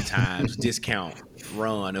 and many times, discount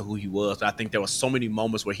Ron and who he was. I think there were so many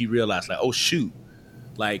moments where he realized, like, oh shoot,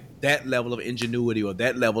 like that level of ingenuity or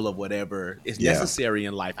that level of whatever is necessary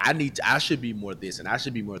in life. I should be more this and I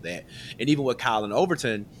should be more that. And even with Kyle and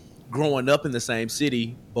Overton, growing up in the same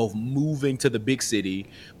city, both moving to the big city,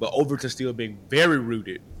 but Overton still being very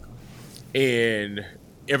rooted in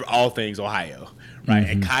all things Ohio, right?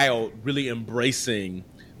 And Kyle really embracing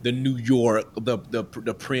the New York,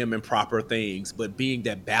 the prim and proper things, but being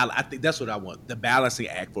that balance. I think that's what I want, the balancing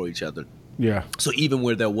act for each other. Yeah. So even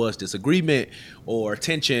where there was disagreement or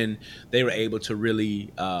tension, they were able to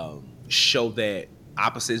really show that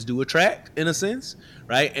opposites do attract in a sense,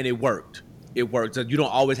 right? And it worked. It worked. So you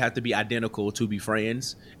don't always have to be identical to be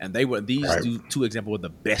friends. And these two examples were the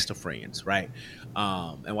best of friends, right?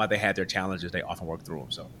 And while they had their challenges, they often worked through them.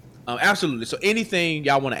 So absolutely. So anything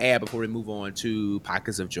y'all want to add before we move on to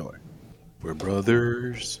Pockets of Joy? We're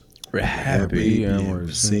brothers. We're happy and we're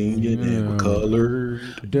singing and we're colored.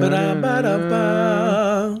 Give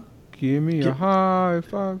me a high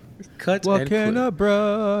five. Cut. What can a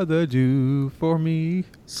brother do for me?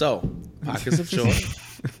 So, Pockets of Joy.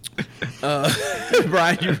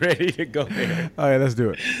 Brian, you ready to go there? All right, let's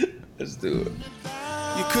do it. Let's do it.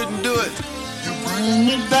 You couldn't do it. You bring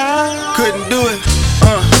me down. Couldn't do it.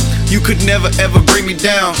 You could never ever bring me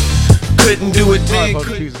down. Couldn't do it then. All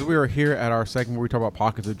right, we are here at our segment where we talk about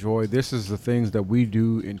Pockets of Joy. This is the things that we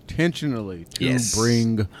do intentionally to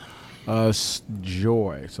bring us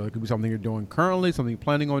joy. So it could be something you're doing currently, something you're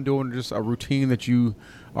planning on doing, just a routine that you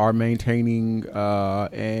are maintaining.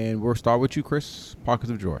 And we'll start with you, Chris.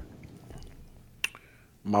 Pockets of Joy.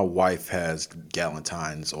 My wife has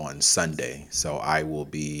Galentine's on Sunday, so I will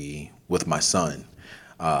be with my son.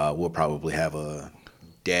 We'll probably have a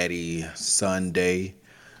daddy Sunday.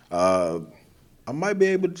 I might be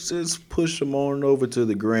able to just push them on over to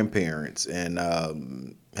the grandparents and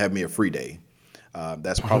have me a free day.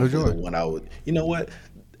 That's probably the one I would. You know what?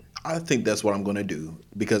 I think that's what I'm going to do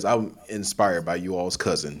because I'm inspired by you all's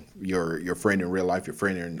cousin, your friend in real life, your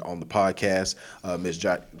friend on the podcast, Miss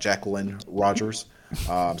Jacqueline Rogers.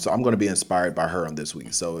 So I'm going to be inspired by her on this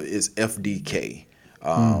week. So it's FDK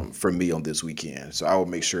for me on this weekend. So I will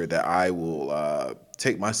make sure that I will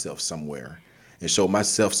take myself somewhere and show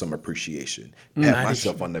myself some appreciation, pat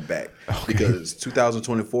myself on the back, because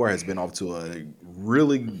 2024 has been off to a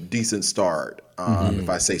really decent start, if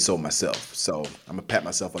I say so myself. So I'm gonna pat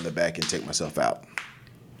myself on the back and take myself out.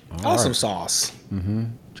 Awesome sauce.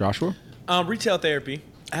 Joshua? Retail therapy.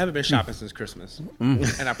 I haven't been shopping since Christmas,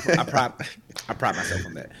 and I pride myself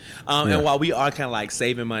on that. And while we are kind of like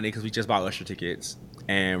saving money because we just bought Usher tickets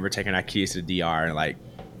and we're taking our kids to the DR in like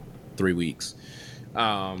 3 weeks,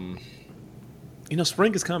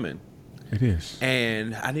 spring is coming. It is.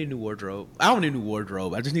 And I need a new wardrobe. I don't need a new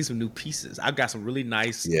wardrobe. I just need some new pieces. I've got some really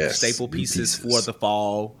nice staple pieces for the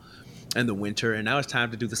fall and the winter. And now it's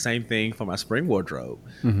time to do the same thing for my spring wardrobe.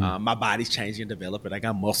 My body's changing and developing. I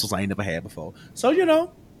got muscles I ain't never had before. So, I'm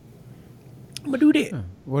going to do that.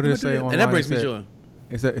 What did it say online? And that brings me joy.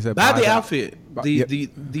 It's a buy the outfit.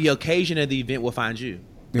 The occasion and the event will find you.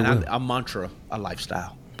 And a mantra, a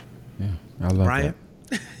lifestyle. Yeah, I love Brian?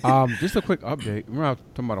 that. Just a quick update. Remember I was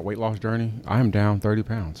talking about a weight loss journey? I am down 30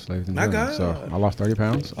 pounds, ladies and My gentlemen. God. So I lost 30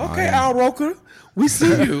 pounds. Okay, Al Roker, we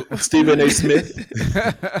see you. Stephen A. Smith.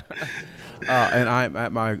 And I'm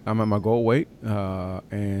at my goal weight,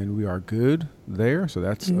 and we are good there. So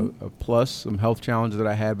that's a plus. Some health challenges that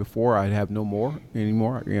I had before, I have no more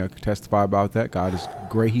anymore. I can testify about that. God is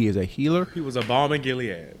great. He is a healer. He was a bomb in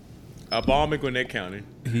Gilead, a bomb in Gwinnett County.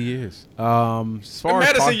 He is. As The far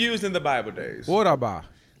as medicine used in the Bible days. what I buy?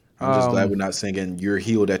 I'm just glad we're not singing "You're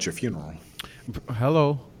Healed" at your funeral.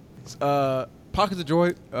 Hello. Pockets of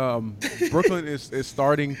Joy. Brooklyn is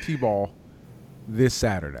starting T-ball this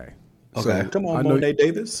Saturday. Okay, So, come I on, know Monet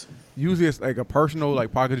Davis. usually it's like a personal,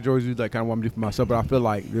 like Pockets of Joy is like kind of what I'm doing for myself, but I feel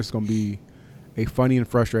like this is going to be a funny and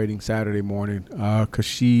frustrating Saturday morning because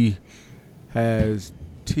she has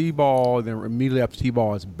T-ball, then immediately after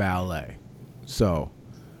T-ball is ballet. So,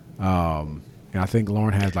 and I think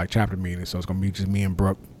Lauren has like chapter meetings, so it's going to be just me and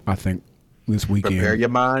Brooke, I think, this weekend. Prepare your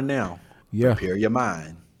mind now. Yeah. Prepare your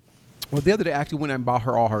mind. Well, the other day I actually went and bought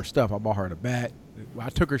her all her stuff. I bought her the bat. I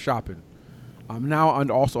took her shopping. I'm now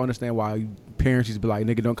also understand why parents used to be like,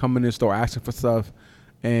 nigga, don't come in this store asking for stuff.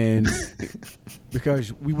 And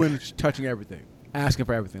because we went touching everything, asking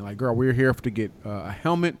for everything. Like, girl, we're here to get a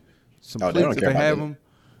helmet, some They cleats don't if care they about have that. them.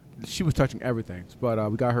 She was touching everything. But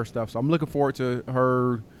we got her stuff. So I'm looking forward to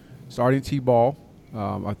her starting T-ball.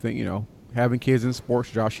 I think, having kids in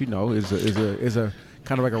sports, Josh, is a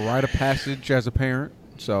kind of like a rite of passage as a parent.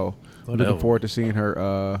 So I'm looking forward to seeing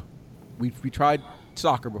her. We tried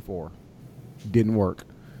soccer before. Didn't work.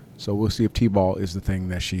 So we'll see if T-ball is the thing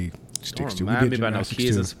that she sticks to. Don't remind me about no gymnastics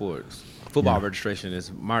kids too. in sports. Football Yeah. registration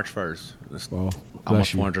is March 1st. It's Well,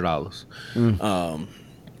 almost bless you. $400.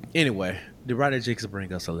 Anyway, did Rodney Jackson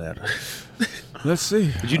bring us a letter? Let's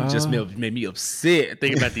see. You just made me upset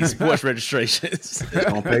thinking about these sports registrations. It's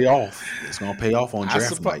gonna pay off. It's gonna pay off on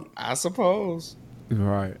draft night. I suppose.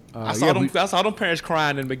 Right. I saw them parents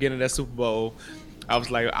crying in the beginning of that Super Bowl. I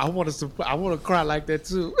was like, I want to cry like that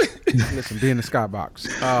too. Listen, be in the skybox.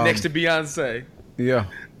 Next to Beyonce. Yeah.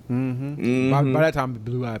 Mm-hmm. By that time,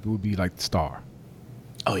 Blue Ivy would be like the star.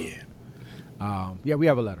 Oh yeah. Yeah, we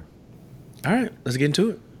have a letter. All right, let's get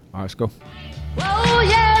into it. All right, let's go. Oh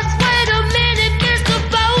yes, wait a minute, Mr.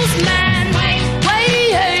 Postman. Wait,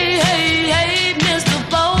 hey, Mr.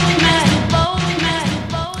 Postman.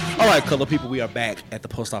 All right, color people, we are back at the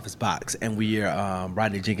post office box, and we are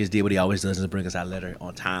Rodney Jenkins did what he always does, is bring us our letter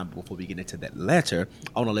on time. Before we get into that letter,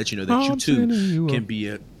 I want to let you know that you too can be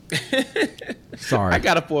a. Sorry, I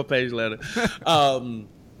got a 4-page letter.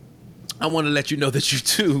 I want to let you know that you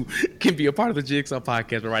too can be a part of the Jigsaw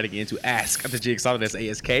podcast by writing into Ask the Jigsaw. That's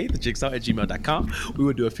ASK, thejigsaw@gmail.com. We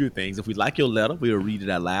will do a few things. If we like your letter, we will read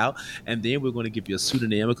it out loud. And then we're going to give you a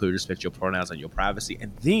pseudonym because we respect your pronouns and your privacy.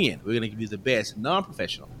 And then we're going to give you the best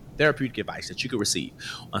non-professional therapeutic advice that you can receive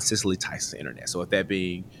on Cicely Tyson's internet. So with that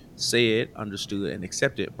being said, understood, and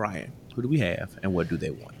accepted, Brian, who do we have and what do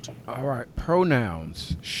they want? All right,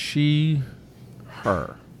 pronouns: she,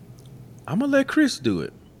 her. I'm going to let Chris do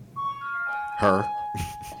it. Her.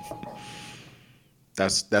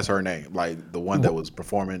 That's her name. Like the one that was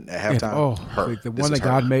performing at halftime. Oh, her. like the This one is that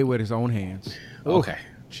her. God made with His own hands. Okay.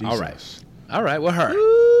 Jesus. All right. Well, her.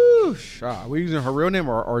 Oosh. Are we using her real name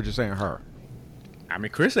or just saying her? I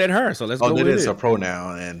mean, Chris said her, so let's Oh, go that with is it. a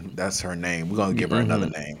pronoun, and that's her name. We're gonna give her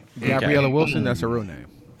another name. Gabriella Wilson. That's her real name.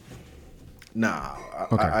 Nah,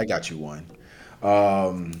 Okay. I got you one.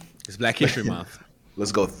 It's Black History Month.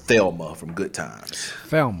 Let's go Thelma from Good Times.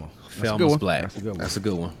 Thelma. That's a good Thelma's one. black. That's a good one. That's a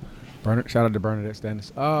good one. Shout out to Bernadette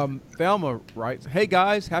Stennis. Thelma writes, "Hey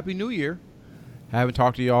guys, Happy New Year. Haven't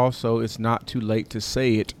talked to y'all, so it's not too late to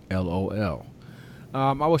say it. LOL.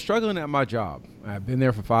 I was struggling at my job. I've been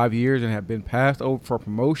there for 5 years and have been passed over for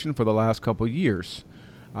promotion for the last couple of years.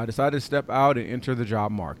 I decided to step out and enter the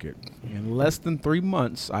job market. In less than 3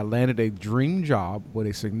 months, I landed a dream job with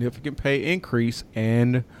a significant pay increase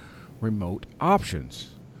and remote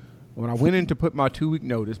options. When I went in to put my 2-week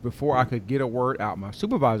notice, before I could get a word out, my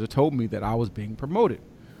supervisor told me that I was being promoted.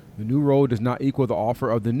 The new role does not equal the offer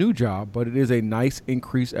of the new job, but it is a nice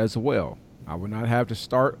increase as well. I would not have to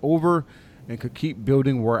start over and could keep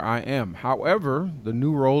building where I am. However, the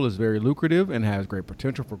new role is very lucrative and has great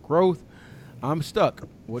potential for growth. I'm stuck.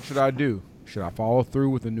 What should I do? Should I follow through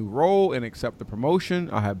with the new role and accept the promotion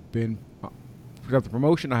I have been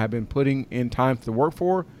putting in time to work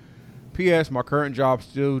for? P.S. My current job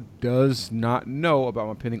still does not know about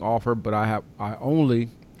my pending offer, but I only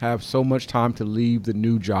have so much time to leave the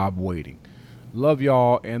new job waiting. Love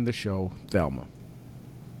y'all and the show, Thelma."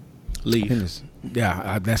 Leave.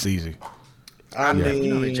 Yeah, that's easy. I mean, you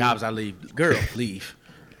know how many jobs I leave. Girl, leave.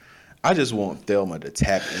 I just want Thelma to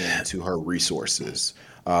tap into her resources,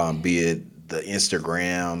 be it the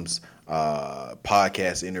Instagrams,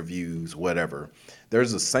 podcast interviews, whatever.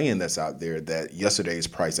 There's a saying that's out there that yesterday's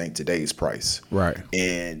price ain't today's price. Right.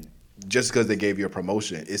 And just because they gave you a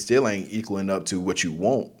promotion, it still ain't equaling up to what you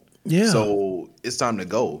want. Yeah. So it's time to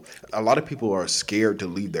go. A lot of people are scared to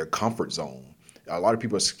leave their comfort zone. A lot of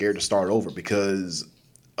people are scared to start over because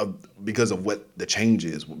of what the change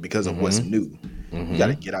is, because of what's new. You got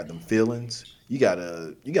to get out them feelings. You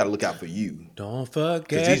gotta look out for you. Don't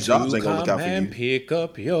forget these jobs to ain't gonna look come out for and you. pick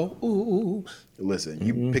up your ooh. Listen,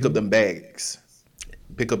 you pick up them bags,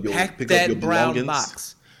 pick up your That brown belongings,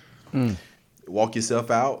 box. walk yourself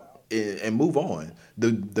out, and move on.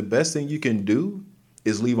 The best thing you can do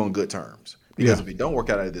is leave on good terms. Because if you don't work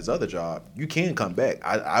out at this other job, you can come back.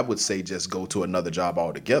 I would say just go to another job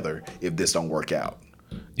altogether if this don't work out.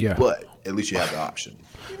 Yeah. But at least you have the option.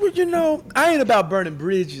 Well, you know, I ain't about burning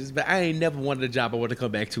bridges, but I ain't never wanted a job I want to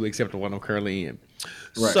come back to except the one I'm currently in.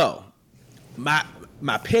 Right. So, my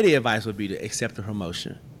petty advice would be to accept the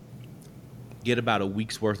promotion, get about a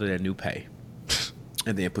week's worth of that new pay,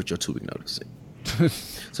 and then put your 2-week notice in.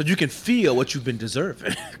 So you can feel what you've been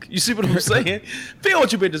deserving. You see what I'm saying? Feel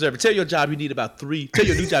what you've been deserving. Tell your job you need about 3. Tell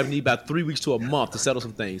your new job you need about 3 weeks to a month to settle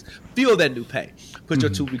some things. Feel that new pay. Put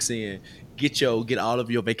your 2 weeks in. Get all of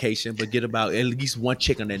your vacation, but get about at least one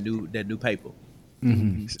check on that new paper.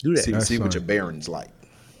 Do that. See what your Baron's like.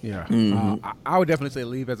 Yeah. I would definitely say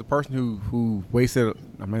leave as a person who wasted.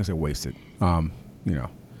 I'm not gonna say wasted. You know,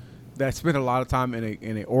 that spent a lot of time in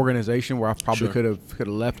an organization where I probably could have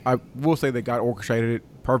left. I will say they got orchestrated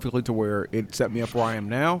it perfectly to where it set me up where I am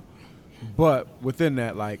now. But within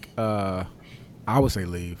that, like, I would say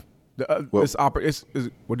leave. What did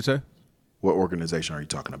you say? What organization are you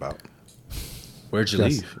talking about? Where'd you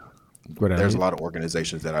leave? There's a lot of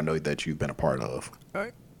organizations that I know that you've been a part of.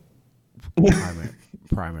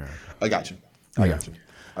 Primary. I got you. I thought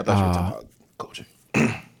you were talking about coaching.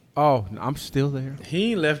 Oh, I'm still there.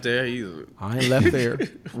 He ain't left there either. I ain't left there.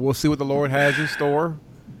 We'll see what the Lord has in store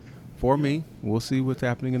for me. We'll see what's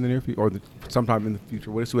happening in the near future, or sometime in the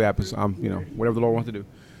future. We'll see what happens. Whatever the Lord wants to do.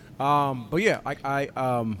 But yeah,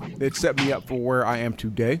 it set me up for where I am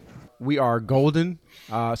today. We are golden.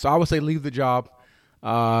 So I would say leave the job,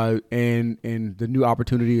 and the new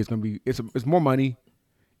opportunity is going to be it's more money.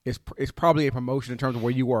 It's probably a promotion in terms of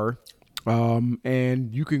where you were,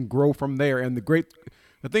 and you can grow from there. And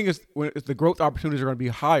the thing is, the growth opportunities are going to be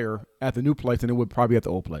higher at the new place than it would probably at the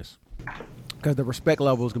old place, because the respect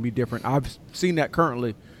level is going to be different. I've seen that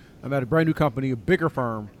currently. I'm at a brand new company, a bigger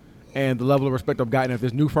firm, and the level of respect I've gotten at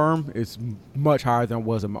this new firm is much higher than it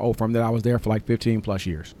was at my old firm that I was there for like 15 plus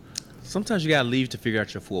years. Sometimes you gotta leave to figure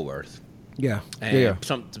out your full worth. Yeah. And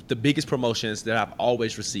the biggest promotions that I've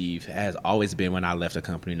always received has always been when I left a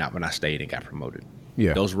company, not when I stayed and got promoted.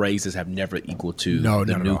 Yeah. Those raises have never equaled to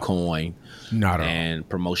the new coin. Not at all. And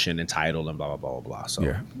promotion and title and blah, blah, blah, blah. So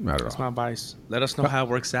Yeah, not at that's all. my advice. Let us know how it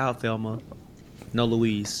works out, Thelma. No,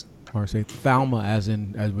 Louise. Or say Thelma, as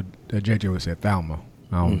what JJ would say, Thelma.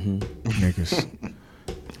 Niggas.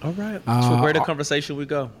 All right. So where the conversation we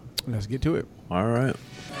go? Let's get to it. All right.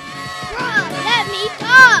 Let me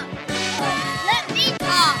talk. Let me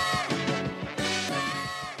talk.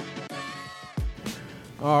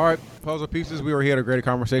 All right, puzzle pieces. We were here at a great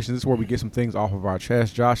conversation. This is where we get some things off of our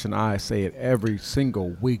chest. Josh and I say it every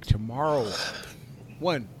single week. Tomorrow's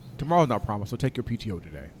not promised, so take your PTO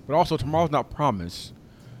today. But also, tomorrow's not promised,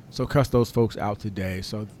 so cuss those folks out today.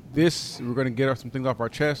 So we're going to get some things off our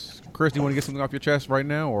chest. Chris, do you want to get something off your chest right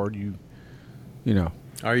now, or do you know?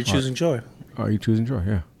 Are you choosing joy? Are you choosing joy?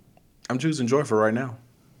 Yeah. I'm choosing joy for right now.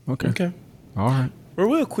 Okay. All right. Well,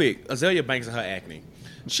 real quick, Azalea Banks and her acne.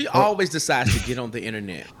 She always decides to get on the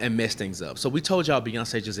internet and mess things up. So we told y'all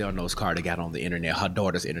Beyonce Giselle Knowles Carter got on the internet, her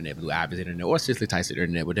daughter's internet, Blue Ivy's internet, or Cicely Tyson's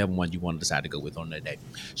internet, whatever one you want to decide to go with on that day.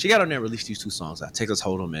 She got on there and released these 2 songs out, Texas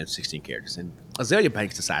Hold'em and 16 Characters. And Azalea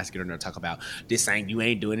Banks decides to get on there and talk about this ain't, you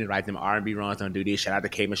ain't doing it right, them R&B runs don't do this, shout out to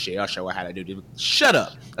K. Michelle, show her how to do this. Shut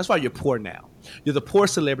up. That's why you're poor now. You're the poor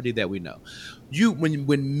celebrity that we know.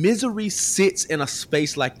 When misery sits in a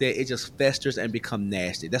space like that, it just festers and becomes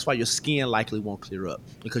nasty. That's why your skin likely won't clear up,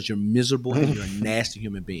 because you're miserable and you're a nasty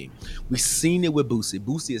human being. We've seen it with Boosie.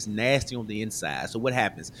 Boosie is nasty on the inside. So what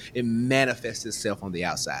happens? It manifests itself on the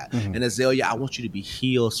outside. And Azalea, I want you to be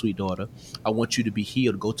healed, sweet daughter. I want you to be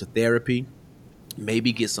healed. Go to therapy.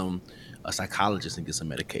 Maybe get a psychologist and get some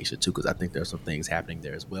medication too, because I think there's some things happening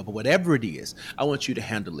there as well. But whatever it is, I want you to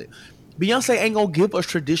handle it. Beyonce ain't gonna give us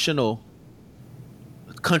traditional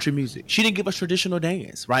country music. She didn't give us traditional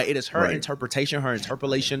dance, right? It is her interpretation, her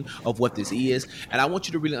interpolation of what this is. And I want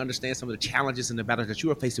you to really understand some of the challenges and the battles that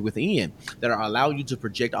you are facing within that are allowing you to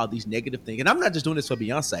project all these negative things. And I'm not just doing this for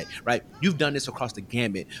Beyonce, right? You've done this across the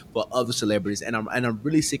gamut for other celebrities. And I'm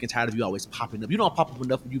really sick and tired of you always popping up. You don't pop up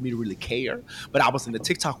enough for you me to really care. But I was in the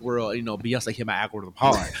TikTok world, you know, Beyonce hit my algorithm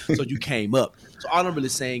hard. So you came up. So all I'm really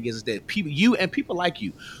saying is that people, you and people like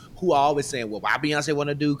you, who are always saying, well, why Beyonce want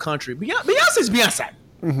to do country? Beyonce's Beyonce.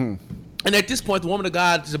 Mm-hmm. And at this point, the woman of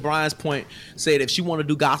God, to Brian's point, said if she want to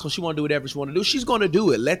do gospel, she want to do whatever she want to do, she's going to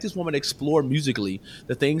do it. Let this woman explore musically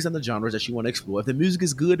the things and the genres that she want to explore. If the music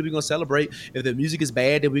is good, then we're going to celebrate. If the music is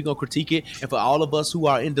bad, then we're going to critique it. And for all of us who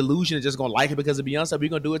are in delusion and just going to like it because of Beyonce, we're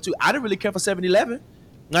going to do it too. I didn't really care for 7-Eleven.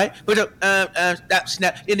 Right, but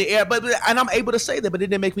snap in the air, but and I'm able to say that, but it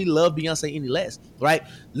didn't make me love Beyonce any less. Right,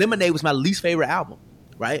 Lemonade was my least favorite album.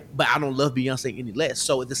 Right, but I don't love Beyonce any less.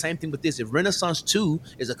 So it's the same thing with this. If Renaissance 2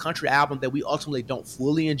 is a country album that we ultimately don't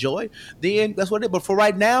fully enjoy, then that's what it is. But for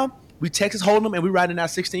right now, we Texas Hold'em and we riding out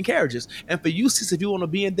 16 carriages. And for you, sis, if you want to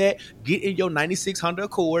be in that, get in your 96 Honda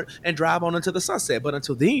Accord and drive on into the sunset. But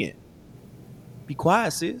until then, be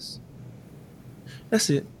quiet, sis. That's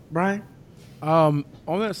it, Brian. On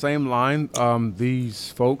that same line,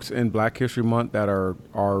 these folks in Black History Month that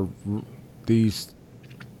are these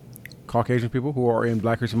Caucasian people who are in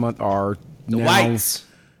Black History Month are the now, whites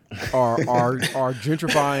are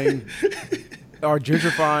gentrifying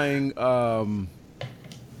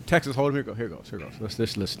Texas Hold'em. Here goes. Let's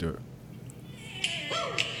just listen to it.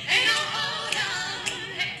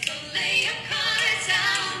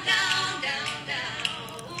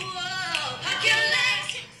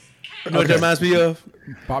 You know what that reminds me of?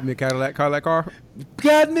 Bought me a Cadillac car.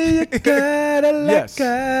 Got me a Cadillac, yes.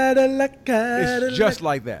 Cadillac. It's just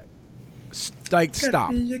like that. Like, stop.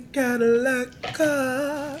 Got me a Cadillac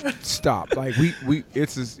car. Stop. Like, we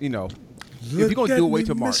it's just, you know, if you're going to do it, wait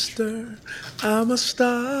till March. Mister, I'm a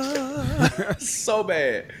star. So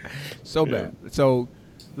bad. So bad. So,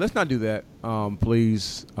 let's not do that,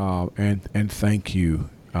 please, and thank you.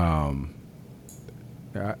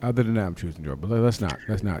 Other than that, I'm choosing Joe, but let's not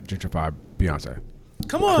gentrify Beyonce.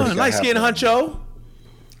 Come on, light skin honcho.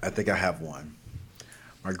 I think I have one.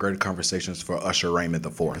 My great conversations for Usher Raymond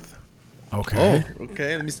IV. Okay. Oh,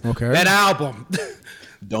 okay. Let me see. Okay. That album.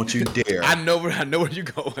 Don't you dare. I know where you're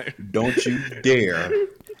going. Don't you dare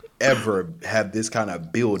ever have this kind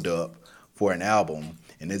of build up for an album,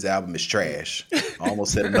 and this album is trash. I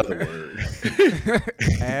almost said another word.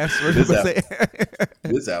 Ass.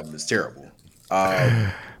 This album is terrible.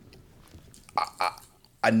 I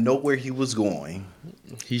know where he was going.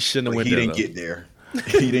 He shouldn't have went there. He didn't get there.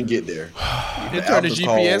 He didn't turn the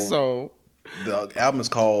GPS on. The album is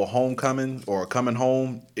called Homecoming or Coming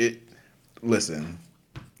Home. Listen.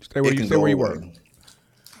 Stay where you were.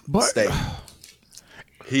 But stay.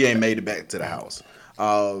 He ain't made it back to the house.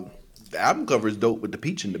 The album cover is dope with the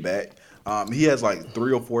peach in the back. He has like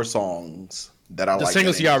 3 or 4 songs that I like. The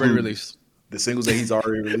singles he already released. The singles that he's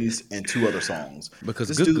already released and 2 other songs. Because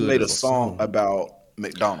this dude made a song about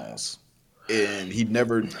McDonald's, and he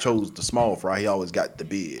never chose the small fry. He always got the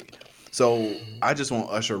big. So I just want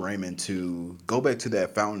Usher Raymond to go back to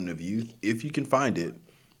that fountain of youth, if you can find it,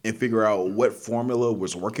 and figure out what formula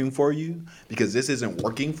was working for you, because this isn't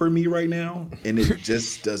working for me right now, and it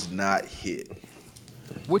just does not hit.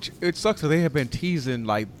 Which it sucks that they have been teasing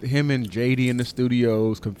like him and JD in the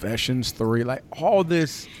studios, Confessions 3, like all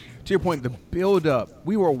this. To your point, the build up,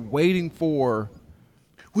 we were waiting for.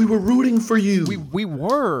 We were rooting for you. We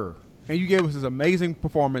were, and you gave us this amazing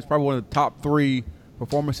performance, probably one of the top 3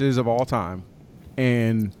 performances of all time,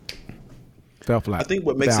 and fell flat. I think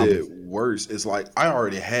what makes it worse is like I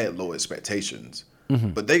already had low expectations,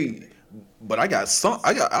 but I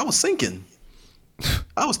was sinking.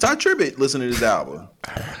 I was Ty Tribbett listening to this album,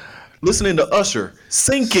 listening to Usher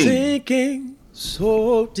sinking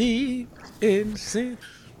so deep in sin.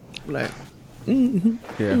 Like,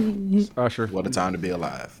 yeah, Usher. What a time to be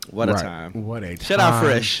alive. What a time. What a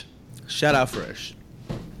time. Shout out Fresh.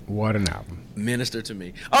 What an album. Minister to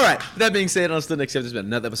me. All right. That being said, on to the next episode. This has been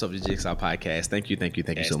another episode of the Jigsaw Podcast. Thank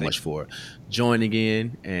you so much for joining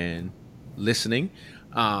in and listening.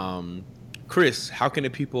 Chris, how can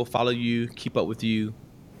the people follow you, keep up with you,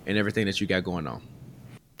 and everything that you got going on?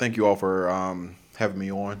 Thank you all for having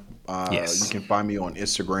me on. Yes. You can find me on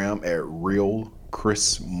Instagram at Real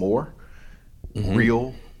Chris Moore.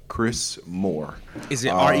 Real Chris Moore. Is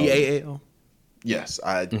it REAL? Yes,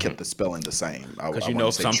 I kept the spelling the same. Because you know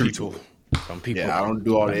some people. Yeah, I don't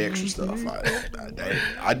do all the extra stuff.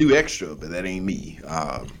 I do extra, but that ain't me.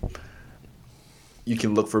 You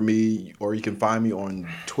can look for me, or you can find me on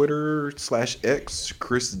Twitter/X,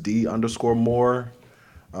 Chris D_Moore.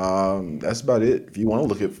 That's about it. If you want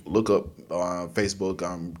to look up Facebook,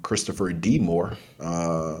 I'm Christopher D. Moore.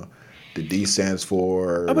 The D stands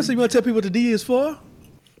for. I'm gonna say, you want to tell people what the D is for?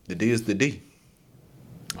 The D is the D.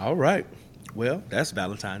 All right. Well, that's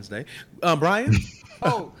Valentine's Day. Brian.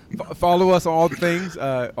 Follow us on all the things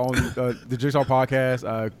on the Jigsaw Podcast.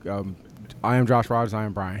 I am Josh Rogers. I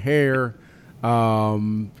am Brian Hare. We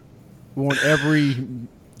want every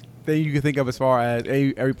thing you can think of as far as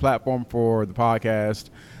every platform for the podcast.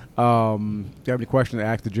 If you have any questions,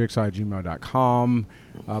 ask thejigsaw@gmail.com.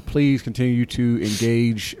 Please continue to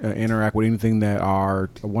engage, interact with anything that our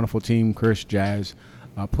wonderful team, Chris, Jazz,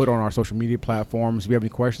 put on our social media platforms. If you have any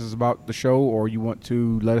questions about the show or you want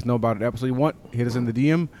to let us know about an episode you want, hit us in the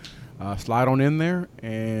DM, slide on in there,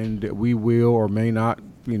 and we will or may not,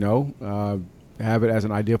 have it as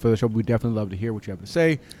an idea for the show. We definitely love to hear what you have to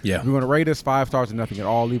say. Yeah. If you want to rate us 5 stars or nothing at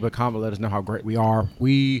all, leave a comment, let us know how great we are.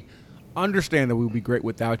 We understand that we would be great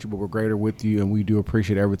without you, but we're greater with you, and we do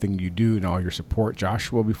appreciate everything you do and all your support.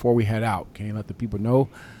 Joshua, before we head out, can you let the people know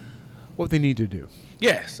what they need to do?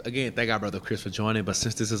 Yes. Again, thank our brother Chris for joining. But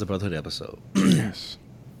since this is a brotherhood episode, Yes.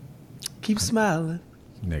 keep smiling,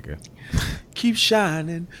 Nigga. keep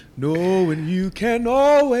shining, knowing you can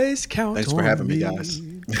always count Thanks on for having me, guys.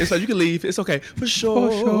 It's like you can leave. It's okay. For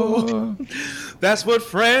sure. That's what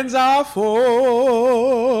friends are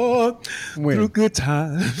for. When? Through good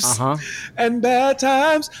times and bad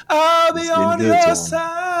times, I'll be It's been on good, your Tom. side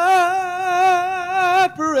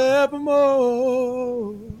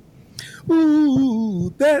forevermore.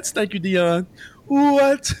 Ooh, thank you, Dion.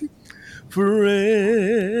 What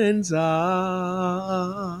friends are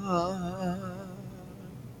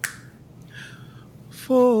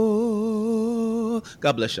for.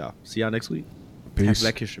 God bless y'all. See y'all next week. Peace. Happy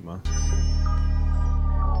Black History Month.